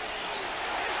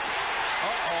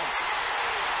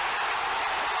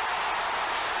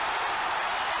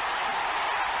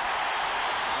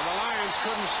 Well, the Lions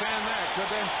couldn't stand that, could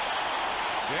they?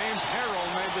 James Harrell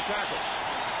made the tackle.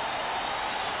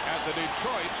 At at the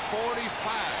Detroit 45.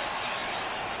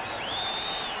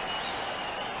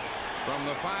 From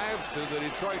the 5 to the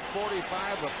Detroit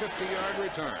 45, a 50-yard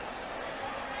return.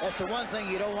 That's the one thing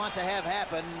you don't want to have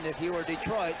happen if you were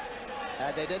Detroit.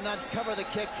 They did not cover the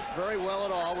kick very well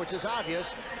at all, which is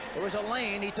obvious. There was a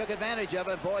lane. He took advantage of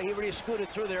it. Boy, he really scooted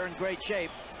through there in great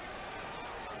shape.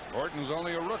 Horton's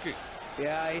only a rookie.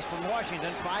 Yeah, he's from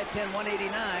Washington, 5'10",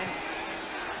 189.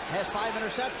 Has 5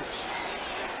 interceptions.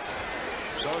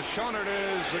 So Schoenert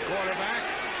is the quarterback.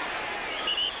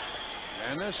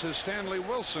 And this is Stanley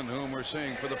Wilson, whom we're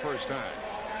seeing for the first time.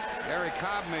 Gary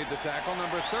Cobb made the tackle.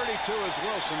 Number 32 is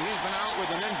Wilson. He's been out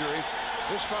with an injury.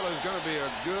 This fellow's going to be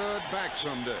a good back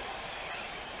someday.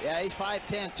 Yeah, he's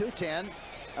 5'10", 210.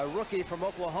 A rookie from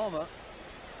Oklahoma.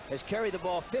 Has carried the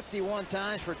ball 51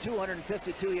 times for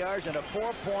 252 yards and a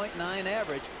 4.9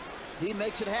 average. He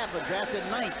makes it happen. Drafted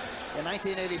 9th in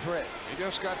 1983. He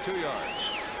just got 2 yards.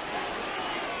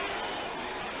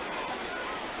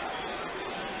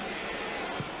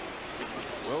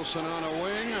 Wilson on a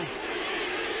wing. And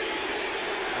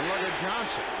look at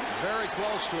Johnson. Very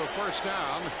close to a first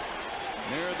down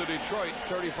near the Detroit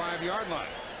 35-yard line.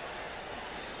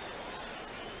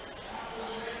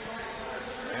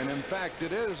 And in fact,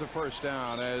 it is a first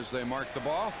down as they mark the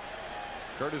ball.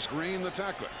 Curtis Green, the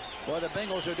tackler. Boy, the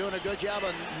Bengals are doing a good job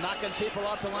of knocking people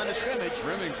off the line of scrimmage.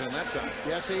 Remington that time.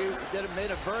 Yes, he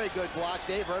made a very good block.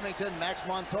 Dave Remington, Max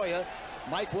Montoya,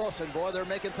 Mike Wilson. Boy, they're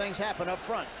making things happen up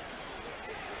front.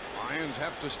 Lions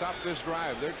have to stop this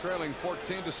drive. They're trailing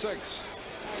 14-6.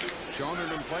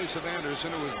 Schoenert in place of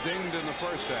Anderson, who was dinged in the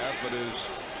first half, but is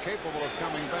capable of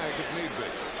coming back if need be.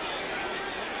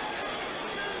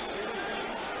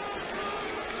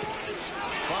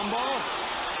 Fumble.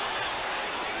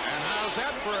 And how's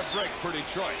that for a break for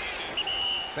Detroit?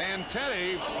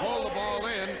 Fantetti pulled the ball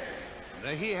in.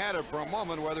 He had it for a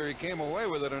moment. Whether he came away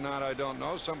with it or not, I don't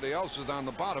know. Somebody else is on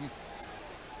the bottom.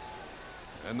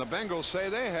 And the Bengals say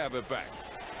they have it back.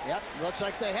 Yep, looks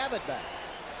like they have it back.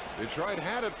 Detroit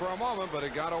had it for a moment, but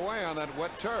it got away on that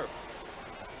wet turf.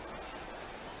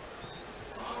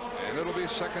 And it'll be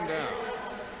second down.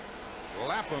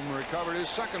 Lapham recovered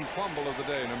his second fumble of the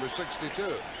day, number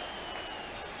 62.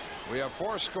 We have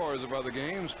 4 scores of other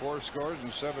games, 4 scores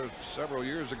in several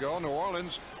years ago. New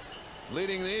Orleans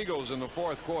leading the Eagles in the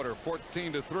fourth quarter,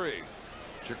 14-3.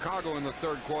 Chicago in the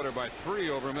third quarter by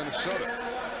 3 over Minnesota.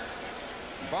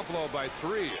 Buffalo by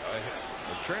 3,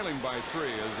 trailing by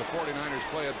 3 as the 49ers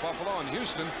play at Buffalo, and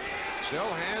Houston still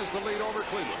has the lead over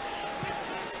Cleveland.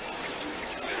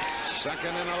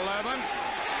 Second and 11.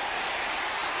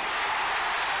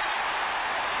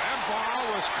 That ball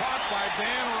was caught by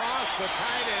Dan Ross, the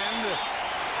tight end,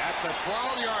 at the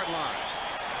 12-yard line.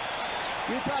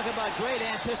 You talk about great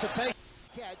anticipation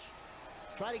catch.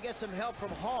 Try to get some help from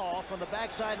Hall from the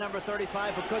backside, number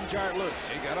 35, but couldn't jar it loose.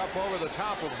 He got up over the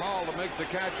top of Hall to make the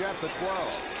catch at the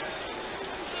 12.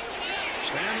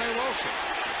 Stanley Wilson.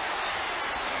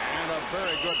 And a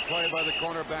very good play by the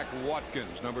cornerback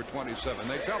Watkins, number 27.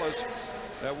 They tell us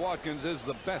that Watkins is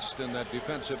the best in that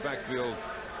defensive backfield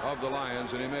of the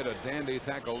Lions, and he made a dandy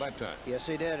tackle that time. Yes,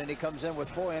 he did, and he comes in with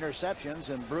 4 interceptions,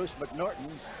 and Bruce McNorton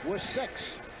with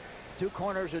 6. 2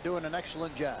 corners are doing an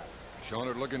excellent job.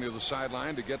 Schoenert looking to the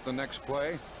sideline to get the next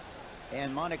play.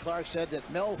 And Monty Clark said that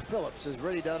Mel Phillips has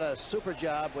really done a super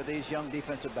job with these young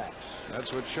defensive backs.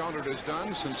 That's what Schoenert has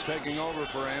done since taking over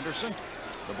for Anderson.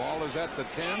 The ball is at the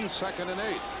 10, second and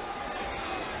 8.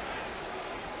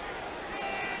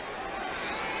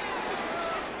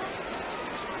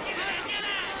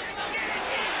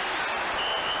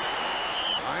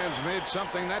 Lions made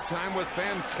something that time with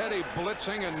Fantetti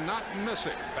blitzing and not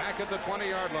missing. Back at the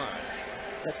 20-yard line.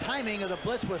 The timing of the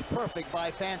blitz was perfect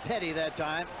by Fantetti that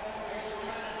time.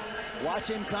 Watch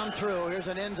him come through. Here's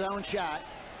an end zone shot.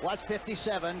 Watch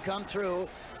 57 come through.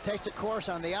 Takes the course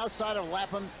on the outside of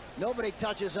Lapham. Nobody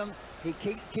touches him. He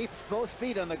keeps both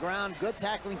feet on the ground. Good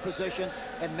tackling position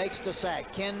and makes the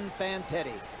sack. Ken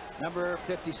Fantetti, number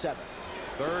 57.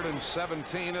 Third and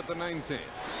 17 at the 19.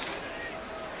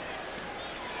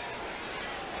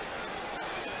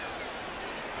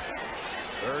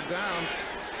 Third down.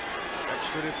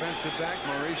 Extra defensive back,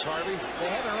 Maurice Harvey. They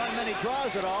haven't run many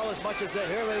draws at all, as much as that.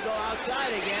 Here they go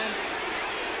outside again.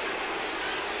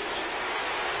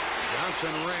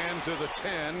 Johnson ran to the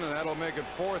 10, and that'll make it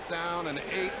 4th down and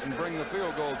 8 and bring the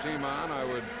field goal team on. I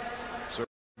would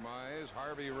surmise.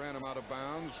 Harvey ran him out of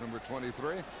bounds, number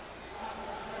 23.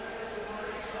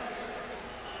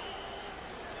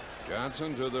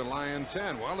 Johnson to the Lion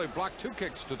 10. Well, they blocked 2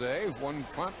 kicks today, 1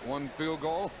 punt, 1 field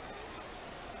goal.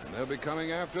 And they'll be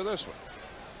coming after this one.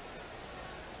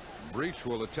 Breach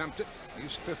will attempt it.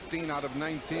 He's 15 out of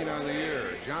 19 on the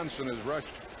year. Johnson has rushed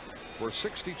for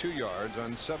 62 yards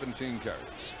on 17 carries.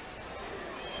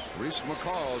 Reese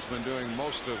McCall's been doing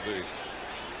most of the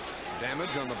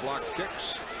damage on the block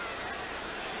kicks.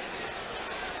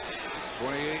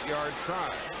 28-yard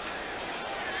try.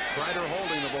 Kreider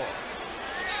holding the ball.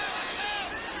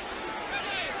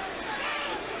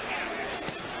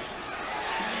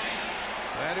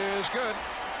 That is good.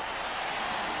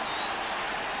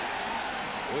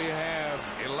 We have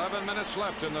 11 minutes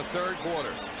left in the third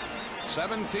quarter.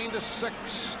 17-6.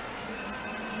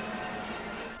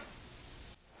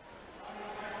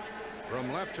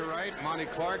 From left to right, Monty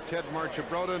Clark, Ted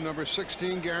Marchibroda, number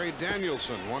 16, Gary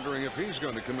Danielson, wondering if he's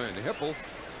going to come in. Hipple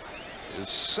is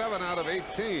 7 out of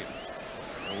 18.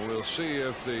 And we'll see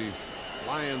if the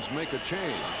Lions make a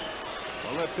change.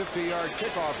 Well, that 50-yard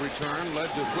kickoff return led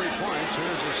to 3 points.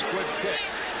 Here's a squid kick.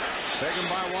 Taken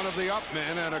by one of the up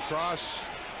men, and across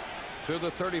to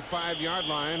the 35-yard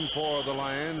line for the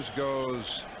Lions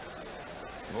goes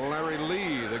Larry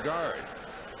Lee, the guard.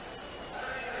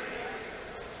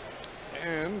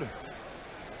 And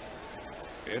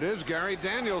it is Gary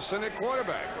Danielson at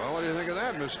quarterback. Well, what do you think of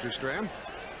that, Mr. Stram?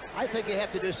 I think you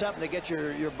have to do something to get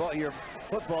your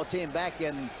football team back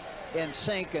in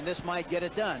sync, and this might get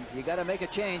it done. You got to make a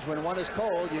change. When one is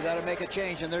cold, you got to make a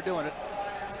change, and they're doing it.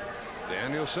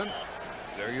 Danielson,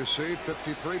 there you see,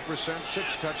 53%,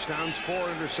 6 touchdowns, 4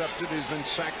 intercepted. He's been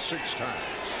sacked 6 times.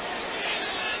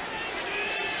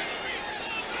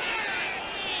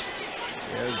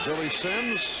 As Billy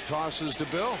Sims tosses to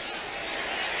Bill.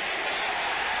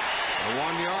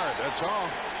 1 yard, that's all.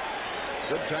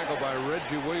 Good tackle by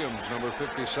Reggie Williams, number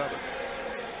 57.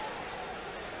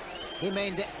 He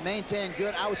maintained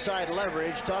good outside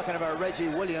leverage. Talking about Reggie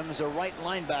Williams, a right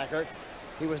linebacker.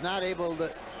 He was not able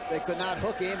to, they could not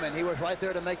hook him, and he was right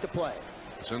there to make the play.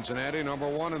 Cincinnati, number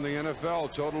 1 in the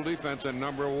NFL, total defense, and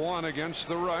number 1 against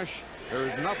the rush.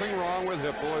 There's nothing wrong with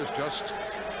Hipple. It's just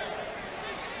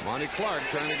Monty Clark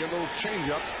trying to get a little change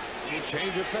up,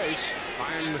 change of pace,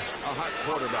 find a hot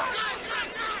quarterback.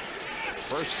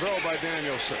 First throw by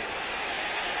Danielson.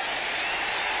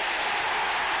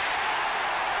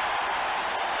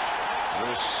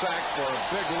 Was sacked for a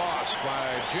big loss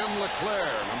by Jim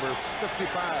LeClaire, number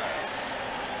 55.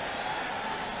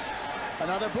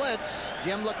 Another blitz.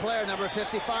 Jim LeClaire, number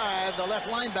 55, the left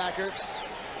linebacker.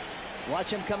 Watch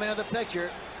him come into the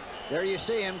picture. There you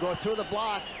see him go through the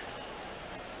block.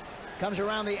 Comes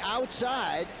around the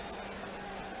outside.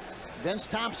 Vince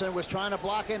Thompson was trying to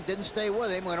block him, didn't stay with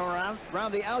him, went around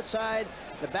the outside,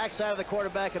 the backside of the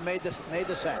quarterback, and made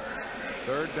the sack.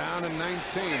 Third down and 19.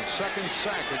 Second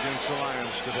sack against the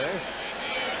Lions today.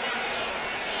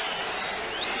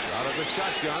 Out of the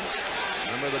shotgun.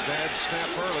 Remember the bad snap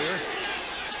earlier.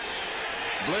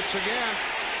 Blitz again.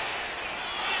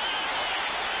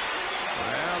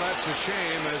 Well, that's a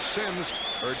shame,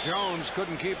 as Jones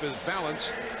couldn't keep his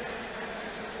balance.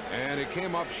 And he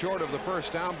came up short of the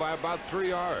first down by about 3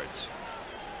 yards.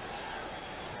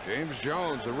 James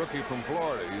Jones, a rookie from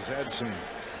Florida. He's had some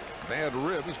bad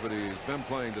ribs, but he's been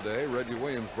playing today. Reggie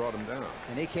Williams brought him down.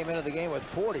 And he came into the game with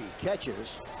 40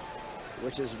 catches,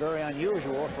 which is very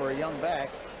unusual for a young back.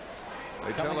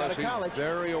 They tell us he's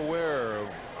very aware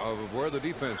of where the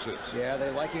defense is. Yeah, they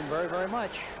like him very, very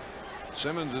much.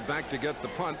 Simmons is back to get the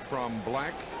punt from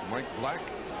Mike Black.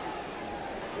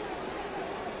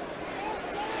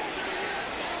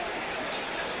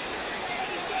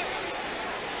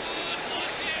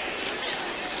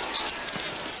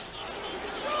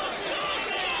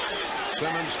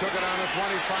 Simmons took it on the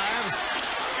 25.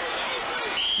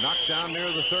 Knocked down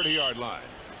near the 30-yard line.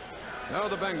 Now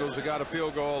the Bengals have got a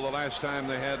field goal the last time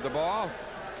they had the ball.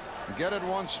 Get it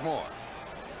once more.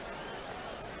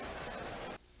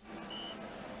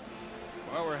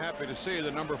 Well, we're happy to see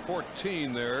that number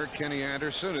 14 there, Kenny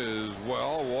Anderson, is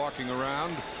well walking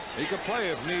around. He could play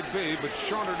if need be, but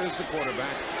Shorter is the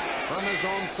quarterback from his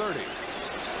own 30.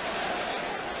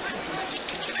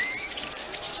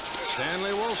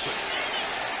 Stanley Wilson.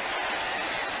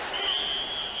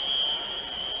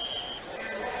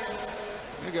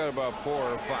 You got about 4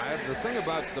 or 5. The thing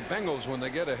about the Bengals, when they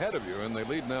get ahead of you, and they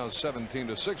lead now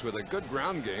 17-6 with a good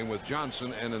ground game with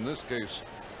Johnson, and in this case,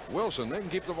 Wilson, they can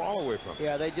keep the ball away from you.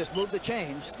 Yeah, they just move the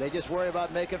chains. They just worry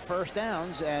about making first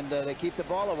downs, and they keep the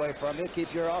ball away from you,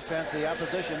 keep your offense, the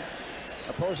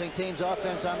opposing team's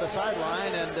offense on the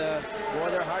sideline, and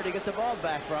boy, they're hard to get the ball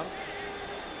back from.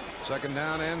 Second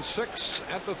down and 6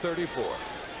 at the 34.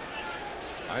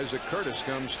 Isaac Curtis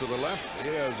comes to the left. He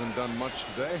hasn't done much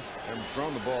today. Haven't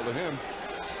thrown the ball to him.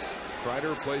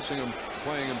 Kreider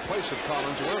playing in place of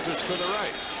Collinsworth. It's to the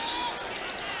right.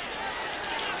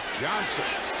 Johnson.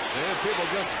 And people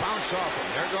just bounce off him.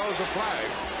 There goes the flag.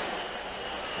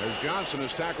 As Johnson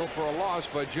is tackled for a loss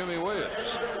by Jimmy Williams.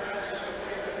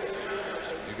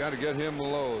 You got to get him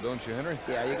low, don't you, Henry?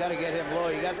 Yeah, you got to get him low.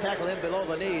 You got to tackle him below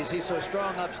the knees. He's so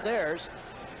strong upstairs.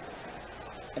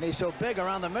 And he's so big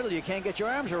around the middle, you can't get your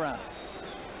arms around.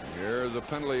 Here's the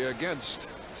penalty against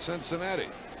Cincinnati.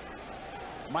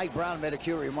 Mike Brown made a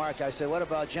cute remark. I said, what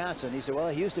about Johnson? He said, well,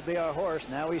 he used to be our horse.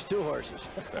 Now he's 2 horses.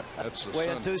 That's the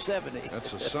weighing son, 270.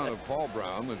 That's the son of Paul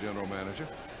Brown, the general manager.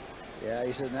 Yeah,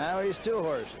 he said, now he's 2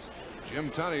 horses. Jim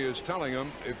Tunney is telling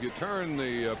him, if you turn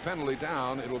the penalty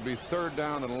down, it'll be 3rd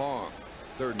down and long.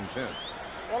 3rd and 10.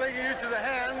 Rolling you to the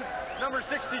hands, number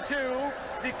 62,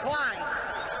 decline.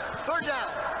 3rd down.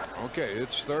 Okay,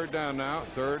 it's 3rd down now.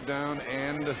 3rd down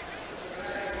and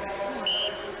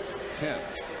 10.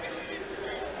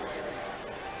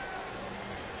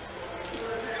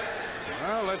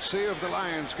 Well, let's see if the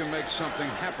Lions can make something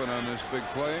happen on this big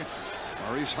play.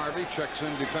 Maurice Harvey checks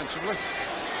in defensively.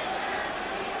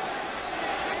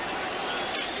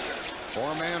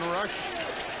 4-man rush.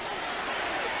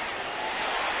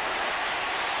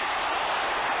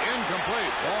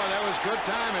 Incomplete. Boy, that was good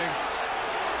timing.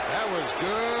 That was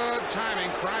good timing.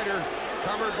 Kreider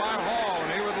covered by Hall,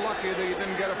 and he was lucky that he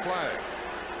didn't get a flag.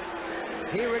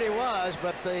 He really was,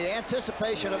 but the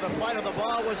anticipation of the flight of the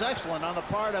ball was excellent on the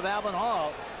part of Alvin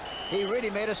Hall. He really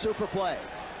made a super play.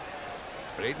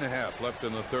 8.5 left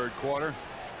in the 3rd quarter.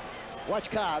 Watch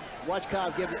Cobb. Watch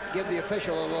Cobb give the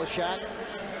official a little shot.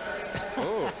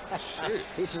 Oh, shit.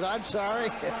 He says, I'm sorry.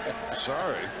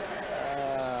 Sorry.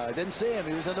 I didn't see him.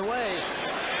 He was in the way.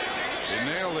 He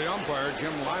nailed the umpire,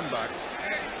 Jim Lineback.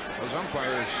 Those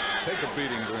umpires take a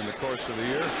beating during the course of the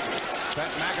year.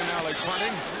 Pat McAnally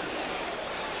punting.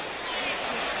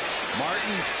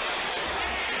 Martin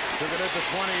took it at the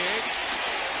 28.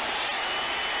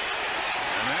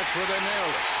 And that's where they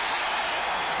nailed it.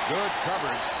 Good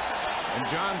coverage. And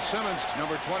John Simmons,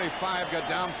 number 25, got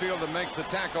downfield to make the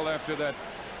tackle after that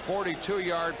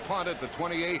 42-yard punt at the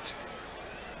 28.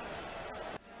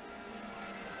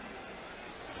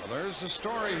 Well, there's the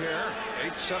story here.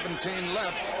 8:17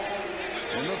 left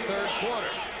in the 3rd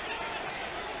quarter.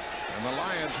 And the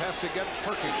Lions have to get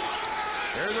perky.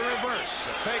 Here's the reverse.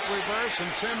 A fake reverse,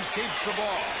 and Sims keeps the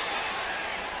ball.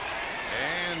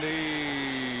 And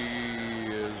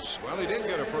he did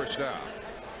get a 1st down.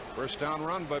 1st down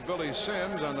run by Billy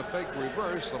Sims on the fake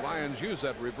reverse. The Lions use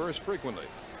that reverse frequently.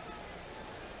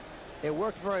 It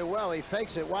worked very well. He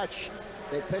fakes it. Watch.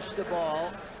 They pitch the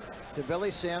ball to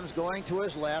Billy Sims going to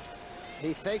his left.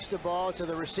 He fakes the ball to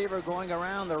the receiver going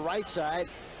around the right side,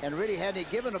 and really hadn't he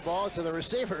given the ball to the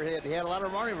receiver, he had a lot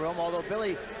of running room, although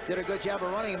Billy did a good job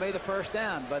of running and made the 1st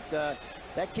down. But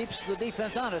that keeps the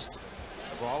defense honest.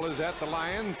 The ball is at the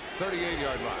Lion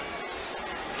 38-yard line.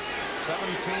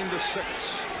 17-6.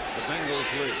 The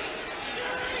Bengals lead.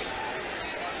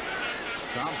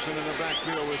 Thompson in the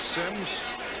backfield with Sims.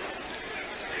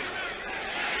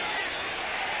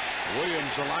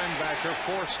 Williams, the linebacker,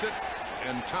 forced it,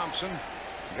 and Thompson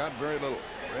got very little.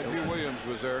 Reggie Williams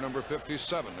was there, number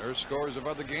 57. There's scores of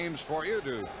other games for you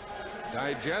to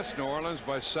digest. New Orleans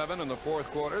by 7 in the 4th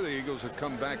quarter. The Eagles have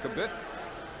come back a bit.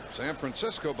 San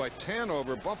Francisco by 10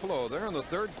 over Buffalo there in the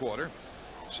 3rd quarter.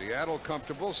 Seattle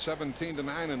comfortable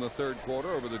 17-9 in the 3rd quarter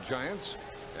over the Giants.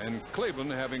 And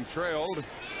Cleveland, having trailed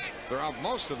throughout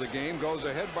most of the game, goes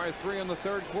ahead by 3 in the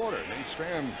 3rd quarter. Nate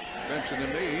Stram mentioned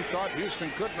to me he thought Houston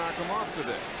could knock them off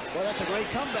today. Well, that's a great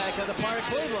comeback on the part of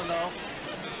Cleveland, though.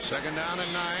 2nd down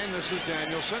and 9. This is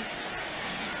Danielson.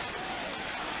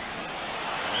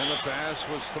 And the pass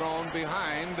was thrown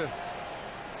behind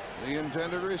the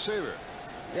intended receiver.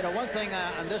 You know, one thing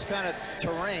on this kind of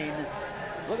terrain,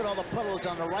 look at all the puddles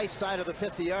on the right side of the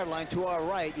 50-yard line to our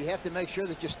right. You have to make sure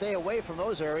that you stay away from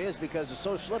those areas because it's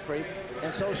so slippery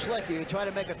and so slick. If you try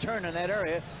to make a turn in that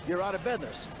area, you're out of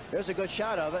business. There's a good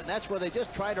shot of it, and that's where they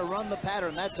just tried to run the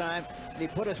pattern that time. And he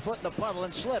put his foot in the puddle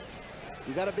and slipped.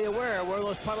 You got to be aware of where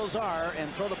those puddles are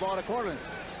and throw the ball accordingly.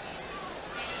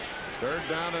 3rd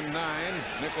down and 9.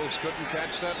 Nichols couldn't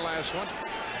catch that last one.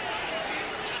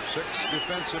 6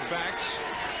 defensive backs.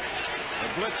 The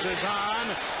blitz is on.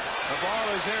 The ball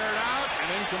is aired out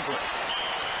and incomplete.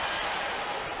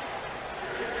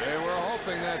 They were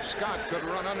hoping that Scott could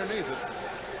run underneath it,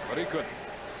 but he couldn't.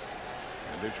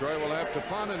 And Detroit will have to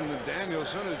punt, and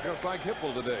Danielson is just like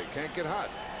Hipple today. Can't get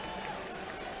hot.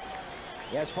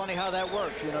 Yeah, it's funny how that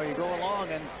works. You know, you go along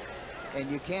and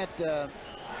you can't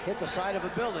hit the side of a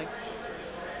building.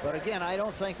 But again, I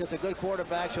don't think that the good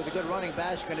quarterbacks or the good running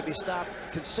backs are going to be stopped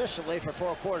consistently for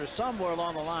 4 quarters. Somewhere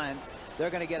along the line, they're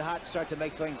going to get hot and start to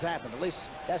make things happen. At least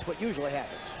that's what usually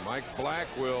happens. Mike Black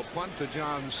will punt to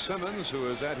John Simmons, who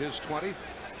is at his 20.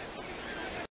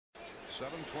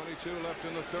 7:22 left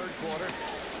in the third quarter.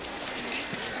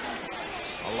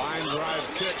 A line drive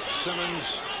kick.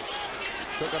 Simmons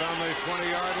took it on the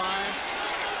 20-yard line.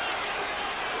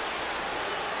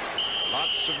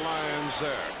 Lots of Lions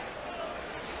there.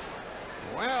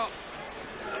 Well,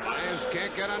 the Lions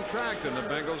can't get on track, and the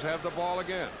Bengals have the ball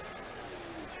again.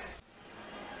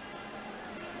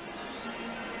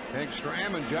 Hank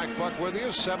Stram and Jack Buck with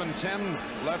you. 7:10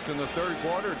 left in the third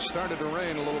quarter. It started to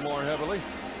rain a little more heavily.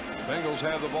 The Bengals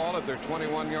have the ball at their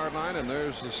 21-yard line, and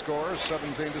there's the score,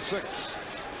 17-6.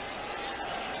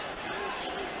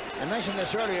 I mentioned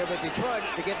this earlier, but Detroit,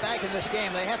 to get back in this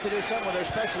game, they have to do something with their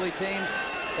specialty teams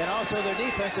and also their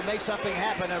defense to make something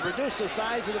happen and reduce the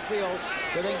size of the field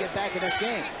so they can get back in this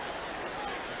game.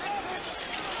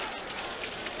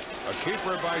 A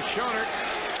keeper by Schoenert.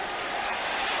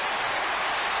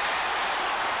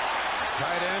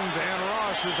 Tight end Dan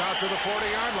Ross is out to the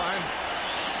 40-yard line.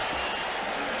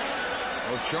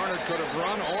 Well, Schoenert could have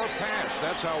run or passed.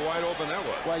 That's how wide open that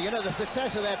was. Well, you know, the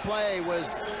success of that play was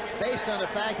based on the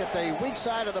fact that the weak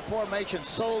side of the formation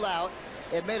sold out.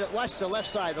 It made it, watch the left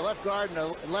side, the left guard and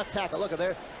the left tackle. Look at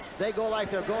there. They go like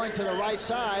they're going to the right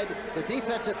side. The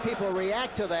defensive people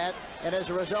react to that, and as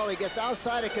a result, he gets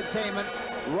outside of containment.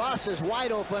 Ross is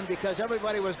wide open because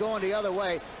everybody was going the other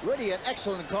way. Really an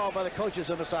excellent call by the coaches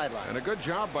on the sideline. And a good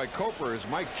job by Coper as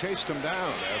Mike chased him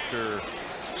down after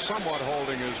somewhat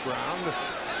holding his ground.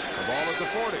 The ball at the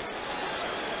 40.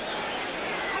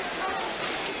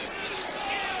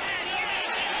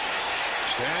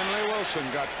 Stanley Wilson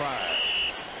got fired.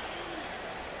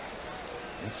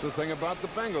 That's the thing about the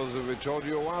Bengals, as we told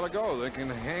you a while ago. They can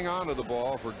hang on to the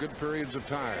ball for good periods of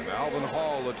time. Alvin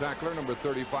Hall, the tackler, number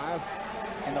 35.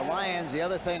 And the Lions, the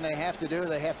other thing they have to do,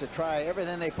 they have to try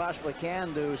everything they possibly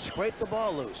can to scrape the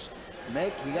ball loose.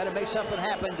 You got to make something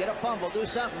happen, get a fumble, do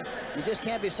something. You just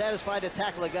can't be satisfied to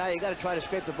tackle a guy. You got to try to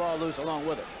scrape the ball loose along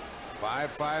with it.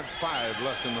 5:55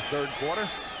 left in the third quarter.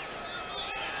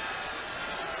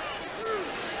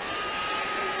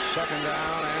 Second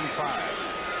down and 5.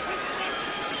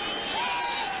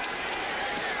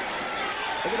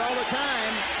 Look at all the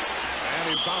time. And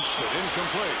he bounced it,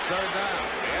 incomplete, third down.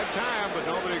 They had time, but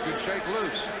nobody could shake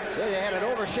loose. Yeah, they had an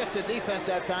overshifted defense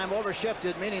that time.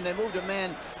 Overshifted, meaning they moved a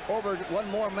man over, one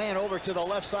more man over to the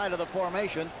left side of the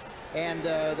formation. And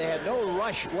they had no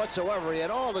rush whatsoever. He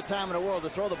had all the time in the world to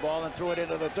throw the ball and threw it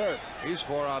into the dirt. He's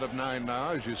 4 out of 9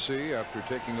 now, as you see, after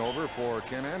taking over for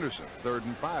Ken Anderson. 3rd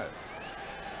and 5.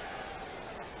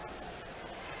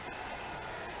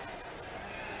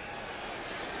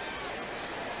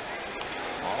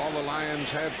 All the Lions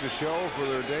have to show for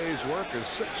their day's work is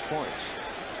 6 points.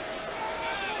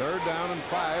 3rd down and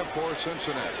 5 for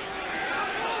Cincinnati.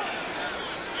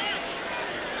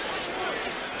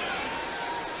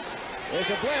 There's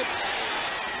a blitz.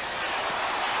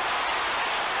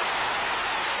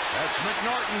 That's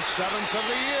McNorton's 7th of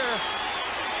the year.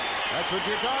 That's what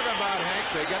you're talking about, Hank.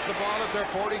 They get the ball at their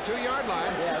 42-yard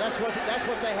line. Yeah, that's what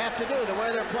they have to do, the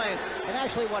way they're playing. And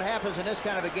actually what happens in this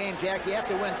kind of a game, Jack, you have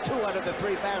to win 2 out of the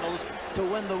 3 battles to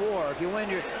win the war. If you win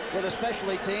with the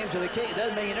specialty teams, it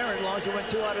doesn't mean you earn as long as you win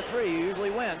 2 out of 3. You usually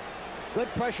win. Good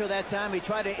pressure that time. He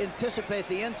tried to anticipate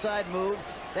the inside move.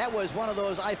 That was one of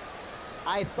those I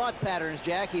thought patterns,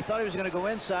 Jack. He thought he was going to go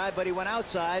inside, but he went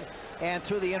outside and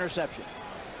threw the interception.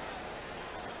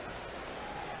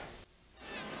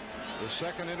 The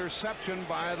second interception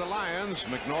by the Lions.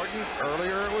 McNorton,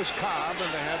 earlier it was Cobb,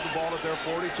 and they had the ball at their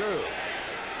 42.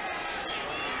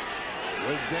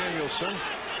 With Danielson.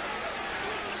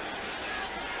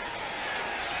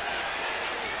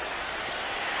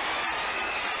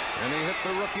 And he hit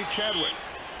the rookie Chadwick.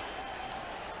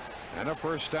 And a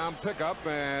first down pickup,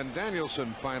 and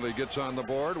Danielson finally gets on the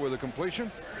board with a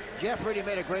completion. Jeff really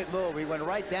made a great move. He went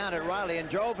right down at Riley and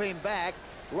drove him back.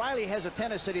 Riley has a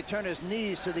tendency to turn his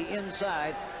knees to the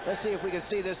inside. Let's see if we can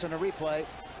see this in a replay.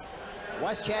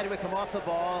 Watch Chadwick come off the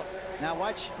ball. Now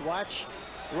watch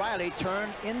Riley turn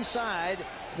inside.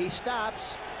 He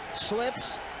stops,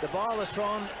 slips. The ball is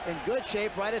thrown in good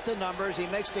shape right at the numbers. He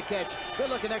makes the catch. Good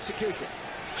looking execution.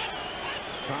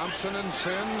 Thompson and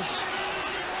Sims.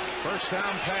 First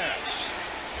down pass.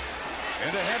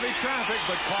 Into heavy traffic,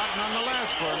 but caught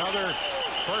nonetheless for another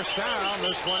first down.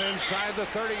 This one inside the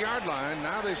 30-yard line.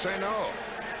 Now they say no.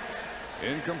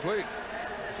 Incomplete.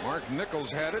 Mark Nichols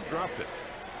had it, dropped it.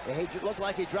 It looked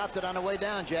like he dropped it on the way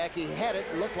down, Jack. He had it,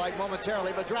 looked like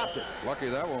momentarily, but dropped it. Lucky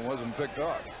that one wasn't picked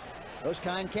off. Those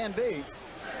kind can be.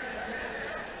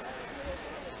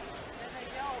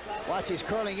 Watch, he's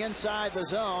curling inside the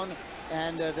zone,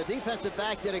 and the defensive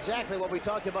back did exactly what we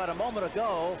talked about a moment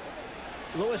ago.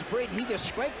 Lewis Breeden, he just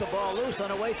scraped the ball loose on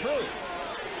the way through.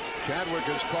 Chadwick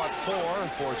has caught 4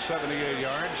 for 78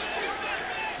 yards.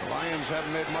 The Lions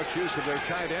haven't made much use of their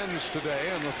tight ends today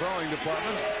in the throwing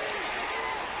department.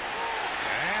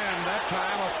 And that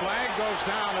time a flag goes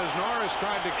down as Norris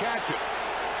tried to catch it.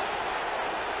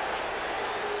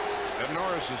 And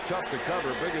Norris is tough to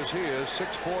cover, big as he is,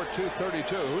 6'4",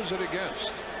 232. Who's it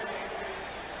against?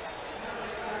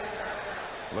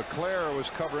 LeClaire was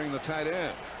covering the tight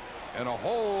end. And a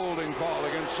holding call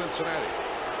against Cincinnati.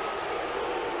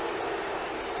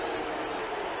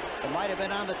 It might have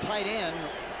been on the tight end.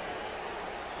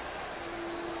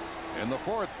 In the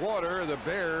fourth quarter, the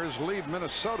Bears lead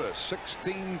Minnesota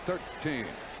 16-13.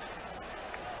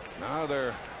 Now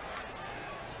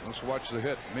let's watch the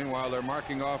hit. Meanwhile, they're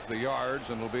marking off the yards,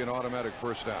 and it'll be an automatic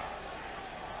first down.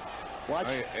 Watch.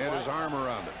 He had his arm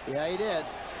around it. Yeah, he did.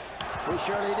 He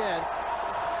surely did.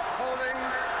 Holding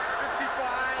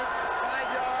 55,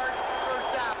 5 yards, first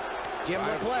down. Jim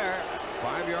LeClaire.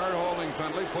 5-yard holding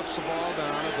penalty, puts the ball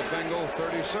down at the Bengal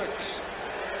 36.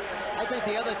 I think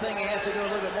the other thing he has to do a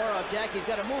little bit more of, Jack, he's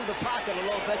got to move the pocket a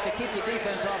little bit to keep the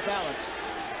defense off balance.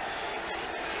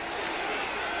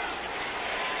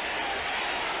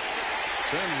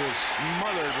 Sims is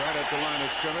smothered right at the line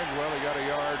of scrimmage. Well, he got a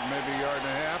yard, maybe a yard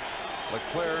and a half.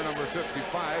 LeClaire, number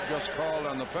 55, just called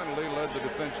on the penalty, led the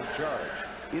defensive charge.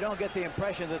 You don't get the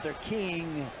impression that they're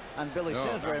keying on Billy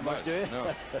Sims very much, do you?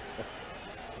 No.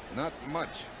 Not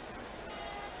much.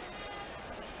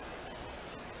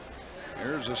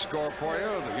 Here's the score for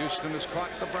you. The Houston has caught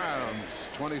the Browns.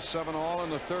 27 all in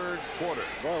the third quarter.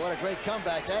 Boy, what a great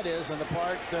comeback that is on the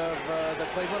part of the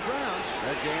Cleveland Browns.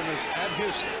 That game is at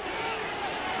Houston.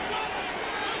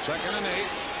 2nd and 8.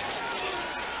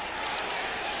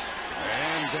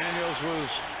 And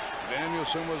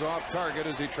Danielson was off target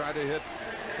as he tried to hit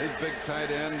his big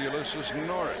tight end, Ulysses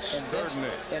Norris. And 3rd and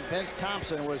 8. And Vince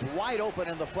Thompson was wide open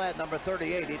in the flat, number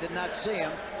 38. He did not see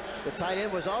him. The tight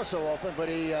end was also open, but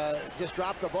he just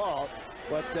dropped the ball.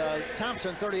 But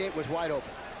Thompson, 38, was wide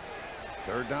open.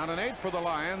 3rd down and 8 for the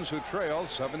Lions, who trail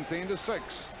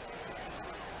 17-6.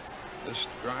 This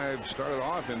drive started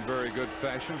off in very good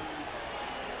fashion.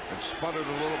 It sputtered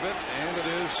a little bit, and it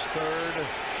is 3rd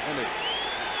and 8.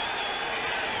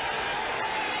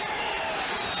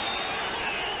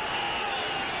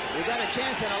 We got a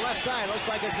chance on the left side. Looks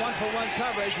like it's 1-for-1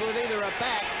 coverage with either a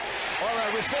back or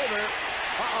a receiver.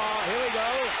 Here we go.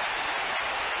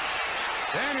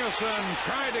 Danielson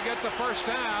tried to get the first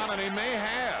down, and he may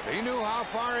have. He knew how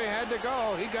far he had to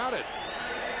go. He got it.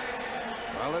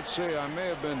 Well, let's see. I may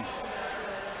have been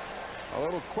a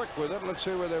little quick with it. Let's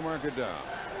see where they mark it down.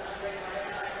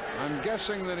 I'm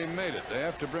guessing that he made it. They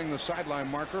have to bring the sideline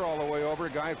marker all the way over.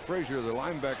 Guy Frazier, the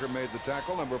linebacker, made the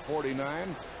tackle, number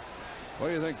 49. What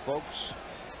do you think, folks?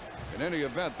 In any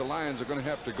event, the Lions are going to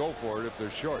have to go for it if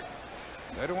they're short.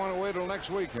 They don't want to wait till next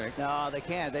week, Hank. No, they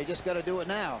can't. They just got to do it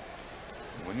now.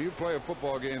 When you play a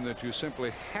football game that you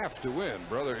simply have to win,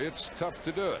 brother, it's tough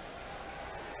to do it.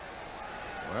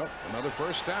 Well, another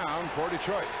first down for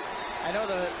Detroit. I know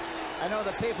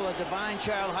the people at Divine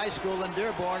Child High School in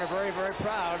Dearborn are very, very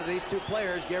proud of these two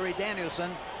players, Gary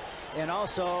Danielson and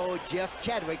also Jeff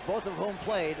Chadwick, both of whom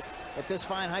played at this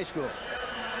fine high school.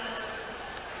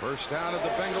 First down at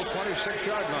the Bengal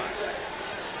 26-yard line.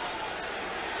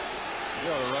 You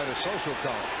ought to write a social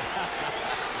column.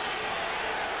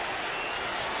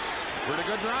 Pretty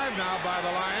good drive now by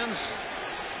the Lions.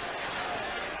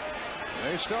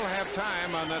 They still have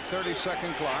time on that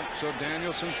 30-second clock, so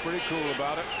Danielson's pretty cool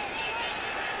about it.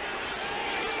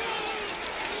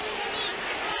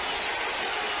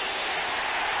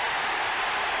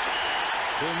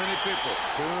 Too many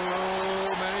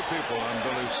people on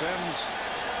Billy Sims.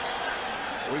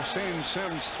 We've seen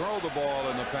Sims throw the ball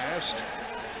in the past.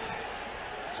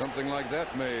 Something like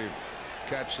that may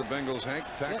catch the Bengals, Hank.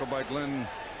 Tackle by Glenn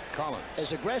Collins.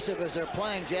 As aggressive as they're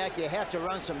playing, Jack, you have to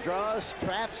run some draws,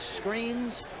 traps,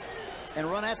 screens, and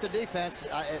run at the defense.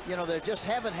 You know, they just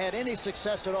haven't had any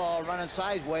success at all running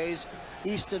sideways,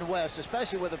 east and west,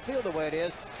 especially with the field the way it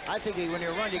is. I think when you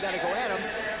run, you got to go at them,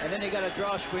 and then you got to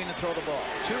draw a screen and throw the ball.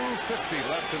 2:50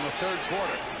 left in the third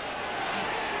quarter.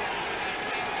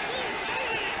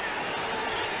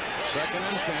 2nd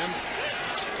and 10.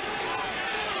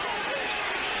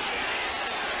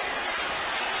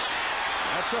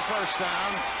 That's a first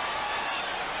down.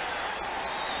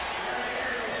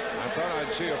 I thought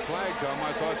I'd see a flag come.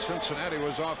 I thought Cincinnati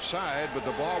was offside, but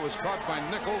the ball was caught by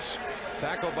Nichols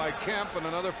Tackle by Kemp, and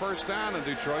another first down, and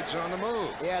Detroit's on the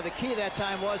move. Yeah, the key that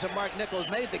time was that Mark Nichols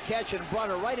made the catch and brought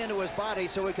it right into his body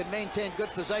so he could maintain good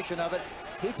possession of it.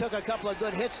 He took a couple of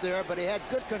good hits there, but he had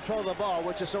good control of the ball,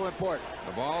 which is so important.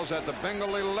 The ball's at the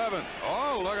Bengal 11.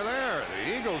 Oh, look at there.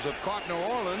 The Eagles have caught New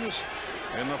Orleans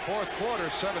in the fourth quarter,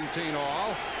 17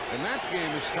 all. And that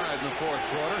game is tied in the fourth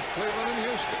quarter, Cleveland and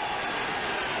Houston.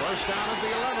 First down at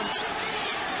the 11.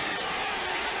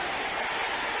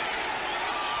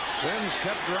 Sims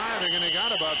kept driving, and he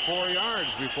got about 4 yards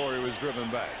before he was driven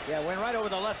back. Yeah, went right over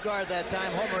the left guard that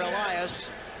time, Homer Elias,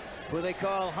 who they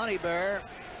call Honey Bear.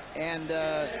 And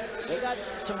they got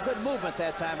some good movement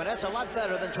that time, and that's a lot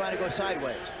better than trying to go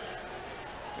sideways.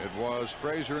 It was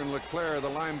Frazier and LeClaire, the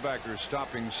linebackers,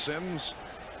 stopping Sims.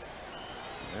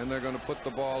 And they're going to put the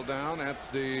ball down at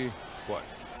the, what?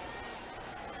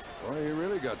 Well, he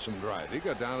really got some drive. He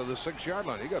got down to the 6-yard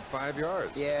line. He got 5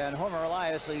 yards. Yeah, and Homer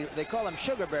Elias, they call him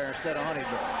Sugar Bear instead of Honey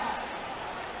Bear.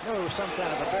 No, it was some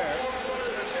kind of a bear.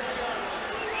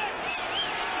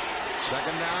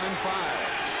 Second down and 5.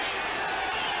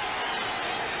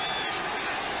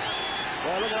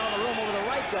 Well, look at all the room over the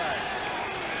right guard.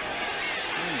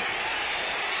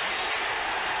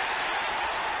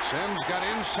 Sims got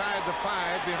inside the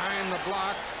 5 behind the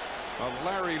block of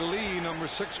Larry Lee, number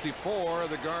 64,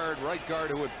 the right guard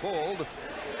who had pulled.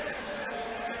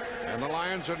 And the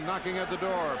Lions are knocking at the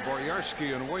door.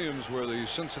 Boyarsky and Williams were the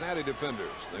Cincinnati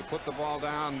defenders. They put the ball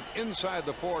down inside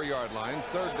the 4-yard line.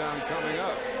 Third down coming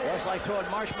up. Well, it's like throwing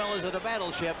marshmallows at a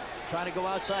battleship, trying to go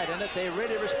outside in it. They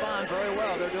really respond very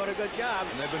well. They're doing a good job.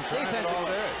 And they've been trying it all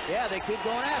day. Yeah, they keep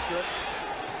going after it.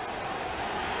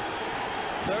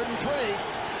 3rd and 3.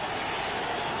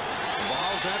 The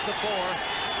ball's at the 4.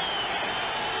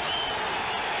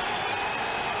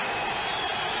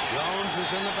 Jones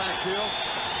is in the backfield.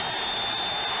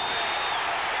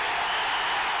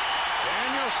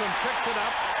 Danielson picked it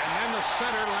up, and then the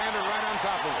center landed right on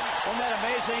top of it. Isn't that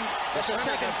amazing? That's the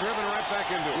second. Got driven right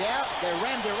back into it. Yeah, they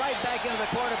rammed it right back into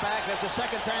the quarterback. That's the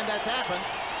second time that's happened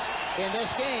in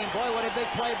this game. Boy, what a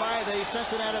big play by the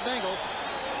Cincinnati Bengals.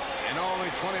 And only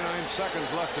 29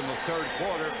 seconds left in the third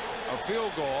quarter. A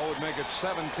field goal would make it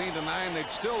 17-9.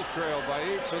 They'd still trail by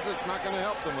 8, so that's not going to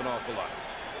help them an awful lot.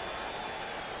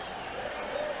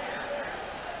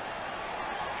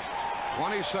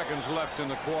 20 seconds left in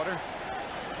the quarter.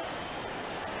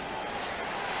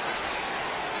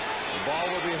 The ball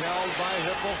will be held by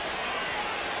Hipple.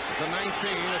 At the 19,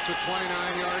 it's a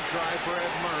 29-yard try for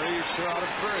Ed Murray. He's 2 out of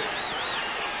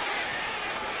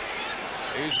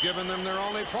 3. He's given them their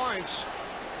only points.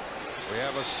 We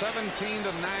have a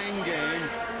 17-9 game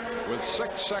with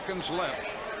 6 seconds left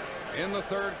in the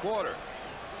third quarter.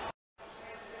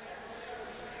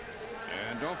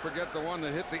 And don't forget the one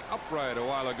that hit the upright a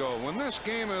while ago. When this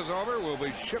game is over, we'll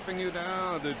be shipping you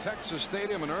down to Texas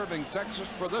Stadium in Irving, Texas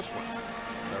for this one.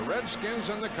 The Redskins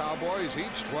and the Cowboys,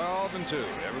 each 12-2.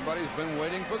 Everybody's been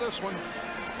waiting for this one,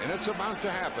 and it's about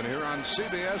to happen here on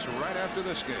CBS right after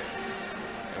this game.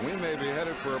 And we may be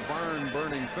headed for a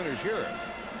barn-burning finish here.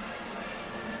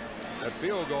 That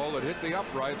field goal that hit the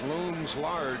upright looms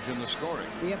large in the scoring.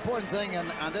 The important thing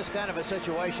on this kind of a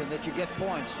situation that you get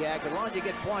points, Jack. As long as you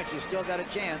get points, you still got a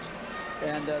chance.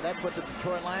 And that's what the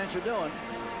Detroit Lions are doing.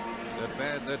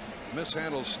 That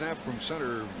mishandled snap from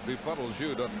center befuddles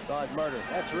you, doesn't it? God, murder.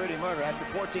 That's really murder. After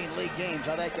 14 league games,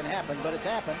 how that can happen, but it's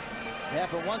happened. It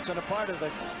happened once on a part of the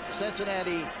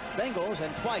Cincinnati Bengals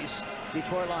and twice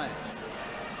Detroit Lions.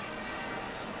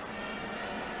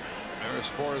 There's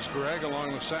Forrest Gregg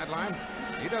along the sideline.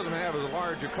 He doesn't have as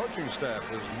large a coaching staff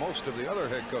as most of the other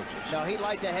head coaches. No, he'd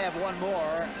like to have one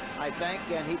more, I think,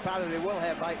 and he probably will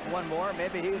have like one more.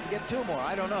 Maybe he can get 2 more.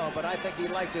 I don't know, but I think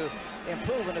he'd like to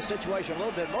improve in the situation a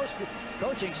little bit. Most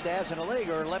coaching staffs in the league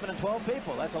are 11 and 12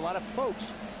 people. That's a lot of folks.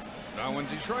 Now, when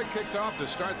Detroit kicked off to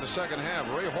start the second half,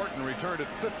 Ray Horton returned at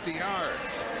 50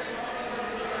 yards.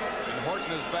 And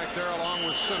Horton is back there along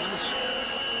with Simmons.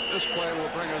 This play will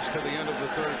bring us to the end of the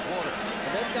third quarter.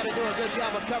 And they've got to do a good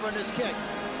job of covering this kick.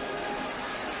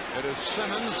 It is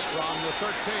Simmons from the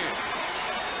 13.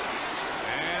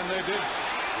 And they did.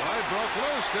 Well, it broke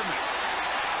loose, didn't it?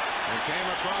 And came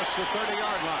across the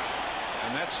 30-yard line.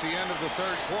 And that's the end of the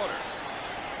third quarter.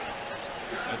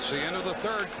 It's the end of the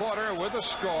third quarter with a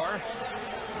score.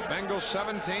 Bengals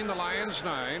 17, the Lions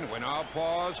 9. We now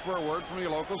pause for a word from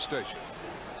your local station.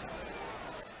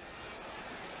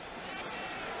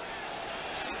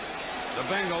 The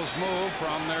Bengals move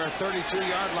from their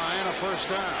 32-yard line, a first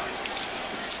down.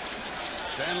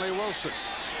 Stanley Wilson.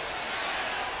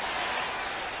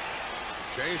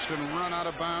 Chased and run out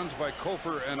of bounds by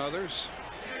Kofer and others.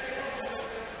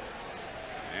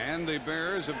 And the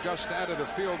Bears have just added a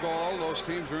field goal. Those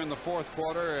teams are in the fourth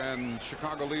quarter, and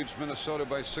Chicago leads Minnesota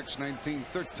by 6,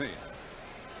 19-13.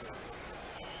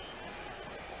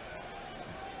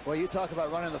 Well, you talk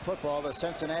about running the football. The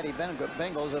Cincinnati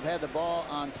Bengals have had the ball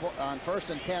on 1st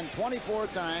and 10 24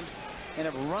 times and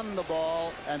have run the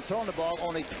ball and thrown the ball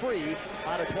only 3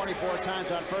 out of 24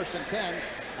 times on 1st and 10.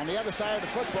 On the other side of the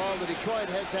football, the Detroit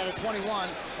has had a 21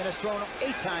 and has thrown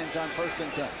 8 times on 1st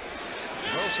and 10.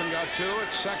 Wilson got 2.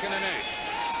 It's 2nd and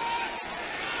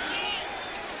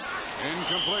 8.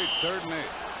 Incomplete. 3rd and 8.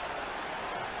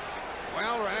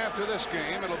 Well, right after this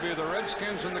game, it'll be the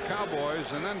Redskins and the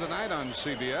Cowboys, and then tonight on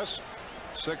CBS,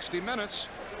 60 Minutes,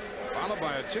 followed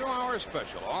by a 2-hour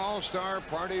special all-star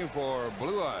party for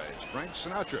Blue Eyes, Frank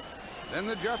Sinatra. Then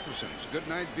the Jeffersons,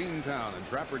 Goodnight Beantown, and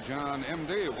Trapper John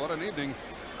M.D. What an evening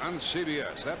on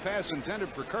CBS. That pass intended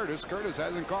for Curtis. Curtis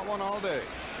hasn't caught one all day.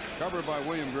 Covered by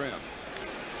William Graham.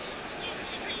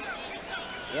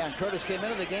 Yeah, and Curtis came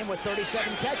into the game with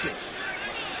 37 catches.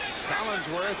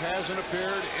 Collinsworth hasn't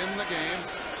appeared in the game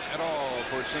at all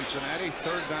for Cincinnati.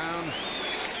 3rd down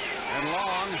and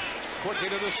long. Quickly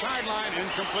to the sideline.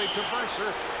 Incomplete to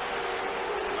Mercer.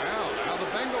 Well, now the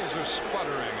Bengals are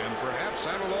sputtering, and perhaps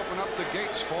that'll open up the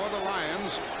gates for the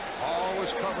Lions. Hall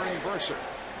was covering Mercer.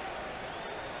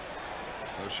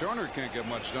 So Shorner can't get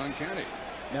much done, can he?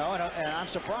 No, and I'm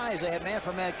surprised they had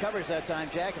man-for-man coverage that time,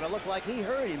 Jack, and it looked like he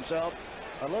hurt himself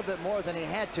a little bit more than he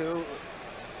had to.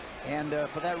 And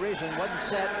for that reason, wasn't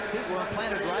set. Feet weren't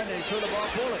planted right, and he threw the ball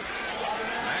poorly.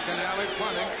 McAnally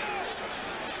punting.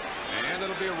 And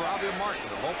it'll be Robbie Martin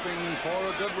hoping for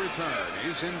a good return.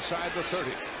 He's inside the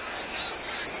 30.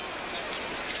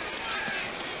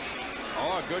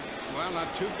 Oh, good. Well, not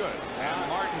too good. And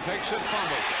Martin takes it,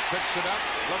 fumbles it, picks it up,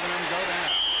 looking him go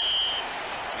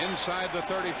down. Inside the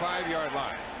 35-yard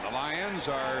line. The Lions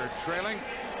are trailing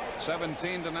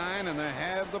 17-9, and they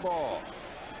have the ball.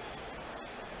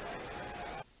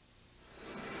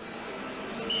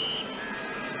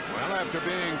 Well, after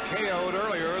being KO'd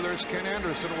earlier, there's Ken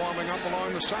Anderson warming up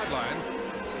along the sideline.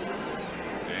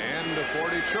 And for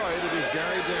Detroit, it is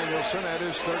Gary Danielson at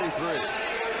his 33.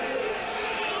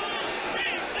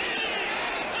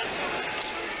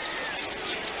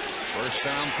 First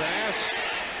down pass.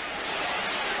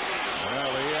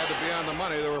 Well, he had to be on the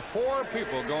money. There were 4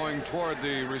 people going toward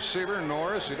the receiver,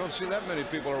 Norris. You don't see that many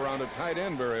people around a tight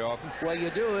end very often. Well, you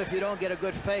do if you don't get a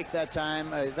good fake that time.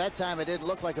 That time it didn't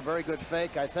look like a very good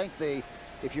fake. I think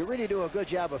if you really do a good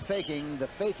job of faking, the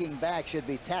faking back should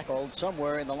be tackled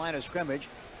somewhere in the line of scrimmage.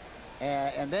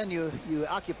 And then you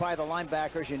occupy the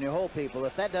linebackers and you hold people.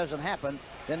 If that doesn't happen,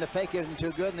 then the fake isn't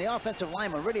too good. And the offensive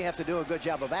linemen really have to do a good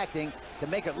job of acting to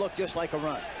make it look just like a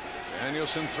run.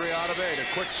 Danielson 3 out of 8.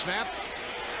 A quick snap.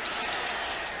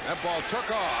 That ball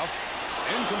took off.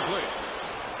 Incomplete.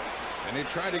 And he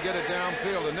tried to get it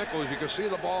downfield to Nichols. You could see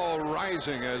the ball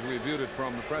rising as we viewed it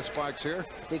from the press box here.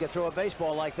 If he could throw a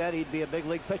baseball like that, he'd be a big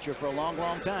league pitcher for a long,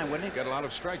 long time, wouldn't he? Get a lot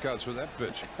of strikeouts with that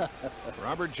pitch.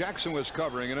 Robert Jackson was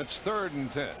covering, and it's 3rd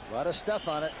and 10. A lot of stuff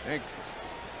on it.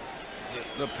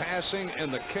 The passing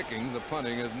and the kicking, the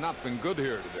punting, has not been good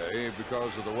here today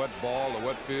because of the wet ball, the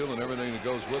wet field, and everything that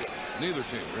goes with it. Neither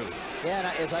team, really. Yeah, and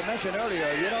as I mentioned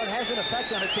earlier, you know, it has an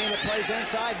effect on a team that plays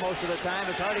inside most of the time.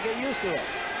 It's hard to get used to it.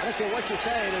 I don't care what you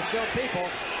say, there's still people,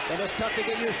 and it's tough to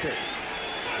get used to.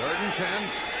 3rd and 10.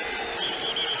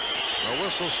 The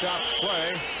whistle stops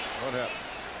play. What happened?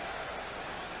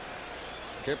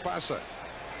 Que pasa?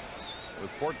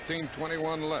 With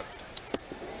 14:21 left.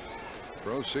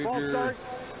 Procedure.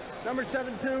 Number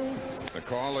 7-2. A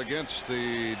call against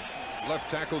the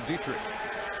left tackle Dietrich.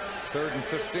 3rd and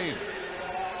 15.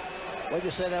 What'd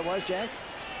you say that was, Jack?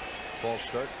 False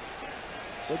start.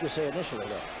 What'd you say initially,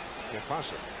 though? Que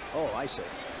pasa? Oh, I see.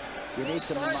 You need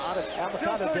some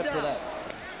avocado dip for that.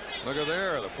 Look at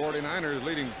there. The 49ers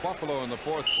leading Buffalo in the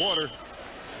 4th quarter.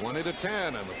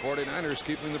 20-10, and the 49ers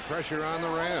keeping the pressure on the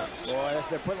Rams. Boy,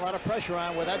 they're putting a lot of pressure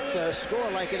on with that score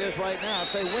like it is right now.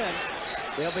 If they win,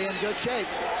 they'll be in good shape.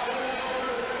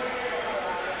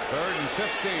 3rd and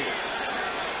 15.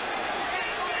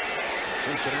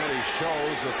 Cincinnati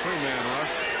shows the 3-man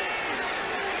rush.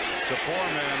 It's a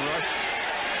 4-man rush.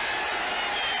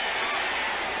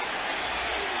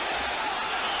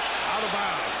 Out of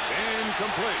bounds.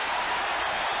 Incomplete.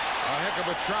 A heck of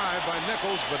a try by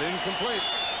Nichols, but incomplete.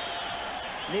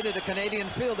 Needed a Canadian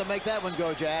field to make that one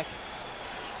go, Jack.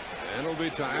 And it'll be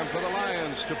time for the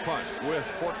Lions to punt with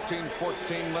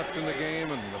 14-14 left in the game,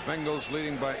 and the Bengals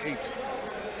leading by 8.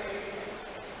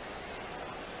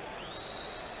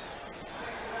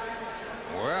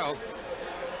 Well,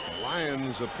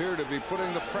 Lions appear to be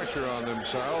putting the pressure on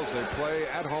themselves. They play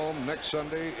at home next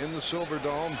Sunday in the Silver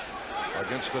Dome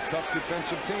against a tough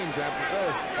defensive team, Tampa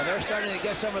Bay. And they're starting to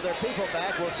get some of their people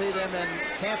back. We'll see them in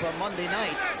Tampa Monday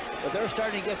night. But they're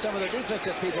starting to get some of their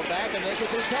defensive people back, and they get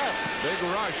too tough. Big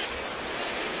rush.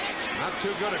 Not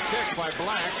too good a kick by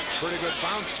Black. Pretty good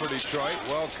bounce for Detroit.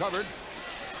 Well covered.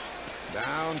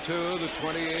 Down to the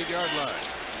 28-yard line.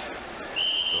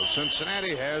 So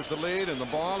Cincinnati has the lead and the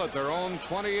ball at their own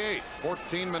 28.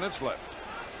 14 minutes left.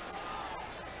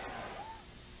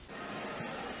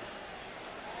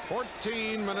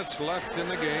 14 minutes left in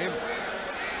the game.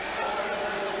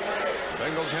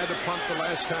 Bengals had to punt the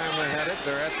last time they had it.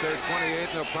 They're at their 28,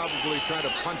 and they'll probably try to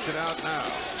punch it out now.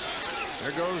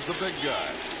 There goes the big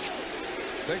guy.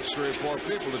 Takes 3 or 4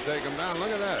 people to take him down.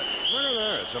 Look at that. Look at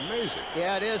that. It's amazing.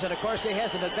 Yeah, it is. And, of course, he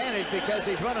has an advantage because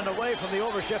he's running away from the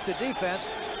overshifted defense.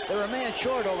 They're a man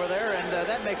short over there, and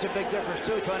that makes a big difference,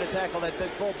 too, trying to tackle that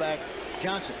big fullback,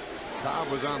 Johnson. Cobb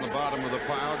was on the bottom of the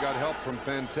pile. Got help from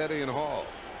Fantetti and Hall.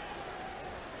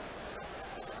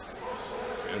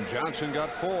 And Johnson got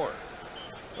 4.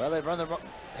 Well, they've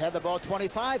had the ball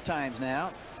 25 times now.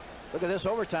 Look at this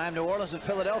overtime. New Orleans and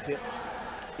Philadelphia.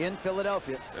 In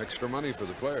Philadelphia. Extra money for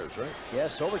the players, right?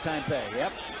 Yes, overtime pay.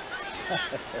 Yep.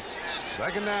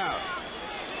 Second down.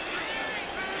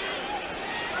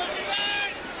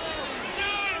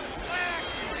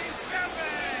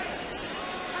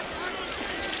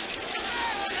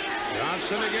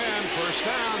 Johnson again. First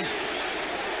down.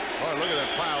 Oh, look at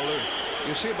that pile.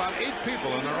 You see about 8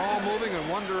 people, and they're all moving in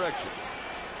one direction.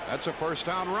 That's a first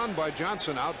down run by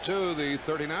Johnson out to the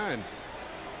 39.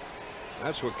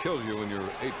 That's what kills you when you're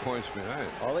 8 points behind.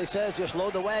 All he says, just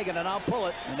load the wagon and I'll pull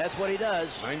it. And that's what he does.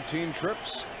 19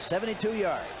 trips. 72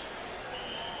 yards.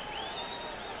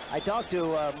 I talked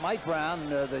to Mike Brown,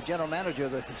 the general manager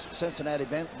of the Cincinnati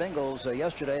Bengals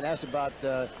yesterday, and asked about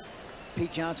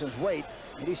Pete Johnson's weight.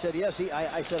 And he said, yes,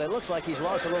 I said, it looks like he's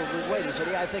lost a little bit of weight. He said,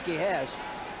 yeah, I think he has.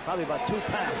 Probably about 2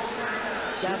 pounds.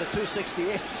 It's down to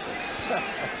 268.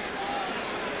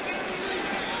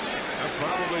 They'll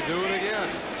probably do it again.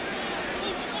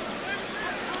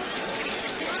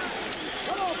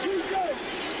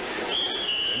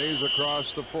 And he's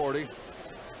across the 40.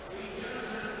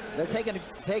 They're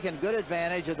taking good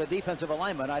advantage of the defensive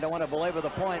alignment. I don't want to belabor the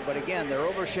point, but again, they're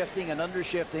overshifting and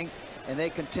undershifting, and they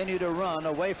continue to run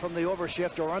away from the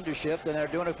overshift or undershift, and they're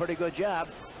doing a pretty good job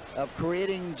of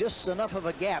creating just enough of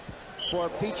a gap for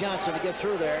Pete Johnson to get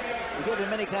through there. You give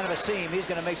him any kind of a seam, he's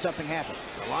going to make something happen.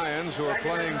 The Lions, who are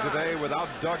playing today without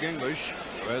Doug English,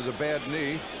 who has a bad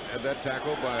knee, had that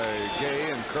tackle by Gay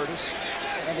and Curtis.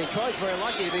 And Detroit's very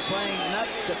lucky to be playing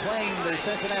the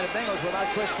Cincinnati Bengals without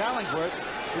Chris Collinsworth,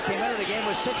 who came into the game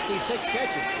with 66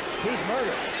 catches. He's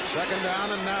murdered. Second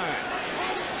down and 9.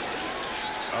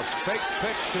 A fake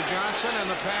pitch to Johnson, and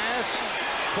the pass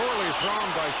poorly thrown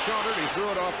by Schoenert. He threw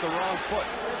it off the wrong foot.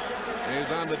 And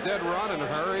he's on the dead run and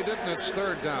hurried it, and it's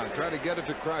third down. Try to get it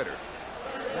to Kreider.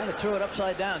 And it threw it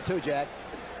upside down too, Jack.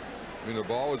 I mean, the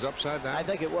ball was upside down? I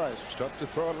think it was. It's tough to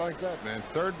throw it like that, man.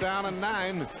 Third down and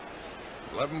 9.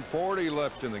 11:40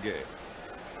 left in the game.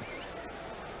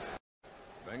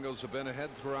 Bengals have been ahead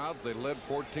throughout. They led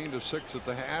 14-6 at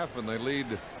the half, and they lead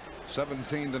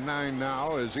 17-9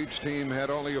 now, as each team had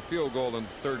only a field goal in the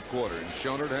third quarter. And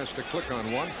Schoenert has to click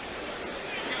on one.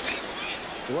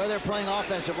 The way they're playing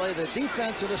offensively, the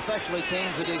defense and especially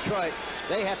teams of Detroit,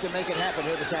 they have to make it happen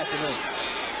here this afternoon.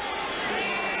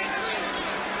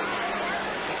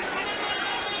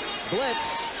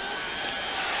 Blitz.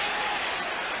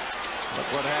 Look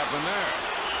what happened there.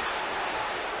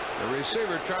 The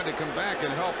receiver tried to come back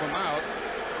and help him out,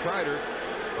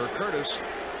 Curtis,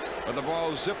 but the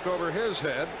ball zipped over his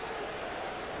head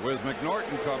with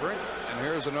McNorton covering, and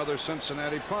here's another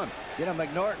Cincinnati punt. You know,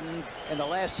 McNorton in the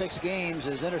last 6 games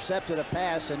has intercepted a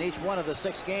pass in each one of the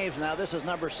 6 games. Now this is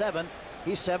number 7.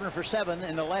 He's 7 for 7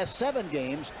 in the last 7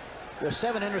 games. There's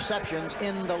 7 interceptions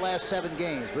in the last 7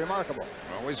 games. Remarkable.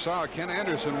 Well, we saw Ken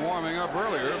Anderson warming up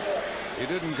earlier. He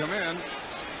didn't come in.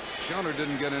 Schoenert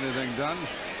didn't get anything done.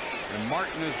 And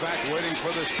Martin is back waiting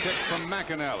for this kick from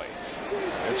McAnally.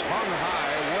 It's hung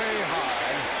high, way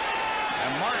high.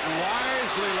 And Martin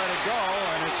wisely let it go,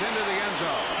 and it's into the end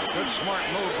zone. A good smart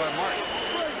move by Martin.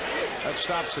 That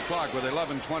stops the clock with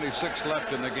 11:26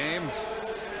 left in the game.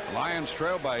 Lions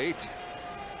trail by 8.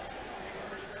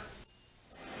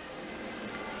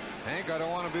 Hank, I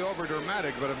don't want to be over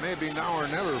dramatic, but it may be now or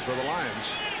never for the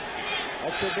Lions.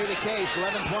 That could be the case.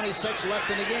 11:26 left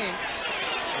in the game.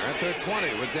 They're at their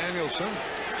 20 with Danielson.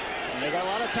 And they got a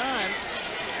lot of time.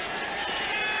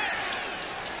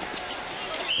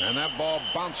 And that ball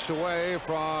bounced away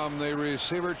from the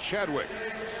receiver, Chadwick.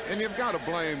 And you've got to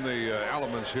blame the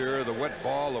elements here, the wet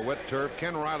ball, the wet turf.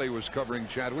 Ken Riley was covering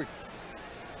Chadwick.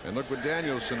 And look what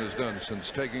Danielson has done since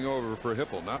taking over for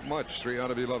Hipple. Not much, 3 out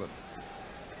of 11.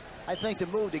 I think the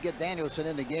move to get Danielson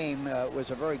in the game was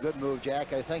a very good move,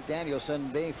 Jack. I think Danielson,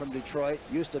 being from Detroit,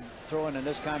 used to throwing in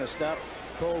this kind of stuff.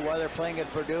 Cold weather, playing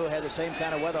at Purdue, had the same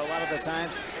kind of weather a lot of the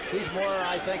times. He's more,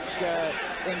 I think,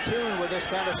 in tune with this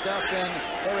kind of stuff than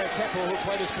Eric Hipple, who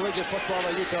played his collegiate football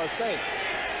at Utah State.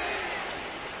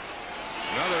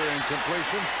 Another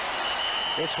incompletion.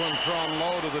 This one thrown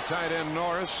low to the tight end,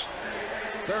 Norris.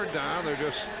 Third down, they're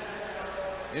just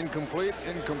incomplete,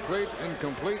 incomplete,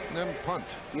 incomplete, and then punt.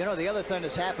 You know, the other thing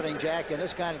that's happening, Jack, in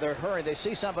this kind of, they're hurrying. They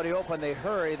see somebody open, they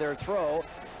hurry their throw,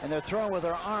 and they're throwing with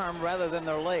their arm rather than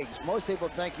their legs. Most people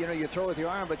think, you know, you throw with your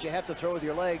arm, but you have to throw with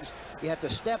your legs. You have to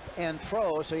step and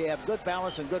throw, so you have good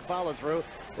balance and good follow-through.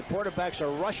 The quarterbacks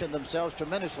are rushing themselves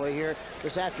tremendously here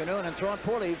this afternoon and throwing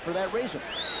poorly for that reason.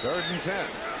 3rd and 10.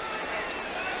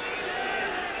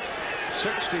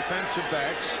 6 defensive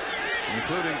backs,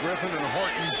 including Griffin and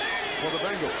Horton, for the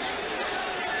Bengals.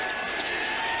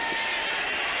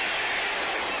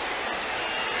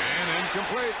 And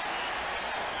incomplete.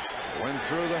 Went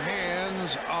through the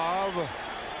hands of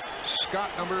Scott,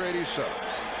 number 87.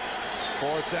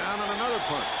 4th down and another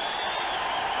punt.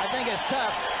 I think it's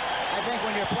tough. I think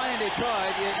when you're playing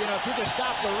Detroit, you know, if you can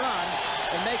stop the run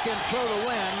and make him throw the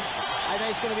wind, I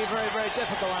think it's going to be very, very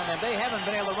difficult on them. They haven't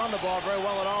been able to run the ball very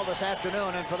well at all this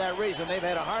afternoon, and for that reason, they've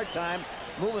had a hard time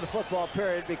moving the football,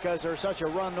 period, because they're such a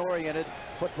run-oriented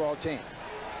football team.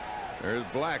 There's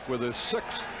Black with his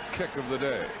 6th kick of the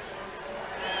day.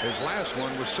 His last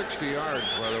one was 60 yards,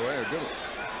 by the way, a good one.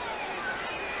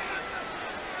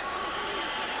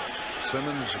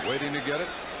 Simmons waiting to get it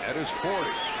at his 40.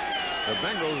 The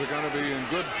Bengals are going to be in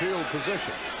good field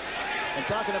position. And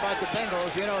talking about the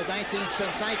Bengals, you know, since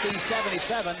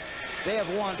 1977, they have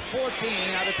won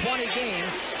 14 out of 20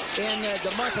 games in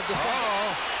the month of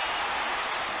December.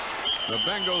 The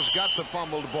Bengals got the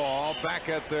fumbled ball back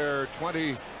at their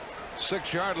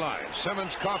 26-yard line.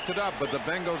 Simmons coughed it up, but the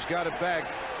Bengals got it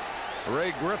back.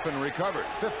 Ray Griffin recovered.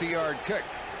 50-yard kick.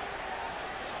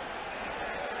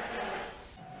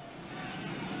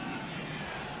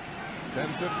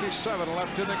 .57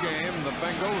 left in the game. The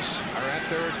Bengals are at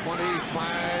their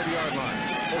 25-yard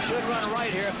line. They should run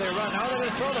right here if they run. How are they going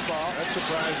to throw the ball? That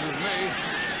surprises me.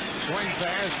 Swing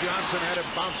pass. Johnson had it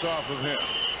bounce off of him.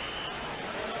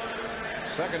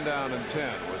 2nd down and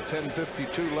 10 with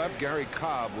 10:52 left. Gary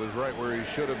Cobb was right where he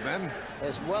should have been.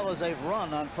 As well as they've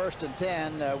run on 1st and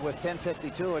 10 with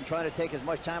 10:52 and trying to take as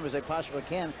much time as they possibly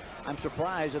can, I'm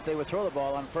surprised that they would throw the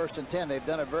ball on 1st and 10. They've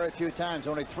done it very few times,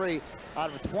 only 3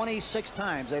 out of 26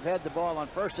 times. They've had the ball on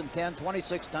 1st and 10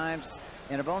 26 times,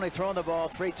 and have only thrown the ball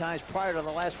 3 times prior to the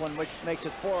last one, which makes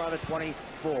it 4 out of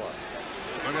 24.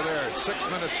 Look at there, 6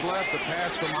 minutes left. The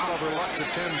pass from Oliver Luck to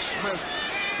Tim Smith.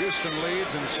 Houston leads,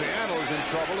 and Seattle's in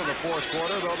trouble in the 4th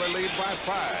quarter, though they lead by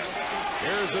 5.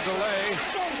 Here's the delay,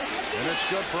 and it's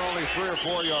good for only 3 or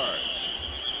 4 yards.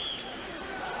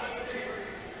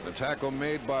 The tackle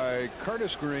made by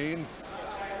Curtis Green.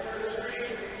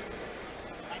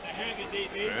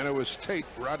 And it was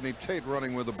Rodney Tate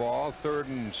running with the ball. 3rd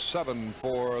and 7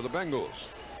 for the Bengals.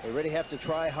 They really have to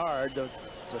try hard to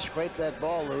scrape that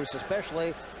ball loose,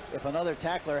 especially if another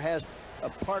tackler has a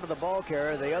part of the ball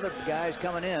carrier. The other guys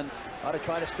coming in ought to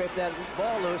try to scrape that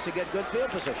ball loose to get good field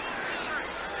position.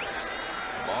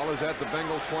 Ball is at the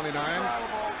Bengals 29.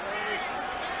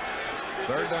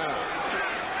 3rd down.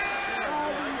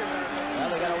 Well,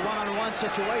 they got a one-on-one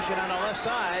situation on the left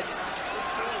side.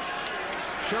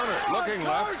 Schoner looking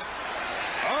left.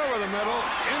 Over the middle.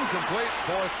 Incomplete.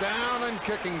 4th down and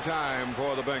kicking time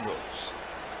for the Bengals.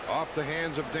 Off the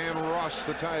hands of Dan Ross,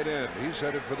 the tight end. He's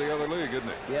headed for the other league, isn't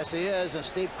he? Yes, he is. And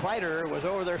Steve Kreider was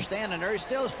over there standing there. He's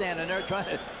still standing there trying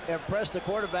to impress the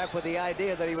quarterback with the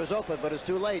idea that he was open, but it's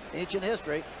too late. Ancient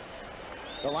history.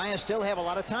 The Lions still have a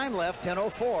lot of time left.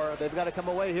 10:04. They've got to come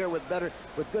away here with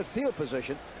good field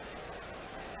position.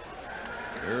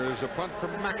 Here's a punt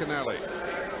from McAnally.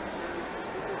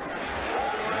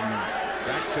 And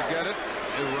back to get it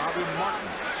is Robbie Martin,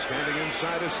 standing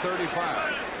inside his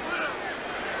 35.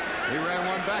 He ran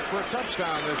one back for a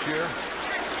touchdown this year.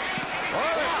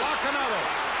 Oh, they block another.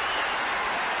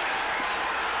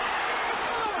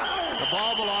 The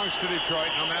ball belongs to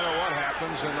Detroit no matter what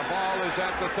happens, and the ball is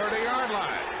at the 30-yard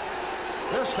line.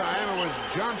 This time it was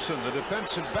Johnson, the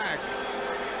defensive back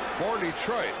for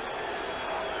Detroit.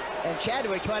 And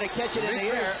Chadwick tried to catch it in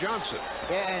the air. Johnson.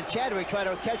 Yeah, and Chadwick tried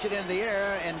to catch it in the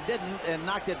air and didn't, and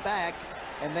knocked it back.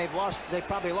 And they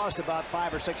probably lost about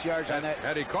 5 or 6 yards on that.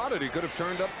 Had he caught it, he could have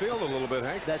turned upfield a little bit,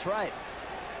 Hank. That's right.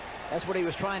 That's what he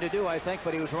was trying to do, I think,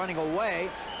 but he was running away.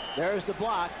 There's the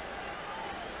block.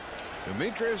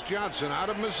 Demetrius Johnson out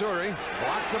of Missouri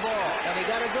blocked the ball. And he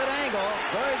got a good angle,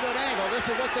 very good angle. This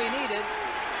is what they needed.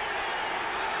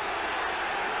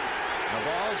 The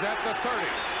ball's at the 30.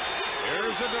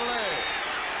 Here's a delay.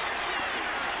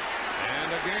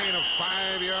 And a gain of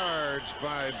 5 yards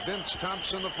by Vince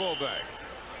Thompson, the fullback.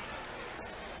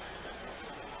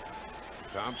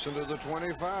 Thompson to the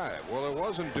 25. Well, it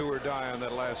wasn't do or die on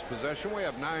that last possession. We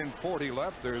have 9:40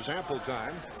 left. There's ample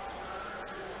time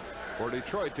for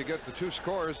Detroit to get the 2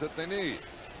 scores that they need.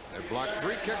 They blocked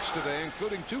 3 kicks today,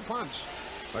 including 2 punts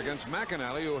against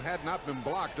McAnally, who had not been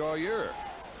blocked all year.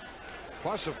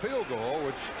 Plus a field goal,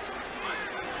 which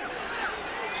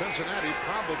Cincinnati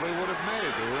probably would have made.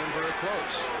 They were in very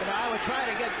close. You know, I would try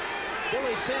to get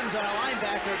Billy Sims on a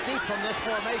linebacker deep from this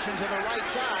formation to the right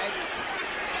side.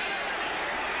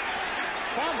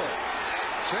 Fumble.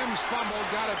 Sims fumbled,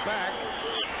 got it back.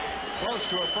 Close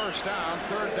to a first down.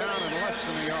 3rd down and less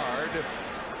than a yard.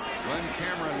 Glenn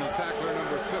Cameron, the tackler,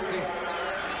 number 50.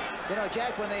 You know,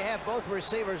 Jack, when they have both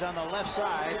receivers on the left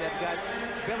side, they've got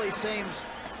Billy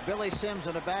Sims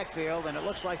in the backfield, and it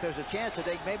looks like there's a chance that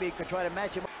they maybe could try to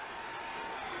match him.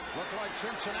 Looked like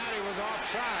Cincinnati was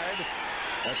offside.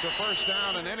 That's a first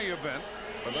down in any event,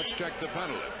 but let's check the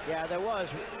penalty. Yeah, there was.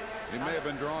 He may have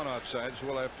been drawn offside, so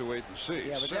we'll have to wait and see.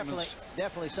 Yeah, but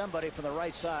definitely somebody from the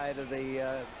right side of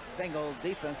the Bengal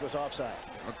defense was offside.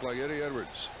 Looked like Eddie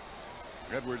Edwards.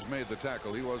 Edwards made the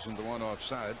tackle. He wasn't the one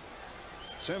offside.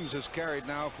 Sims is carried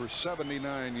now for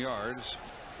 79 yards.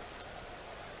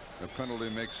 The penalty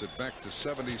makes it back to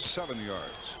 77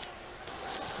 yards.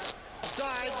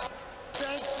 Side.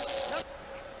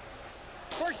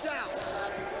 First down.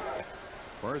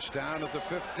 First down at the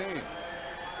 15.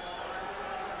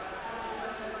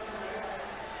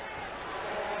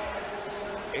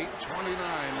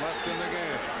 .8:29 left in the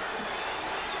game.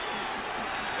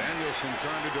 Danielson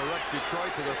trying to direct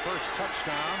Detroit to the first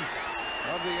touchdown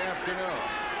of the afternoon.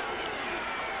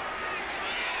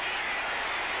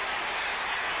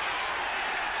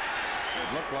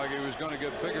 It looked like he was going to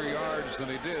get bigger yards than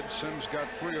he did. Sims got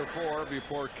 3 or 4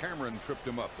 before Cameron tripped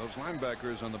him up. Those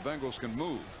linebackers on the Bengals can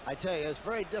move. I tell you, it's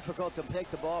very difficult to take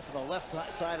the ball from the left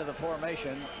side of the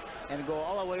formation and go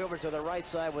all the way over to the right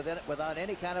side without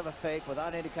any kind of a fake,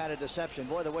 without any kind of deception.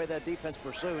 Boy, the way that defense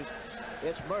pursues,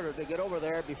 it's murder to get over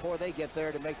there before they get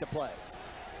there to make the play.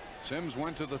 Sims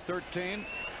went to the 13.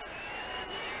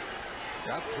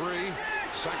 Got 3.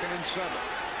 2nd and 7.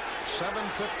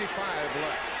 7:55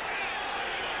 left.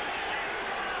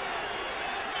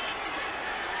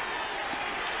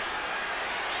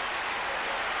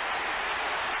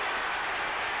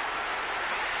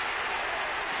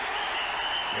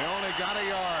 He only got a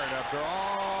yard after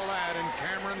all that, and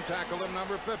Cameron tackled him,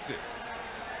 number 50.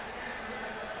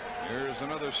 Here's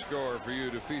another score for you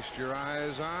to feast your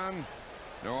eyes on.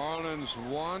 New Orleans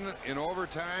won in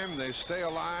overtime. They stay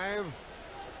alive.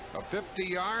 A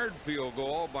 50-yard field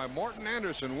goal by Morton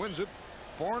Anderson wins it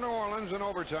for New Orleans in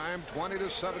overtime,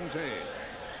 20-17.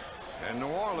 And New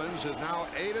Orleans is now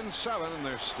 8-7, and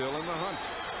they're still in the hunt.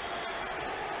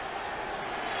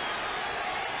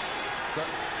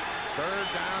 3rd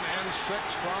down and 6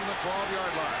 from the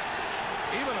 12-yard line.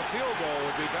 Even a field goal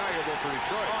would be valuable for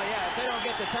Detroit. Oh, yeah. If they don't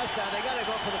get the touchdown, they got to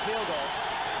go for the field goal.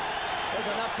 There's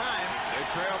enough time. They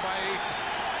trail by 8.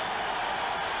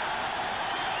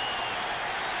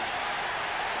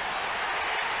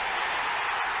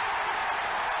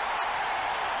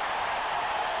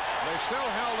 They still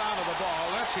held on to the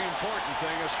ball. That's the important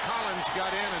thing, as Collins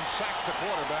got in and sacked the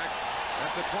quarterback at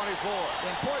the 24.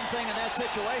 The important thing in that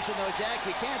situation, though, Jack,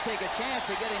 you can't take a chance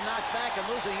of getting knocked back and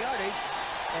losing yardage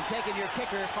and taking your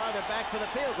kicker farther back for the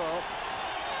field goal.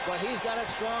 But he's got a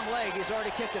strong leg. He's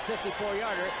already kicked a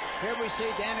 54-yarder. Here we see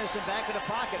Danielson back in the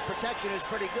pocket. Protection is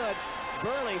pretty good.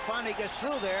 Burley finally gets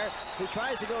through there. He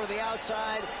tries to go to the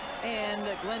outside, and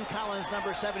Glenn Collins,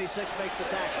 number 76, makes the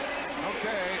tackle.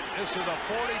 Okay, this is a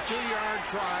 42-yard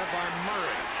try by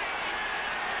Murray.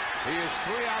 He is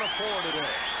 3 out of 4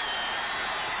 today.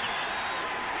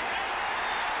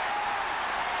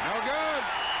 No good.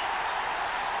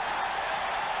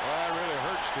 Well, that really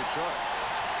hurts Detroit.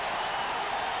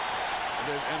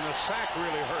 And the sack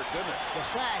really hurt, didn't it? The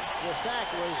sack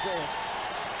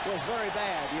was very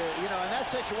bad. You know, in that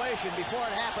situation, before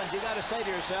it happens, you got to say to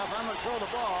yourself, I'm going to throw the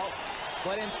ball,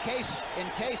 but in case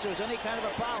there's any kind of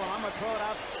a problem, I'm going to throw it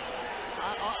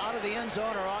out of the end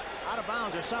zone or out of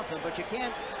bounds or something. But you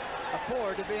can't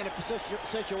afford to be in a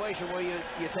situation where you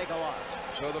take a loss.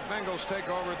 So the Bengals take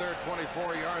over their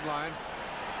 24-yard line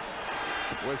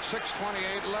with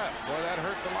 6:28 left. Boy, that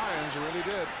hurt the Lions. It really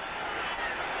did.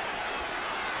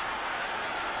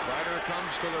 Ryder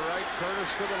comes to the right,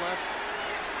 Curtis to the left.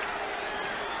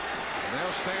 And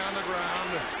they'll stay on the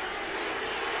ground.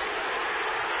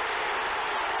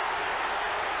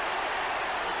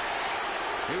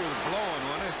 He was blowing,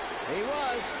 wasn't he? He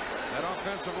was. That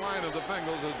offensive line of the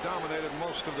Bengals has dominated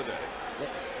most of the day.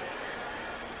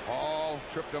 Hall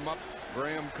tripped him up.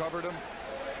 Graham covered him.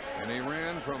 And he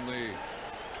ran from the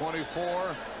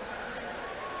 24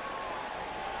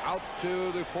 out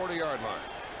to the 40-yard line.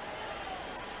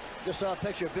 Just saw a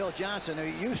picture of Bill Johnson, who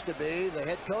used to be the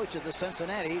head coach of the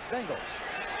Cincinnati Bengals.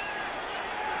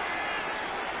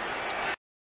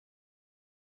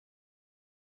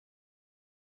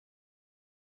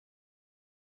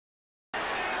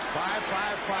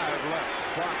 .555 left.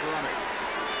 Clock running.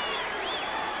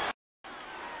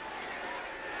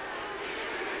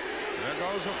 There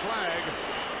goes a flag.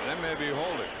 That may be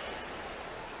holding.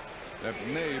 That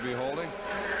may be holding.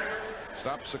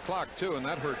 Stops the clock, too, and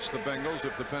that hurts the Bengals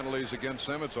if the penalty's against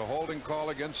them. It's a holding call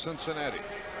against Cincinnati.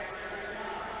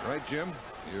 Right, Jim?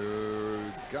 You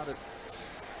got it.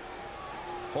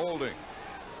 Holding.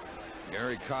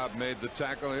 Gary Cobb made the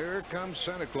tackle. Here comes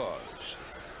Santa Claus.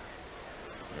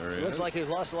 There he Looks is. like he's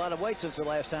lost a lot of weight since the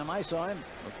last time I saw him.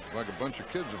 Looks like a bunch of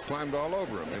kids have climbed all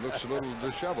over him. He looks a little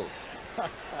disheveled.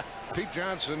 Pete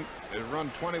Johnson has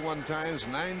run 21 times,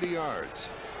 90 yards.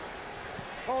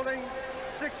 Holding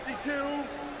 62,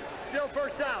 still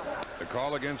first down. The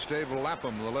call against Dave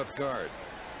Lapham, the left guard.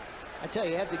 I tell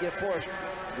you have to give Forrest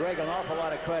Gregg an awful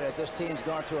lot of credit. This team's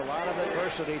gone through a lot of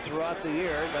adversity throughout the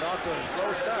year. Got off to a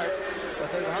slow start,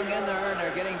 but they've hung in there, and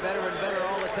they're getting better and better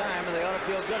all the time, and they ought to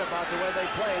feel good about the way they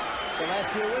played the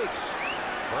last few weeks.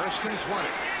 First and 20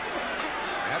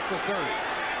 at the 30.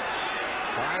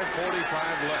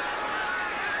 5:45 left.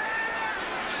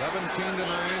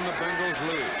 17-9, the Bengals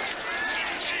lead.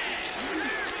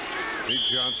 Pete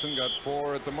Johnson got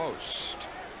 4 at the most.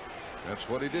 That's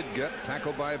what he did get.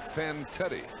 Tackled by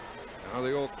Fantetti. Now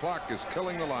the old clock is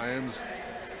killing the Lions.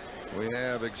 We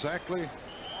have exactly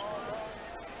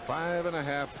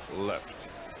 5.5 left.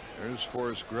 There's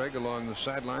Forrest Gregg along the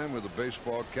sideline with a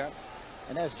baseball cap.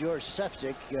 And that's George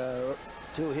Sefcik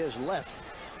to his left.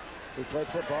 He played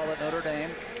football at Notre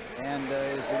Dame and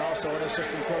is also an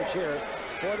assistant coach here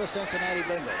for the Cincinnati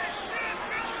Bengals.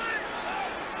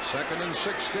 2nd and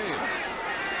 16.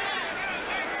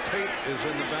 Tate is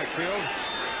in the backfield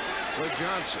with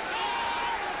Johnson.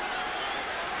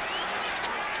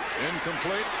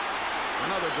 Incomplete.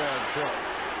 Another bad throw.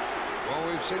 Well,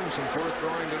 we've seen some poor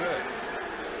throwing today.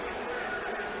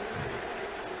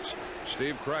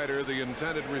 Steve Kreider, the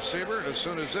intended receiver, and as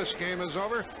soon as this game is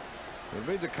over, it'll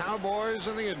be the Cowboys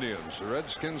and the Indians. The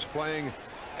Redskins playing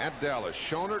at Dallas.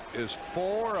 Schonert is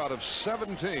 4 out of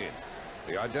 17.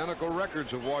 The identical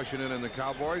records of Washington and the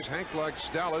Cowboys. Hank likes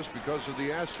Dallas because of the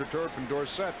AstroTurf and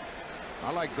Dorsett.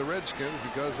 I like the Redskins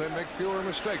because they make fewer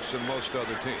mistakes than most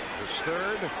other teams. It's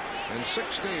 3rd and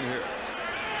 16 here.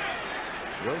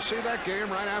 You'll see that game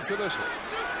right after this one.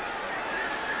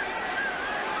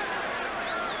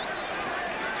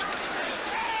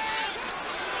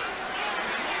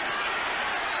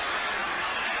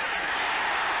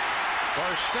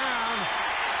 First down.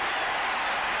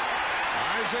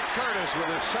 Isaac Curtis with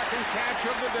his 2nd catch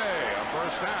of the day. A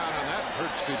first down, and that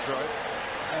hurts Detroit.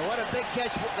 And what a big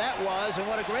catch that was, and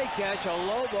what a great catch. A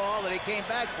low ball that he came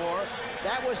back for.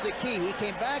 That was the key. He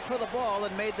came back for the ball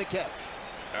and made the catch.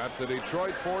 At the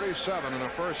Detroit 47 and a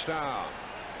first down.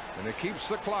 And it keeps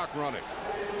the clock running.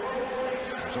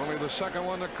 It's only the 2nd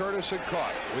one that Curtis had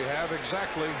caught. We have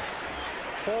exactly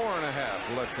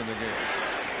 4.5 left in the game.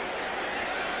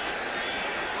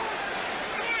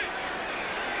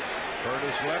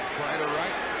 Curtis left, Kreider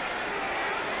right.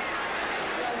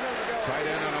 Tight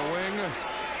end on a wing.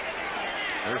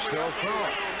 They're still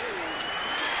throwing.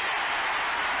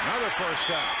 Another first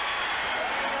down.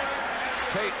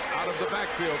 Tate out of the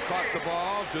backfield caught the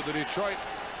ball to the Detroit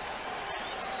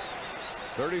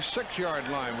 36-yard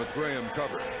line with Graham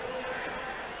covered.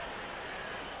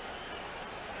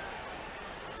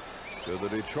 To the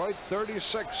Detroit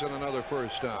 36 and another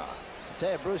first down. I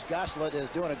tell you, Bruce Goslett is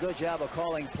doing a good job of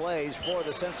calling plays for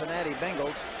the Cincinnati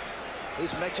Bengals.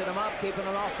 He's mixing them up, keeping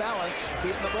them off balance,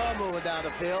 keeping the ball moving down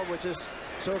the field, which is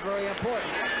so very important.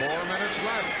 4 minutes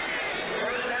left.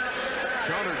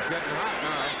 Schoner's getting hot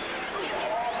now.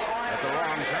 At the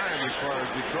wrong time as far as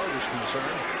Detroit is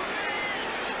concerned.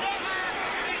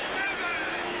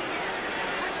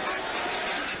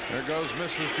 There goes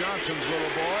Mrs. Johnson's little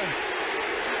boy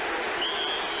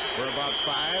for about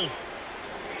 5.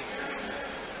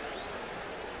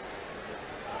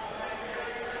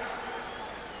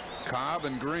 Cobb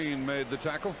and Green made the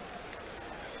tackle.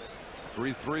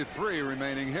 3:33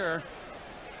 remaining here.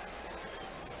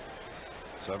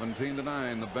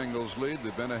 17-9, the Bengals lead.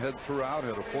 They've been ahead throughout,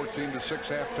 had a 14-6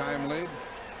 halftime lead.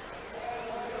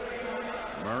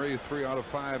 Murray 3 out of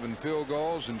 5 in field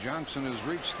goals, and Johnson has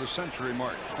reached the century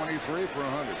mark, 23 for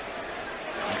 100.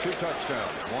 And 2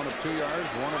 touchdowns, 1 of 2 yards,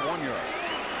 1 of 1 yard.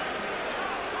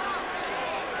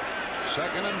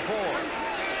 2nd and 4.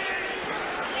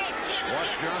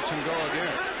 Watch Johnson go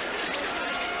again.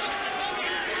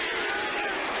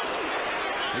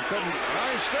 He couldn't.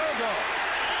 Nice still go.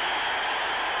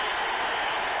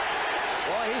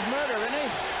 Boy, he's murder, isn't he?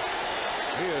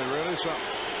 He is really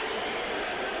something.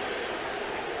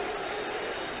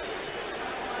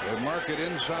 They mark it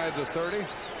inside the 30.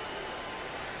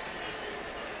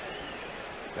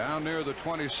 Down near the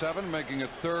 27, making it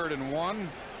 3rd and 1.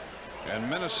 And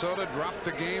Minnesota dropped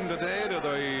the game today to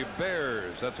the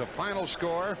Bears. That's a final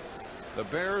score. The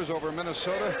Bears over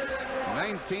Minnesota,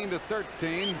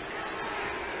 19-13.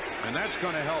 And that's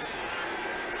going to help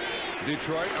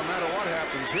Detroit no matter what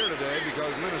happens here today,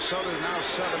 because Minnesota is now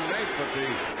 7-8, but the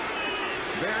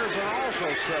Bears are also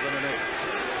 7-8.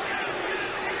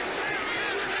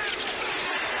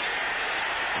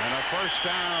 And a first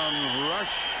down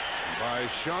rush by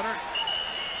Schoner.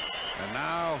 And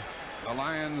now the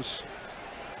Lions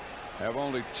have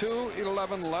only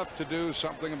 2:11 left to do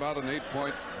something about an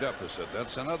 8-point deficit.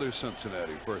 That's another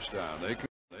Cincinnati first down. They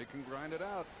can grind it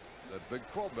out. That big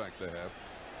fullback they have.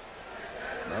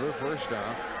 Another first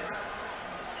down.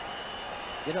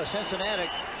 You know, Cincinnati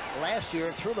last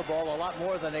year threw the ball a lot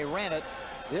more than they ran it.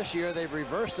 This year they've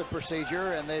reversed the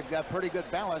procedure, and they've got pretty good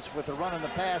balance with the run and the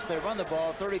pass. They run the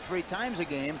ball 33 times a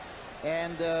game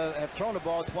and have thrown the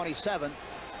ball 27,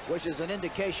 which is an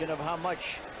indication of how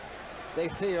much they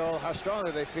feel, how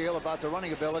strongly they feel about the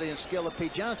running ability and skill of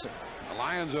Pete Johnson. The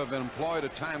Lions have employed a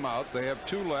timeout. They have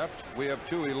 2 left. We have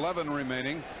 2:11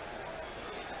 remaining.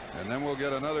 And then we'll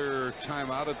get another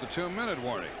timeout at the 2-minute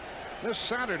warning. This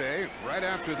Saturday, right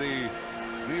after the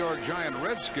New York Giant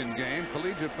Redskin game,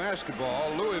 collegiate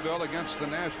basketball, Louisville against the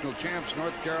national champs,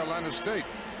 North Carolina State.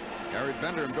 Gary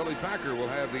Bender and Billy Packer will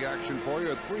have the action for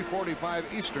you at 3:45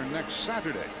 Eastern next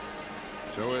Saturday.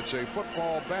 So it's a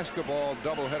football basketball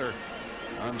doubleheader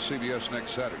on CBS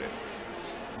next Saturday.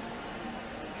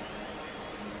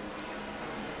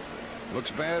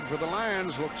 Looks bad for the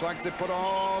Lions. Looks like they put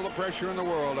all the pressure in the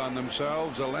world on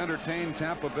themselves. They'll entertain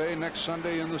Tampa Bay next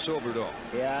Sunday in the Silverdome.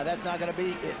 Yeah, that's not going to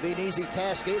be an easy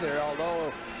task either,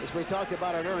 although, as we talked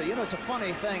about it earlier, you know, it's a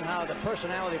funny thing how the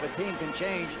personality of a team can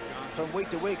change from week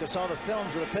to week. I saw the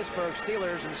films of the Pittsburgh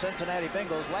Steelers and Cincinnati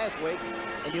Bengals last week,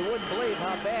 and you wouldn't believe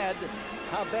how bad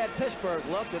Pittsburgh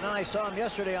looked. And then I saw them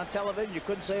yesterday on television. You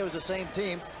couldn't say it was the same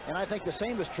team. And I think the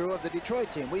same is true of the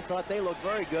Detroit team. We thought they looked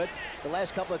very good the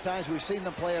last couple of times we've seen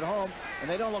them play at home, and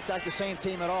they don't look like the same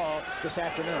team at all this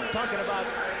afternoon. Talking about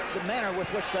the manner with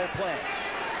which they're playing.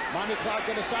 Monty Clark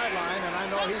in the sideline, and I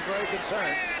know he's very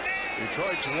concerned.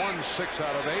 Detroit's won 6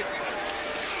 out of 8.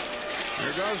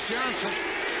 Here goes Johnson.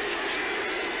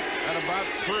 At about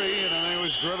 3, and then he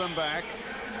was driven back.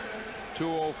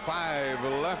 2:05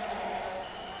 left.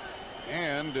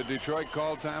 And did Detroit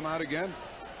call timeout again?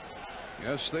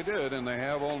 Yes, they did, and they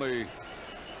have only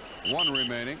 1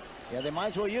 remaining. Yeah, they might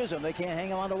as well use them. They can't hang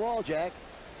them on the wall, Jack.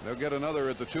 They'll get another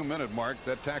at the 2-minute mark.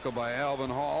 That tackle by Alvin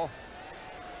Hall.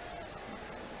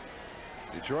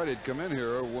 Detroit had come in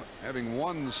here having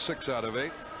won 6 out of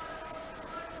 8.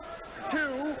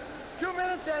 2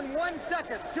 minutes and 1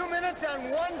 second. 2 minutes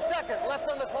and 1 second left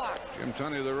on the clock. Jim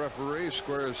Tunney, the referee,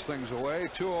 squares things away.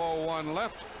 2:01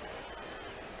 left.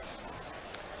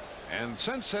 And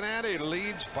Cincinnati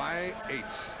leads by 8.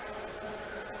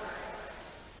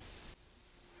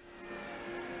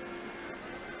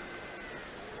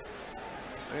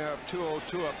 They have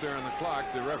 2:02 up there on the clock.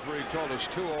 The referee told us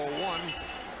 2:01.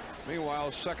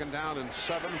 Meanwhile, 2nd down and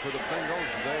 7 for the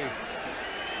Bengals. They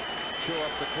chew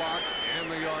up the clock and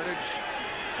the yardage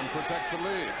and protect the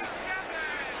lead.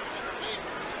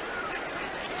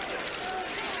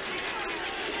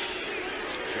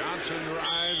 Johnson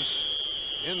drives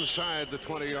inside the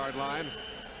 20-yard line,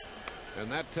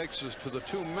 and that takes us to the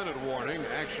 2-minute warning.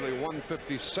 Actually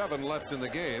 1:57 left in the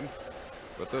game,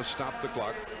 but they'll stop the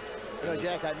clock. You know,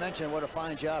 Jack, I mentioned what a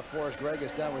fine job Forrest Gregg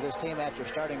has done with his team after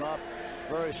starting off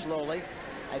very slowly.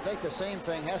 I think the same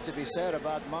thing has to be said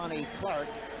about Monty Clark.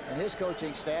 and his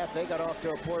coaching staff, they got off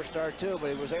to a poor start too, but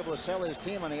he was able to sell his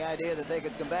team on the idea that they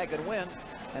could come back and win,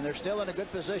 and they're still in a good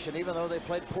position, even though they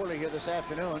played poorly here this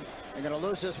afternoon. They're going to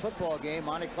lose this football game.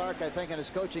 Monty Clark, I think, and his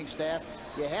coaching staff,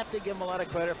 you have to give them a lot of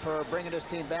credit for bringing this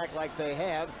team back like they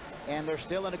have, and they're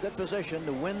still in a good position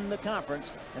to win the conference,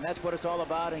 and that's what it's all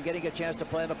about, and getting a chance to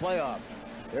play in the playoff.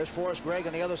 There's Forrest Gregg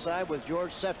on the other side with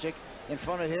George Sefcik in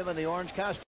front of him in the orange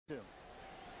costume.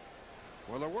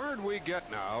 Well, the word we get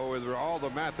now, with all the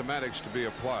mathematics to be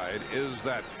applied, is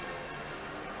that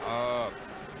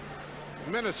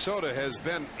Minnesota has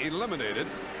been eliminated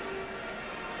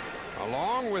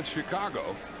along with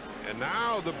Chicago, and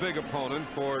now the big opponent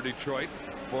for Detroit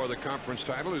for the conference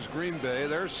title is Green Bay.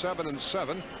 They're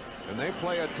 7-7, and they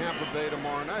play at Tampa Bay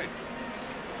tomorrow night.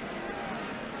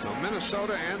 So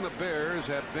Minnesota and the Bears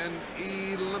have been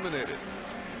eliminated.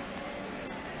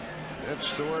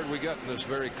 That's the word we get in this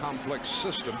very complex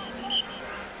system.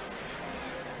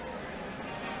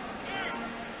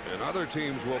 And other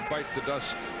teams will bite the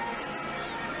dust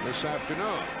this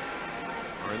afternoon,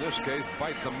 or in this case,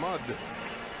 bite the mud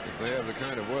if they have the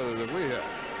kind of weather that we have.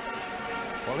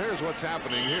 Well, here's what's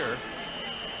happening here.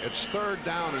 It's 3rd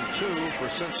down and 2 for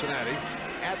Cincinnati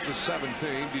at the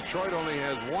 17. Detroit only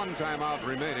has one timeout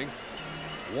remaining.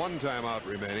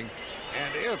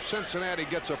 And if Cincinnati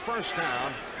gets a first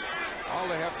down, all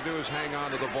they have to do is hang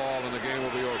on to the ball and the game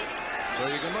will be over. So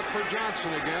you can look for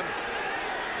Johnson again.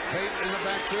 Tate in the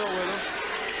backfield with him.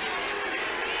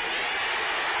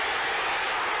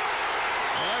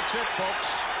 Well, that's it, folks.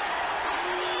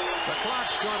 The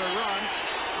clock's going to run.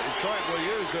 Detroit will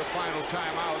use their final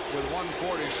timeout with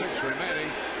 1:46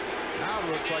 remaining. Now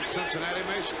it looks like Cincinnati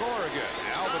may score again.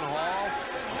 Alvin Hall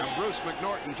and Bruce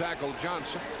McNorton tackled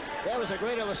Johnson. That was a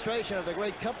great illustration of the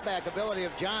great cutback ability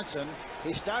of Johnson.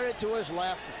 He started to his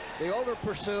left. They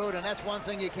over-pursued, and that's one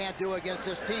thing you can't do against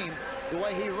this team. The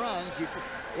way he runs,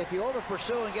 if you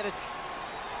over-pursue and get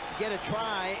a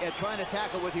try at trying to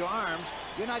tackle with your arms,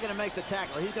 you're not going to make the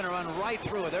tackle. He's going to run right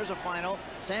through it. There's a final.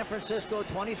 San Francisco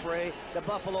 23, the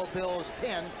Buffalo Bills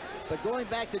 10. But going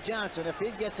back to Johnson, if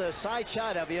he gets a side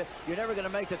shot of you, you're never going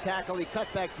to make the tackle. He cut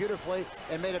back beautifully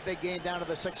and made a big gain down to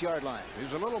the 6-yard line.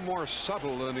 He's a little more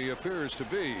subtle than he appears to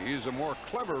be. He's a more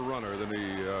clever runner than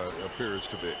he appears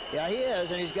to be. Yeah, he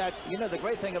is, and he's got, you know, the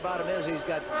great thing about him is he's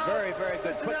got very, very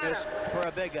good quickness for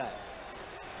a big guy.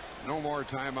 No more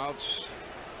timeouts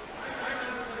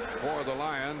for the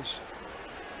Lions.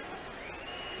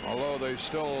 Although they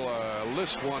still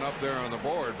list one up there on the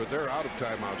board, but they're out of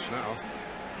timeouts now.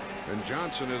 And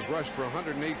Johnson has rushed for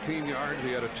 118 yards.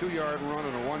 He had a 2-yard run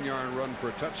and a 1-yard run for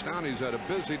a touchdown. He's had a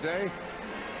busy day.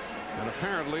 And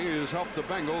apparently he has helped the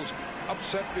Bengals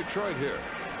upset Detroit here.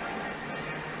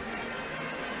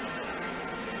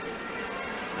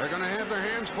 They're going to have their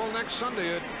hands full next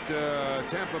Sunday at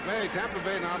Tampa Bay. Tampa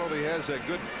Bay not only has a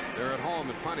good, they're at home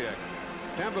at Pontiac.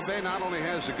 Tampa Bay not only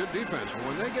has a good defense, but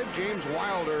when they get James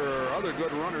Wilder or other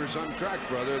good runners on track,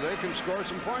 brother, they can score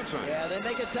some points on you. Yeah, they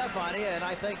make it tough on you, and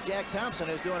I think Jack Thompson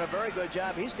is doing a very good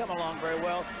job. He's come along very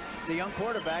well, the young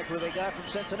quarterback who they got from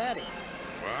Cincinnati.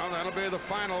 Well, that'll be the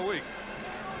final week.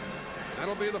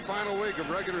 That'll be the final week of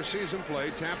regular season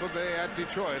play. Tampa Bay at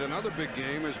Detroit. Another big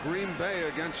game is Green Bay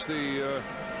against the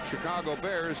Chicago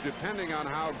Bears, depending on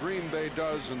how Green Bay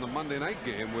does in the Monday night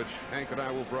game, which Hank and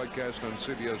I will broadcast on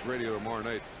CBS Radio tomorrow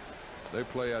night. They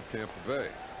play at Tampa Bay.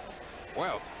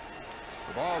 Well,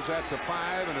 the ball's at the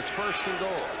 5, and it's 1st and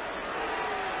goal.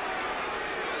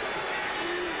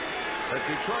 The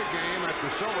Detroit game at the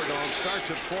Silverdome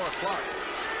starts at 4 o'clock.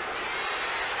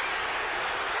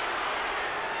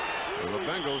 Well, the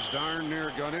Bengals darn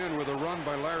near got in with a run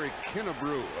by Larry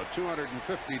Kinnebrew, a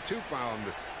 252-pound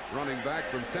running back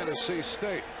from Tennessee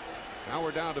State. Now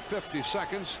we're down to 50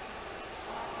 seconds.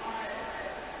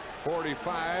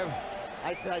 45.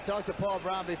 I talked to Paul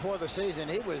Brown before the season.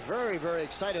 He was very, very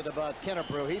excited about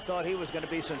Kinnebrew. He thought he was going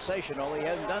to be sensational. He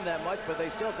hasn't done that much, but they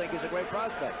still think he's a great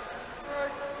prospect.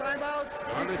 Timeout.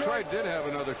 Well, Detroit did have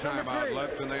another timeout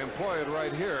left, and they employ it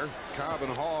right here. Cobb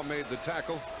and Hall made the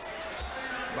tackle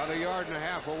about 1.5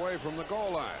 yards away from the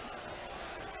goal line.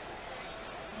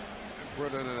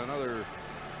 Put in another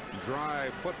dry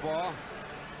football.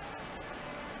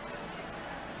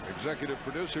 Executive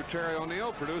producer Terry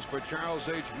O'Neill, produced by Charles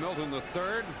H. Milton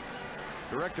III,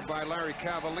 directed by Larry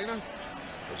Cavallina,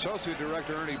 associate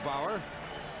director Ernie Bauer,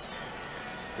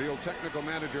 field technical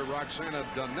manager Roxana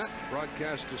Dunnett,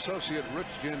 broadcast associate Rich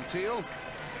Gentile,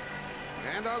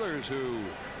 and others who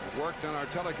worked on our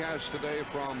telecast today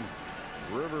from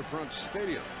Riverfront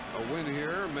Stadium. A win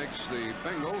here makes the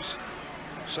Bengals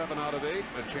 7 out of 8,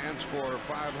 a chance for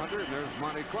 500. And there's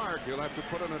Monty Clark. He'll have to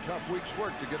put in a tough week's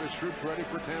work to get his troops ready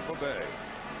for Tampa Bay.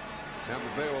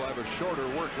 Tampa Bay will have a shorter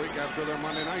work week after their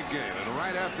Monday night game. And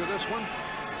right after this one,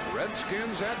 the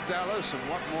Redskins at Dallas. And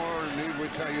what more need we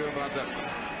tell you about that one?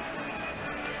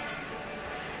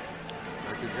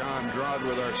 Dr. John Drawd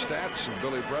with our stats, and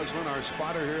Billy Breslin, our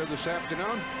spotter, here this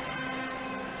afternoon.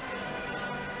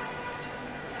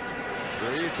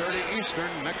 3:30 Eastern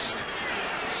next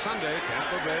Sunday.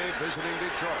 Tampa Bay visiting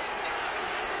Detroit.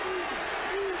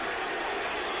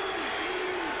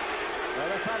 Well,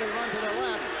 they'll probably run to the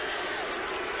left.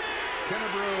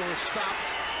 Kennebrew was stopped.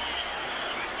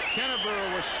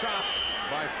 Kennebrew was stopped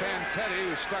by Fantetti,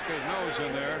 who stuck his nose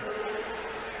in there.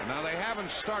 And now they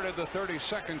haven't started the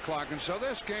 30-second clock, and so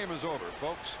this game is over,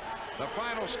 folks. The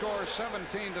final score,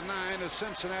 17-9, as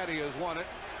Cincinnati has won it.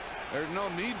 There's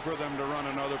no need for them to run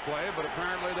another play, but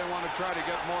apparently they want to try to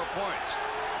get more points.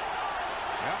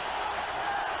 Yep.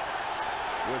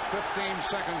 With 15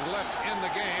 seconds left in the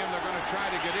game, they're going to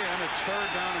try to get in. It's 3rd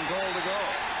down and goal to go.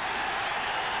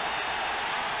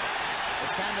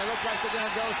 This time they look like they're going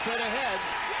to go straight ahead.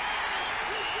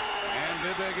 And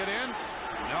did they get in?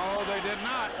 No, they did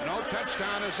not. No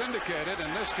touchdown is indicated, and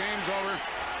this game's over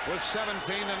with 17-9,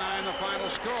 the final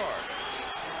score.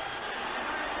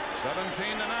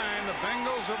 17-9, the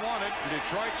Bengals have won it.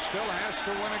 Detroit still has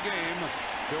to win a game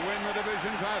to win the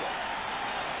division title.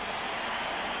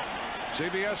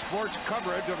 CBS Sports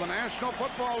coverage of the National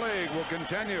Football League will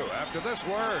continue after this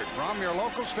word from your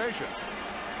local station.